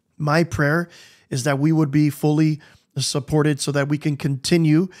 My prayer is that we would be fully supported so that we can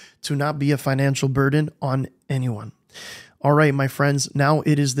continue to not be a financial burden on anyone. All right, my friends, now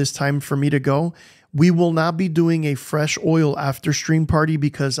it is this time for me to go. We will not be doing a fresh oil after stream party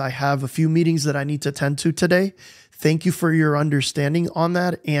because I have a few meetings that I need to attend to today. Thank you for your understanding on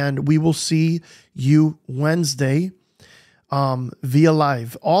that. And we will see you Wednesday via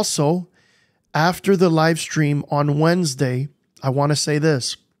live. Also, after the live stream on Wednesday, I want to say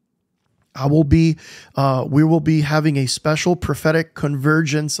this. We will be having a special prophetic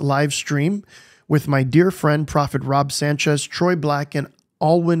convergence live stream with my dear friend, Prophet Rob Sanchez, Troy Black, and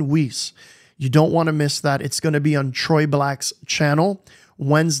Alwyn Weiss. You don't want to miss that. It's going to be on Troy Black's channel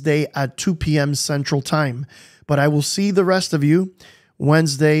Wednesday at 2 p.m. Central Time. But I will see the rest of you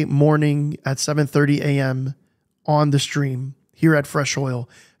Wednesday morning at 7:30 a.m. on the stream here at Fresh Oil.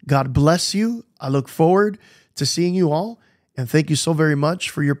 God bless you. I look forward to seeing you all, And thank you so very much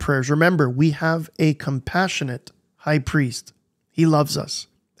for your prayers. Remember, we have a compassionate high priest. He loves us.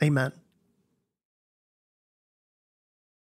 Amen.